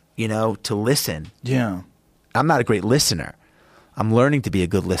 to listen. Yeah. I'm not a great listener. I'm learning to be a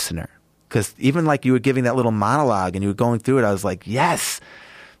good listener because even like you were giving that little monologue and you were going through it, I was like, yes,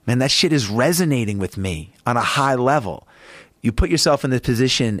 man, that shit is resonating with me on a high level. You put yourself in this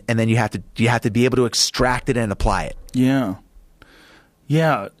position and then you have to be able to extract it and apply it. Yeah.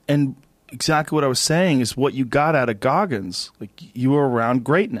 Yeah. And exactly what I was saying is what you got out of Goggins. Like, you were around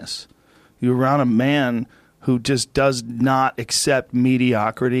greatness. You were around a man who just does not accept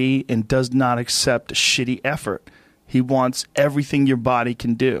mediocrity and does not accept shitty effort. He wants everything your body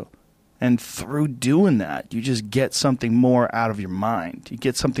can do. And through doing that, you just get something more out of your mind. You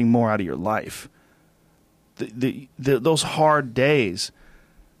get something more out of your life. Those hard days,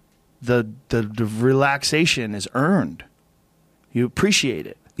 the relaxation is earned. You appreciate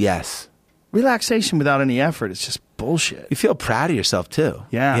it. Yes. Relaxation without any effort is just bullshit. You feel proud of yourself too.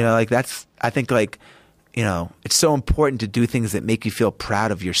 Yeah. I think it's so important to do things that make you feel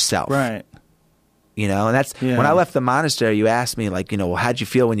proud of yourself. Right. And that's Yeah. when I left the monastery, you asked me well, how'd you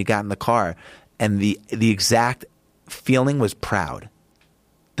feel when you got in the car? And the exact feeling was proud.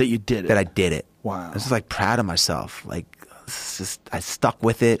 That you did it. That I did it. Wow. I was just proud of myself. I stuck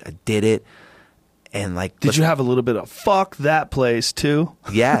with it. I did it. And did you have a little bit of fuck that place too?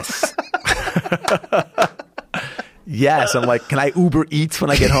 Yes. Yes. I'm like, can I Uber Eats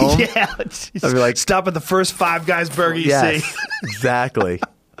when I get home? Yeah. I'd be like, stop at the first Five Guys burger you yes, see. Exactly.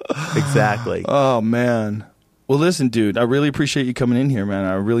 Exactly. Oh man. Well, listen, dude, I really appreciate you coming in here, man.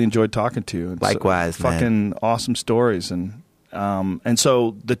 I really enjoyed talking to you. It's Likewise, fucking awesome stories, and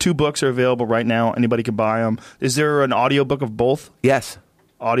so the 2 books are available right now. Anybody can buy them. Is there an audiobook of both? Yes.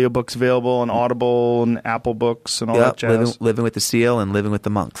 Audiobooks available on Audible and Apple Books and all that jazz. Living with the Seal and Living with the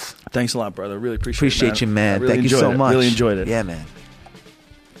Monks. Thanks a lot, brother. Really appreciate you, man. I really Thank you so much. Really enjoyed it. Yeah, man.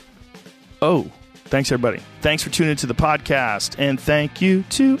 Oh, thanks, everybody. Thanks for tuning into the podcast. And thank you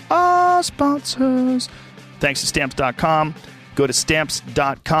to our sponsors. Thanks to Stamps.com. Go to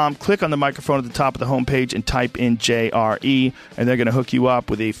Stamps.com, click on the microphone at the top of the homepage, and type in JRE, and they're going to hook you up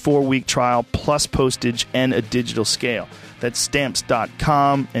with a 4-week trial plus postage and a digital scale. That's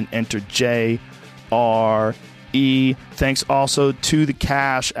Stamps.com, and enter JRE. Thanks also to the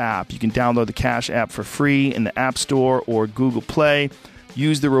Cash app. You can download the Cash app for free in the App Store or Google Play.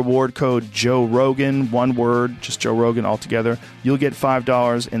 Use the reward code Joe Rogan, one word, just Joe Rogan altogether. You'll get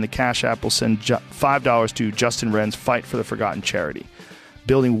 $5, and the Cash app will send $5 to Justin Wren's Fight for the Forgotten charity,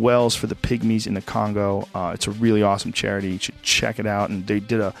 building wells for the pygmies in the Congo. It's a really awesome charity. You should check it out. And they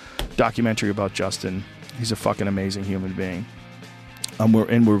did a documentary about Justin. He's a fucking amazing human being.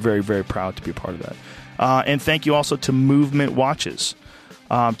 We're very, very proud to be a part of that. And thank you also to Movement Watches.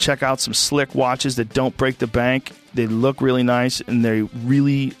 Check out some slick watches that don't break the bank. They look really nice, and they're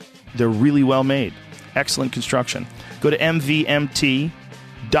really well made. Excellent construction. Go to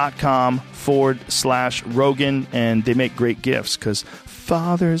mvmt.com/Rogan, and they make great gifts because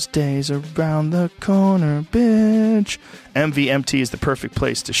Father's Day's around the corner, bitch. MVMT is the perfect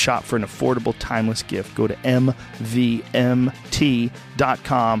place to shop for an affordable, timeless gift. Go to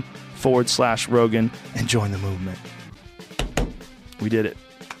mvmt.com/Rogan and join the movement. We did it.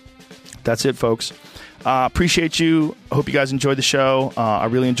 That's it, folks. Appreciate you. I hope you guys enjoyed the show. I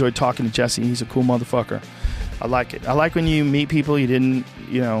really enjoyed talking to Jesse. He's a cool motherfucker. I like it. I like when you meet people you didn't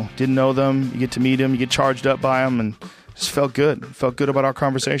know them. You get to meet them. You get charged up by them, and just felt good. Felt good about our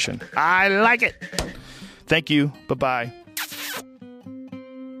conversation. I like it. Thank you. Bye-bye.